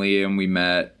guy named Liam. We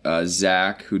met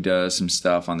Zach, who does some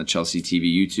stuff on the Chelsea TV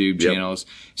YouTube channels.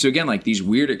 So again, like these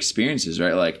weird experiences,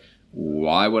 right? Like,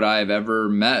 why would I have ever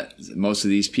met most of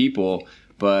these people?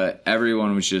 But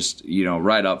everyone was just,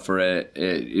 right up for it.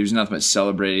 It was nothing but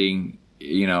celebrating.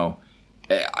 Look,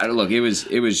 it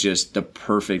was just the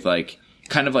perfect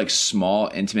kind of small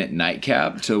intimate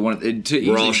nightcap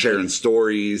we're all sharing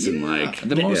stories and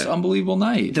the most unbelievable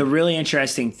night. The really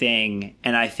interesting thing,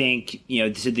 and I think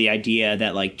to the idea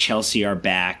that Chelsea are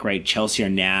back, right? Chelsea are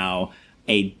now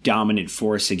a dominant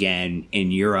force again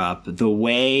in Europe. The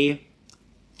way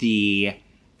the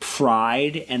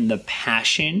pride and the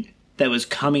passion that was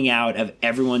coming out of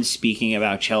everyone speaking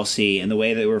about Chelsea and the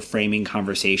way they were framing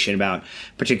conversation about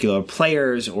particular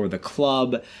players or the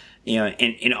club,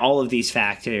 in all of these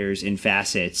factors and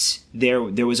facets, there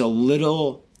was a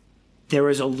little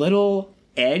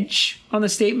edge on the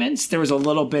statements. There was a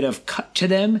little bit of cut to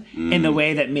them in the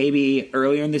way that maybe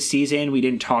earlier in the season we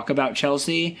didn't talk about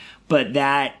Chelsea, but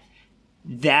that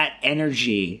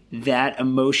energy, that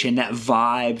emotion, that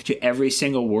vibe to every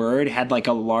single word had like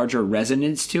a larger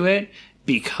resonance to it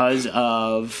because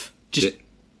of just...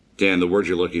 Dan, the word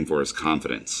you're looking for is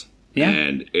confidence. Yeah.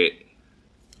 And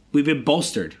we've been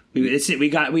bolstered. We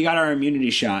got our immunity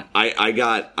shot. I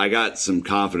got some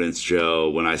confidence, Joe,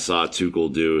 when I saw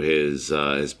Tuchel do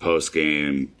his post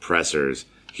game pressers.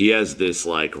 He has this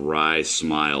like wry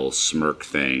smile, smirk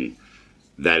thing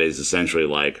that is essentially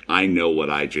like, I know what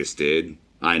I just did.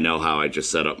 I know how I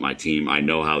just set up my team. I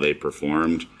know how they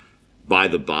performed. By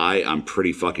the by, I'm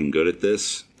pretty fucking good at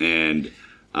this, and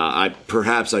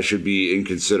perhaps I should be in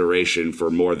consideration for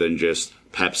more than just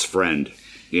Pep's friend,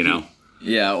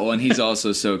 Yeah, well, and he's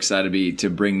also so excited to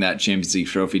bring that Champions League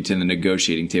trophy to the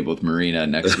negotiating table with Marina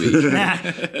next week.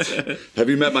 Have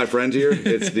you met my friend here?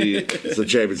 It's the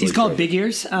Champions League. He's called trophy. Big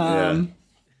Ears.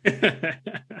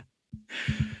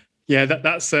 Yeah,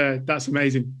 that's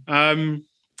amazing. Trying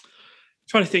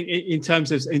to think in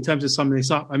terms of summing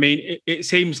this up. I mean, it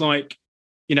seems like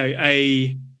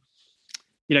a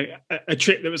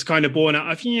trick that was kind of born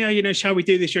out of shall we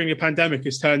do this during a pandemic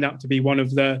has turned out to be one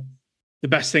of the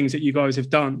best things that you guys have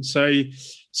done. So,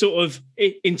 sort of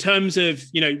in terms of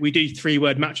we do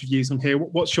 3-word match reviews on here.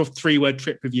 What's your 3-word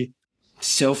trip review?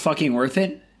 So fucking worth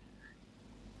it.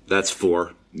 That's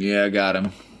 4. Yeah, I got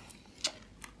him.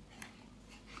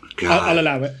 I'll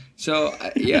allow it. So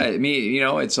yeah, I mean,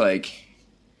 it's like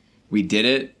we did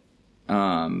it.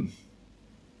 It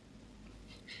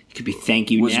could be thank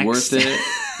you was next. Worth it.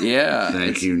 Yeah.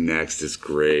 Thank you next is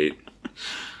great.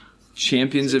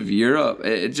 Champions of Europe.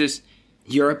 It just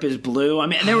Europe is blue. I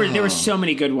mean, there were so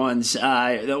many good ones.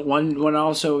 The one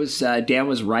also was Dan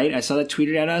was right. I saw that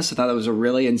tweeted at us. I thought that was a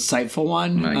really insightful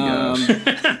one. My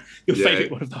gosh. Your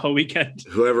favorite one of the whole weekend.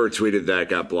 Whoever tweeted that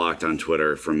got blocked on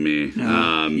Twitter from me.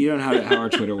 You don't know how our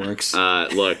Twitter works.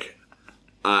 Look,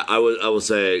 I will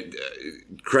say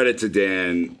credit to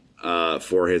Dan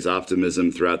for his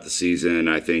optimism throughout the season.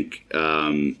 I think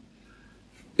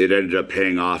it ended up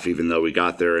paying off, even though we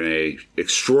got there in a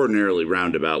extraordinarily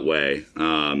roundabout way,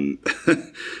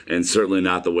 and certainly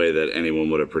not the way that anyone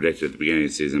would have predicted at the beginning of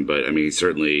the season. But I mean, he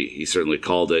certainly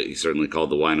called it. He certainly called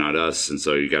the why not us, and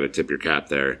so you got to tip your cap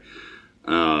there.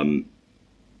 I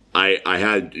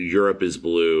had Europe is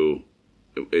blue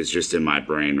is just in my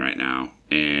brain right now,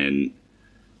 and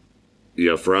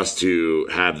for us to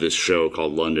have this show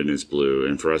called London is Blue,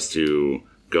 and for us to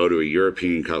go to a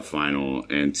European Cup final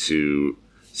and to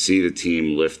see the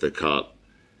team lift the cup,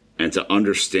 and to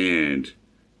understand,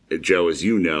 Joe, as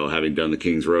you know, having done the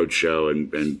Kings Road show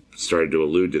and started to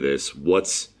allude to this,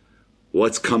 what's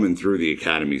coming through the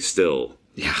academy still.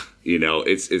 Yeah.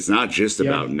 It's not just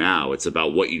about now, it's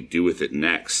about what you do with it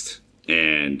next.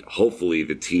 And hopefully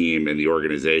the team and the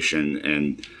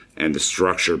organization and the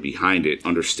structure behind it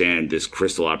understand this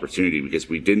crystal opportunity, because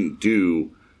we didn't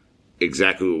do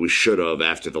exactly what we should have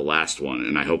after the last one.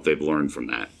 And I hope they've learned from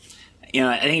that.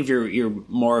 I think if you're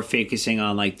more focusing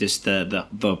on like just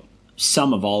the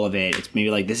sum of all of it, it's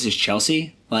maybe like this is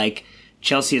Chelsea. Like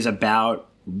Chelsea is about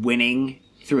winning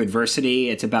through adversity.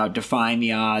 It's about defying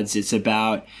the odds. It's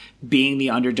about being the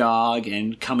underdog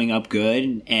and coming up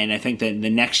good. And I think that the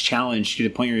next challenge, to the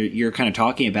point you're kind of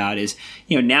talking about, is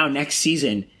now next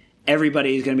season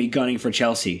everybody is going to be gunning for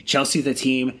Chelsea. Chelsea's the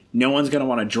team. No one's going to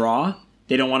want to draw.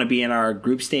 They don't want to be in our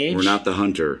group stage. We're not the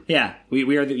hunter. Yeah,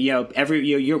 we are.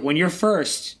 When you're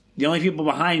first, the only people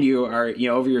behind you are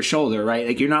over your shoulder, right?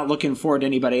 Like you're not looking forward to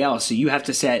anybody else, so you have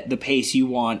to set the pace you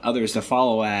want others to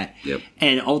follow at. Yep.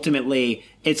 And ultimately,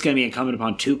 it's going to be incumbent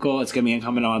upon Tuchel. It's going to be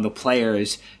incumbent on the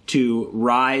players to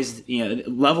rise,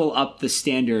 level up the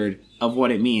standard of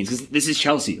what it means. Because this is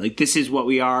Chelsea. Like this is what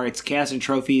we are. It's chaos and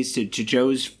trophies, to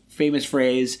Joe's famous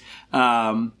phrase,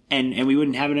 and we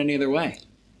wouldn't have it any other way.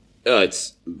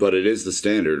 But it is the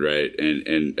standard, right?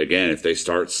 And again, if they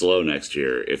start slow next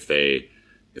year, if they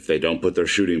don't put their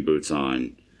shooting boots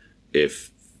on, if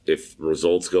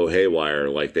results go haywire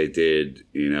like they did,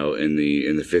 in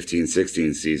the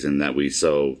 15-16 season that we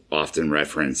so often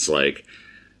reference, like,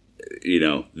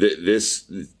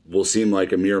 this will seem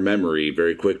like a mere memory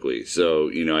very quickly.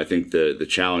 So, I think the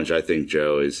challenge,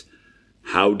 Joe, is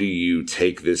how do you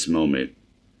take this moment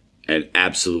and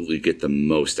absolutely get the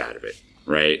most out of it,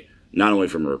 right? Not only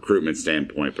from a recruitment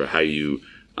standpoint, but how you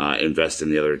invest in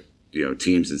the other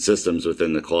teams and systems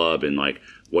within the club, and like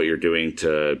what you're doing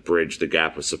to bridge the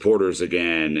gap with supporters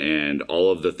again, and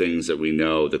all of the things that we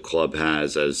know the club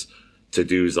has as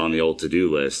to-dos on the old to-do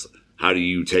list. How do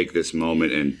you take this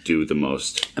moment and do the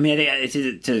most? I mean, I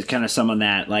think to kind of sum on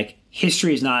that, like,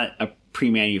 history is not a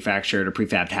pre-manufactured or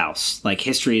prefabbed house. Like,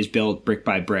 history is built brick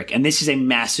by brick. And this is a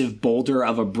massive boulder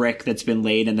of a brick that's been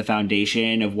laid in the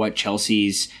foundation of what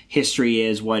Chelsea's history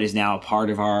is, what is now a part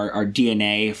of our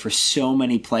DNA for so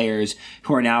many players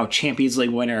who are now Champions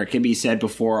League winner, it can be said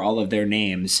before all of their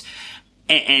names.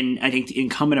 And I think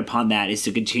incumbent upon that is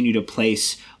to continue to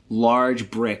place large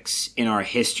bricks in our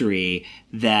history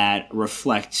that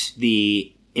reflect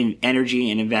the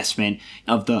energy and investment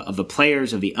of the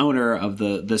players, of the owner, of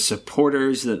the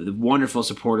supporters, the wonderful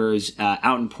supporters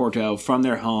out in Porto from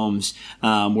their homes,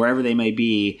 wherever they may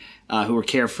be, who were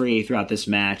carefree throughout this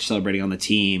match, celebrating on the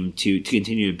team to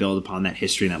continue to build upon that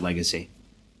history and that legacy.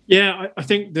 Yeah, I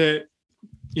think that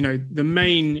the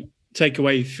main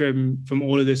takeaway from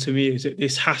all of this for me is that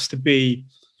this has to be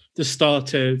the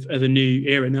start of a new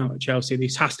era now at Chelsea.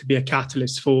 This has to be a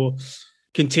catalyst for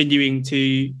continuing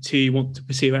to want to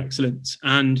pursue excellence.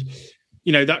 And,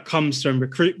 that comes from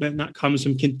recruitment, that comes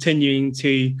from continuing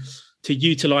to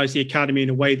utilise the academy in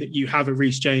a way that you have a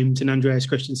Reece James and Andreas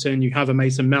Christensen, you have a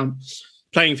Mason Mount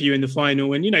playing for you in the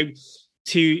final. And,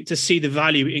 to see the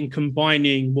value in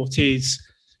combining what is,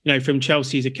 from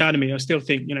Chelsea's academy. I still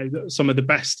think, some of the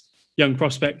best young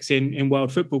prospects in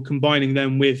world football, combining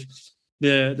them with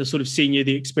the sort of senior,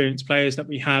 the experienced players that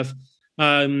we have.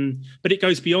 But it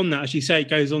goes beyond that, as you say. It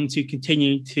goes on to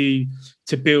continue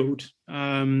to build,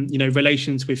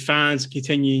 relations with fans,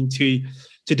 continuing to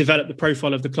develop the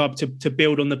profile of the club, to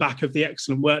build on the back of the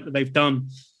excellent work that they've done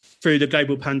through the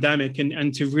global pandemic,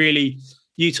 and to really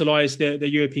utilise the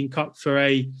European Cup for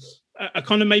a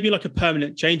kind of maybe like a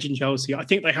permanent change in Chelsea. I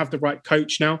think they have the right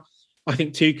coach now. I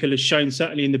think Tuchel has shown,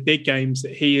 certainly in the big games,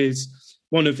 that he is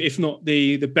one of, if not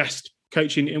the best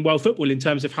coach in world football in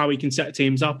terms of how he can set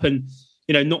teams up. And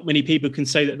not many people can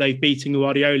say that they've beaten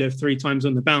Guardiola 3 times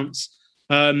on the bounce.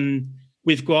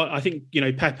 We've got, I think,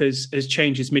 Pep has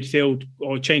changed his midfield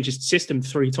or changed his system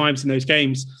 3 times in those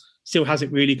games. Still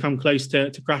hasn't really come close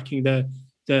to cracking the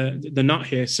nut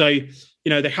here. So,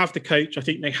 they have the coach. I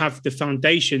think they have the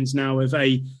foundations now of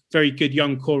a very good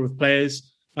young core of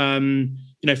players. From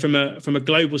a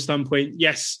global standpoint,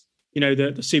 yes,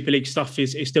 the Super League stuff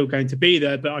is still going to be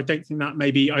there, but I don't think that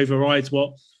maybe overrides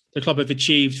what the club have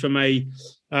achieved from a,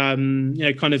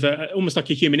 kind of almost like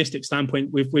a humanistic standpoint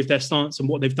with their stance and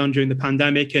what they've done during the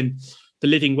pandemic and the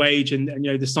living wage and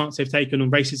the stance they've taken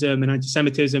on racism and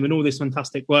anti-Semitism and all this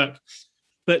fantastic work.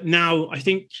 But now I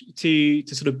think to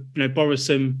sort of borrow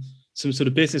some sort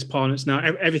of business parlance, now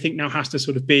everything now has to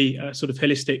sort of be a sort of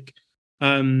holistic,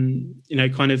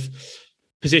 kind of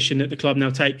position that the club now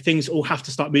take. Things all have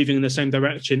to start moving in the same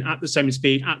direction at the same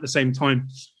speed at the same time.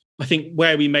 I think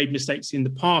where we made mistakes in the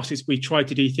past is we tried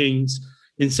to do things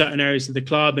in certain areas of the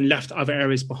club and left other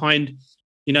areas behind,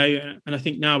 and I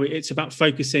think now it's about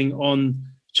focusing on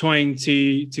trying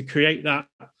to create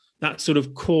that sort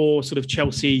of core sort of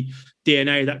Chelsea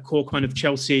DNA, that core kind of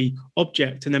Chelsea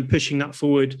object, and then pushing that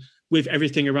forward with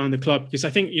everything around the club. Because I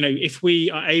think, if we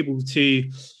are able to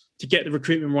get the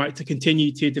recruitment right, to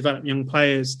continue to develop young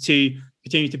players, to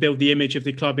continue to build the image of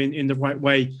the club in the right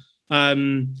way,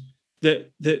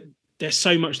 that there's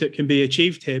so much that can be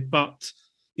achieved here. But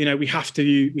we have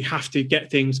to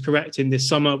get things correct in this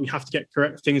summer. We have to get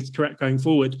things correct going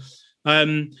forward.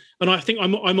 And I think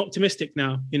I'm optimistic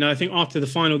now. I think after the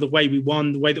final, the way we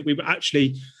won, the way that we were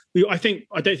actually, I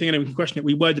don't think anyone can question it.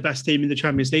 We were the best team in the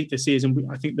Champions League this season.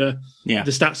 I think the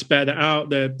stats bear that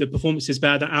out. The performances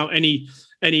bear that out.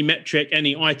 Any metric,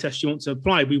 any eye test you want to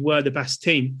apply, we were the best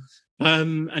team.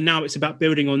 And now it's about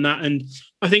building on that. And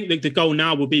I think that the goal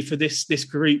now will be for this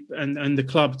group and the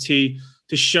club to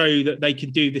show that they can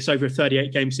do this over a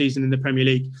 38-game season in the Premier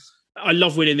League. I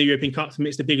love winning the European Cup. For me,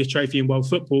 it's the biggest trophy in world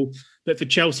football. But for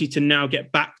Chelsea to now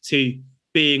get back to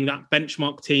being that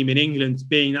benchmark team in England,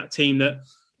 being that team that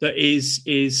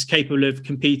is capable of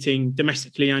competing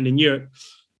domestically and in Europe,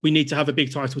 we need to have a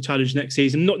big title challenge next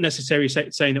season. Not necessarily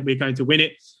saying that we're going to win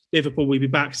it. Liverpool will be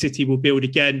back. City will build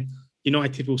again.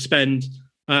 United will spend.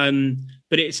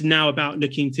 But it's now about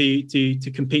looking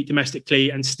to compete domestically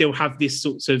and still have these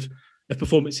sorts of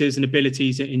performances and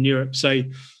abilities in Europe. So,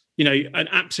 an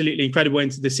absolutely incredible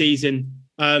end to the season.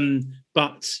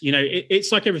 But,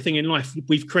 it's like everything in life.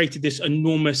 We've created this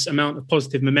enormous amount of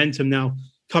positive momentum now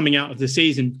coming out of the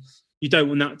season. You don't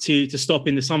want that to stop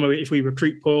in the summer if we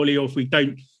recruit poorly or if we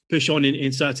don't push on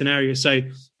in certain areas. So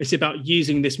it's about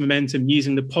using this momentum,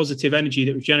 using the positive energy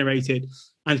that we've generated,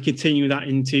 and continuing that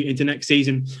into next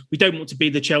season. We don't want to be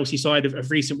the Chelsea side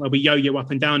of recent, where we yo-yo up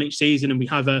and down each season and we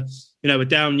have a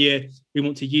down year. We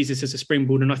want to use this as a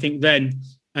springboard. And I think then,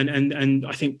 and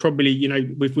I think probably,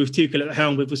 with Tuchel at the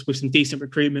helm, with some decent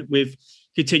recruitment, with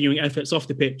continuing efforts off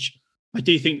the pitch, I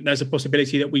do think there's a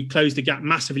possibility that we close the gap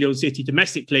massively on City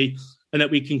domestically, and that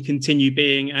we can continue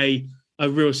being a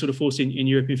real sort of force in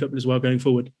European football as well going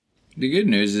forward. The good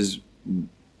news is,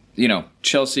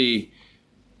 Chelsea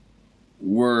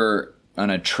were an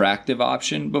attractive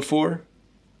option before.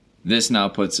 This now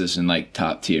puts us in like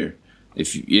top tier.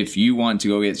 If you want to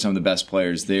go get some of the best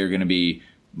players, they're going to be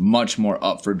much more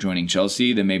up for joining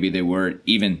Chelsea than maybe they were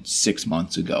even 6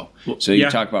 months ago. So you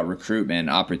talk about recruitment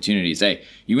opportunities. Hey,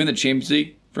 you win the Champions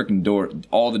League, freaking door,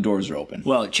 all the doors are open.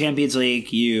 Well, Champions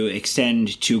League, you extend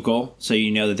Tuchel, so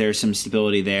you know that there's some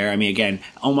stability there. I mean, again,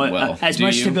 almost as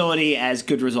much stability as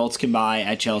good results can buy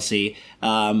at Chelsea.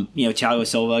 Thiago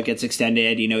Silva gets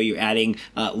extended. You're adding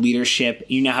leadership.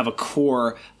 You now have a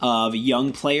core of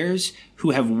young players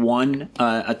who have won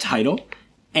a title,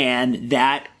 and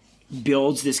that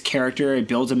builds this character. It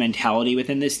builds a mentality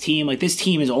within this team. Like, this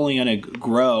team is only going to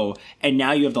grow, and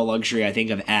now you have the luxury, I think,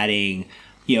 of adding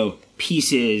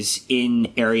pieces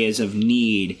in areas of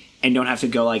need, and don't have to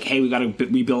go like, hey, we got to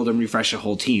rebuild and refresh the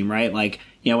whole team, right? Like,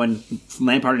 when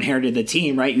Lampard inherited the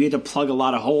team, right, you had to plug a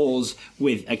lot of holes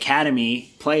with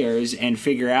academy players and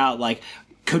figure out, like,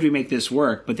 could we make this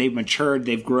work? But they've matured,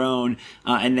 they've grown,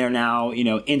 and they're now,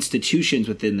 institutions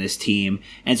within this team.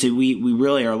 And so we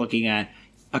really are looking at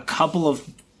a couple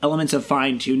of elements of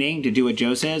fine-tuning to do what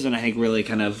Joe says, and I think really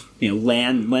kind of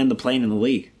land the plane in the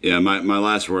league. Yeah, my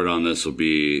last word on this will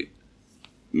be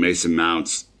Mason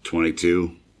Mount's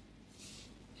 22,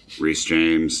 Reece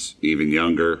James even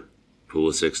younger,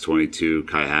 Pulisic's 22,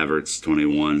 Kai Havertz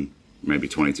 21, maybe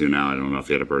 22 now. I don't know if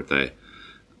he had a birthday,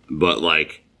 but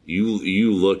like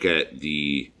you look at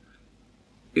the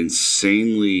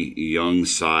insanely young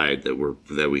side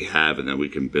that we have and that we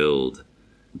can build.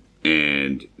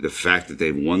 And the fact that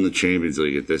they've won the Champions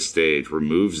League at this stage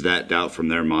removes that doubt from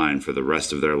their mind for the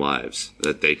rest of their lives,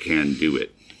 that they can do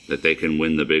it, that they can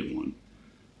win the big one.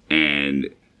 And,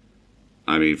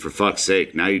 I mean, for fuck's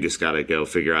sake, now you just got to go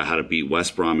figure out how to beat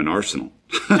West Brom and Arsenal.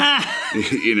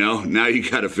 Now you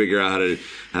got to figure out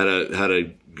how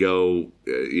to go,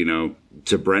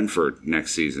 to Brentford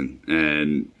next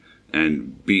season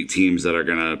and beat teams that are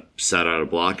going to set out a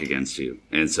block against you.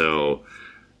 And so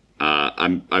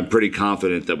I'm pretty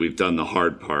confident that we've done the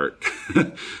hard part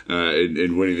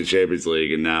in winning the Champions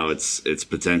League, and now it's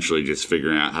potentially just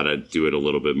figuring out how to do it a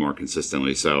little bit more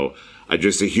consistently. So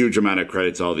just a huge amount of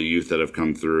credit to all the youth that have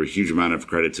come through, a huge amount of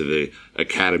credit to the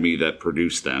academy that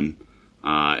produced them,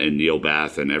 and Neil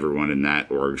Bath and everyone in that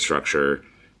org structure,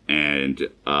 and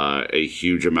a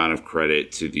huge amount of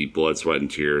credit to the blood, sweat,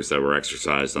 and tears that were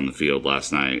exercised on the field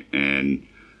last night. And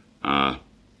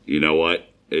you know what?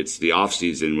 It's the off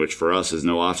season, which for us is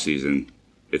no off season.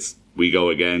 We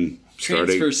go again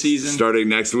starting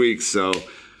next week. So,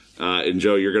 and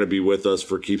Joe, you're going to be with us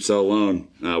for Keep Sell Loan,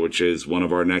 which is one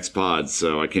of our next pods.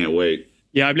 So I can't wait.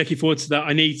 Yeah, I'm looking forward to that.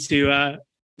 I need to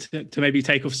maybe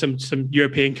take off some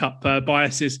European Cup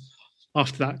biases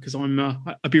after that, because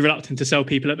I'd be reluctant to sell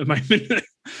people at the moment.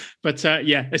 But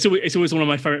it's always one of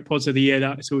my favorite pods of the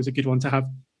year. It's always a good one to have.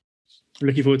 I'm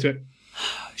looking forward to it.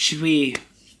 Should we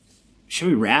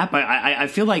wrap? I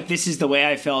feel like this is the way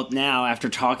I felt now after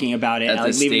talking about it,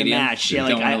 like leaving the match. Yeah,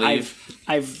 like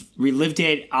I've relived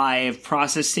it, I've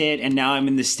processed it, and now I'm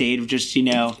in the state of just,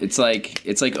 It's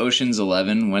like Ocean's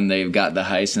 11 when they've got the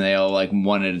heist and they all like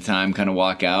one at a time kind of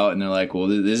walk out and they're like, well,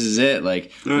 this is it.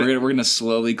 Like we're gonna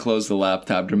slowly close the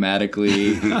laptop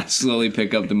dramatically, slowly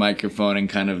pick up the microphone and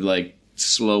kind of like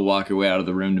slow walk your way out of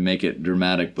the room to make it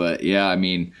dramatic. But yeah, I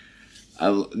mean,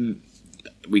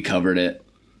 we covered it.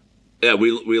 Yeah,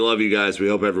 we love you guys. We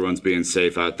hope everyone's being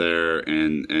safe out there,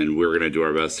 and we're going to do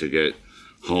our best to get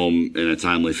home in a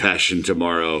timely fashion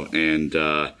tomorrow. And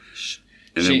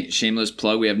shameless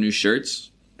plug, we have new shirts.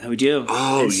 We do.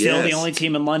 Oh, it's still the only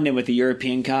team in London with the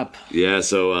European Cup. Yeah,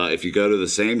 so if you go to the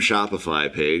same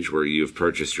Shopify page where you've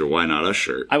purchased your Why Not Us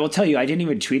shirt. I will tell you, I didn't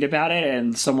even tweet about it,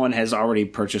 and someone has already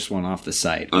purchased one off the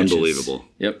site. Unbelievable.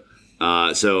 Yep.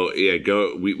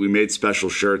 Go. We made special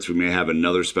shirts. We may have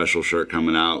another special shirt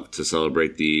coming out to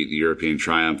celebrate the European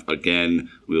triumph. Again,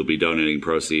 we'll be donating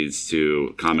proceeds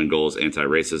to Common Goals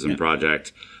Anti-Racism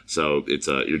Project. So it's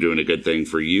you're doing a good thing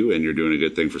for you, and you're doing a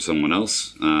good thing for someone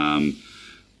else.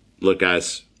 Look,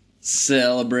 guys,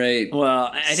 Celebrate.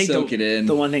 Well, I think Soak it in.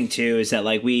 the one thing too is that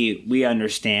like we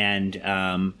understand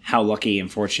how lucky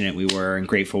and fortunate we were and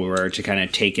grateful we were to kind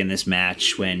of take in this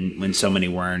match when so many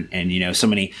weren't, and so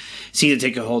many season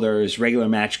ticket holders, regular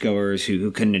match goers who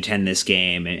couldn't attend this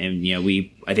game, and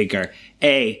we I think are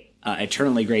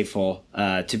eternally grateful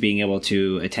to being able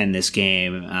to attend this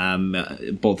game,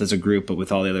 both as a group but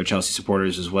with all the other Chelsea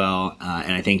supporters as well,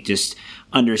 and I think just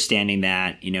understanding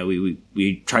that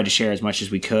we tried to share as much as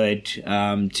we could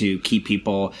to keep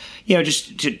people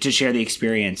just to share the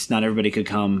experience. Not everybody could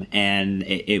come, and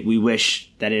we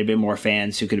wish that it had been more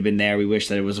fans who could have been there. We wish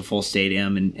that it was a full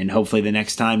stadium, and hopefully the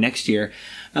next year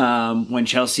when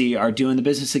Chelsea are doing the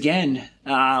business again,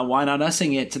 why not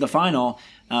using it to the final,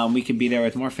 we can be there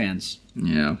with more fans.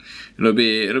 Yeah, it'll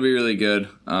be really good.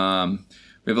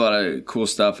 We have a lot of cool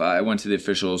stuff. I went to the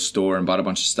official store and bought a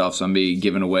bunch of stuff, so I'm going to be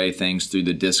giving away things through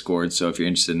the Discord. So if you're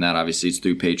interested in that, obviously it's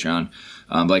through Patreon.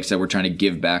 Like I said, we're trying to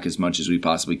give back as much as we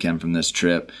possibly can from this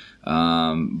trip.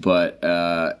 But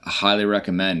highly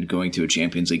recommend going to a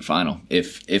Champions League final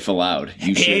if allowed.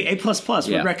 You should. A++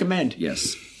 would recommend.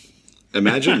 Yes.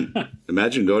 Imagine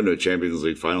going to a Champions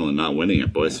League final and not winning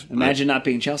it, boys. Imagine not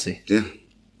being Chelsea. Yeah,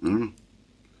 I don't know.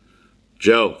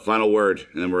 Joe, final word,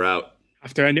 and then we're out. I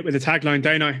have to end it with a tagline,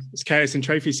 don't I? It's chaos and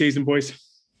trophy season, boys.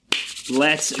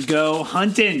 Let's go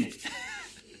hunting.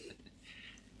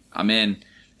 I'm in.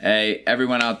 Hey,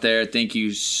 everyone out there, thank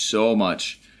you so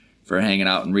much for hanging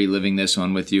out and reliving this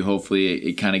one with you. Hopefully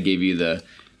it kind of gave you the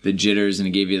jitters and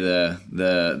it gave you the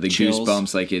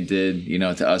goosebumps like it did,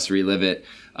 to us relive it.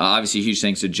 Obviously, huge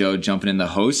thanks to Joe jumping in the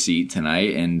host seat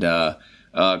tonight and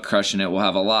crushing it. We'll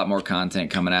have a lot more content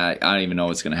coming out. I don't even know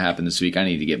what's going to happen this week. I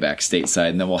need to get back stateside,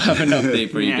 and then we'll have an update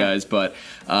for you guys. But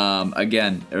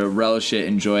again, relish it,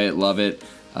 enjoy it, love it.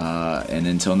 And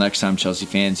until next time, Chelsea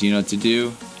fans, you know what to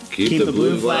do. Keep the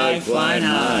blue flag flying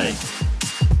high.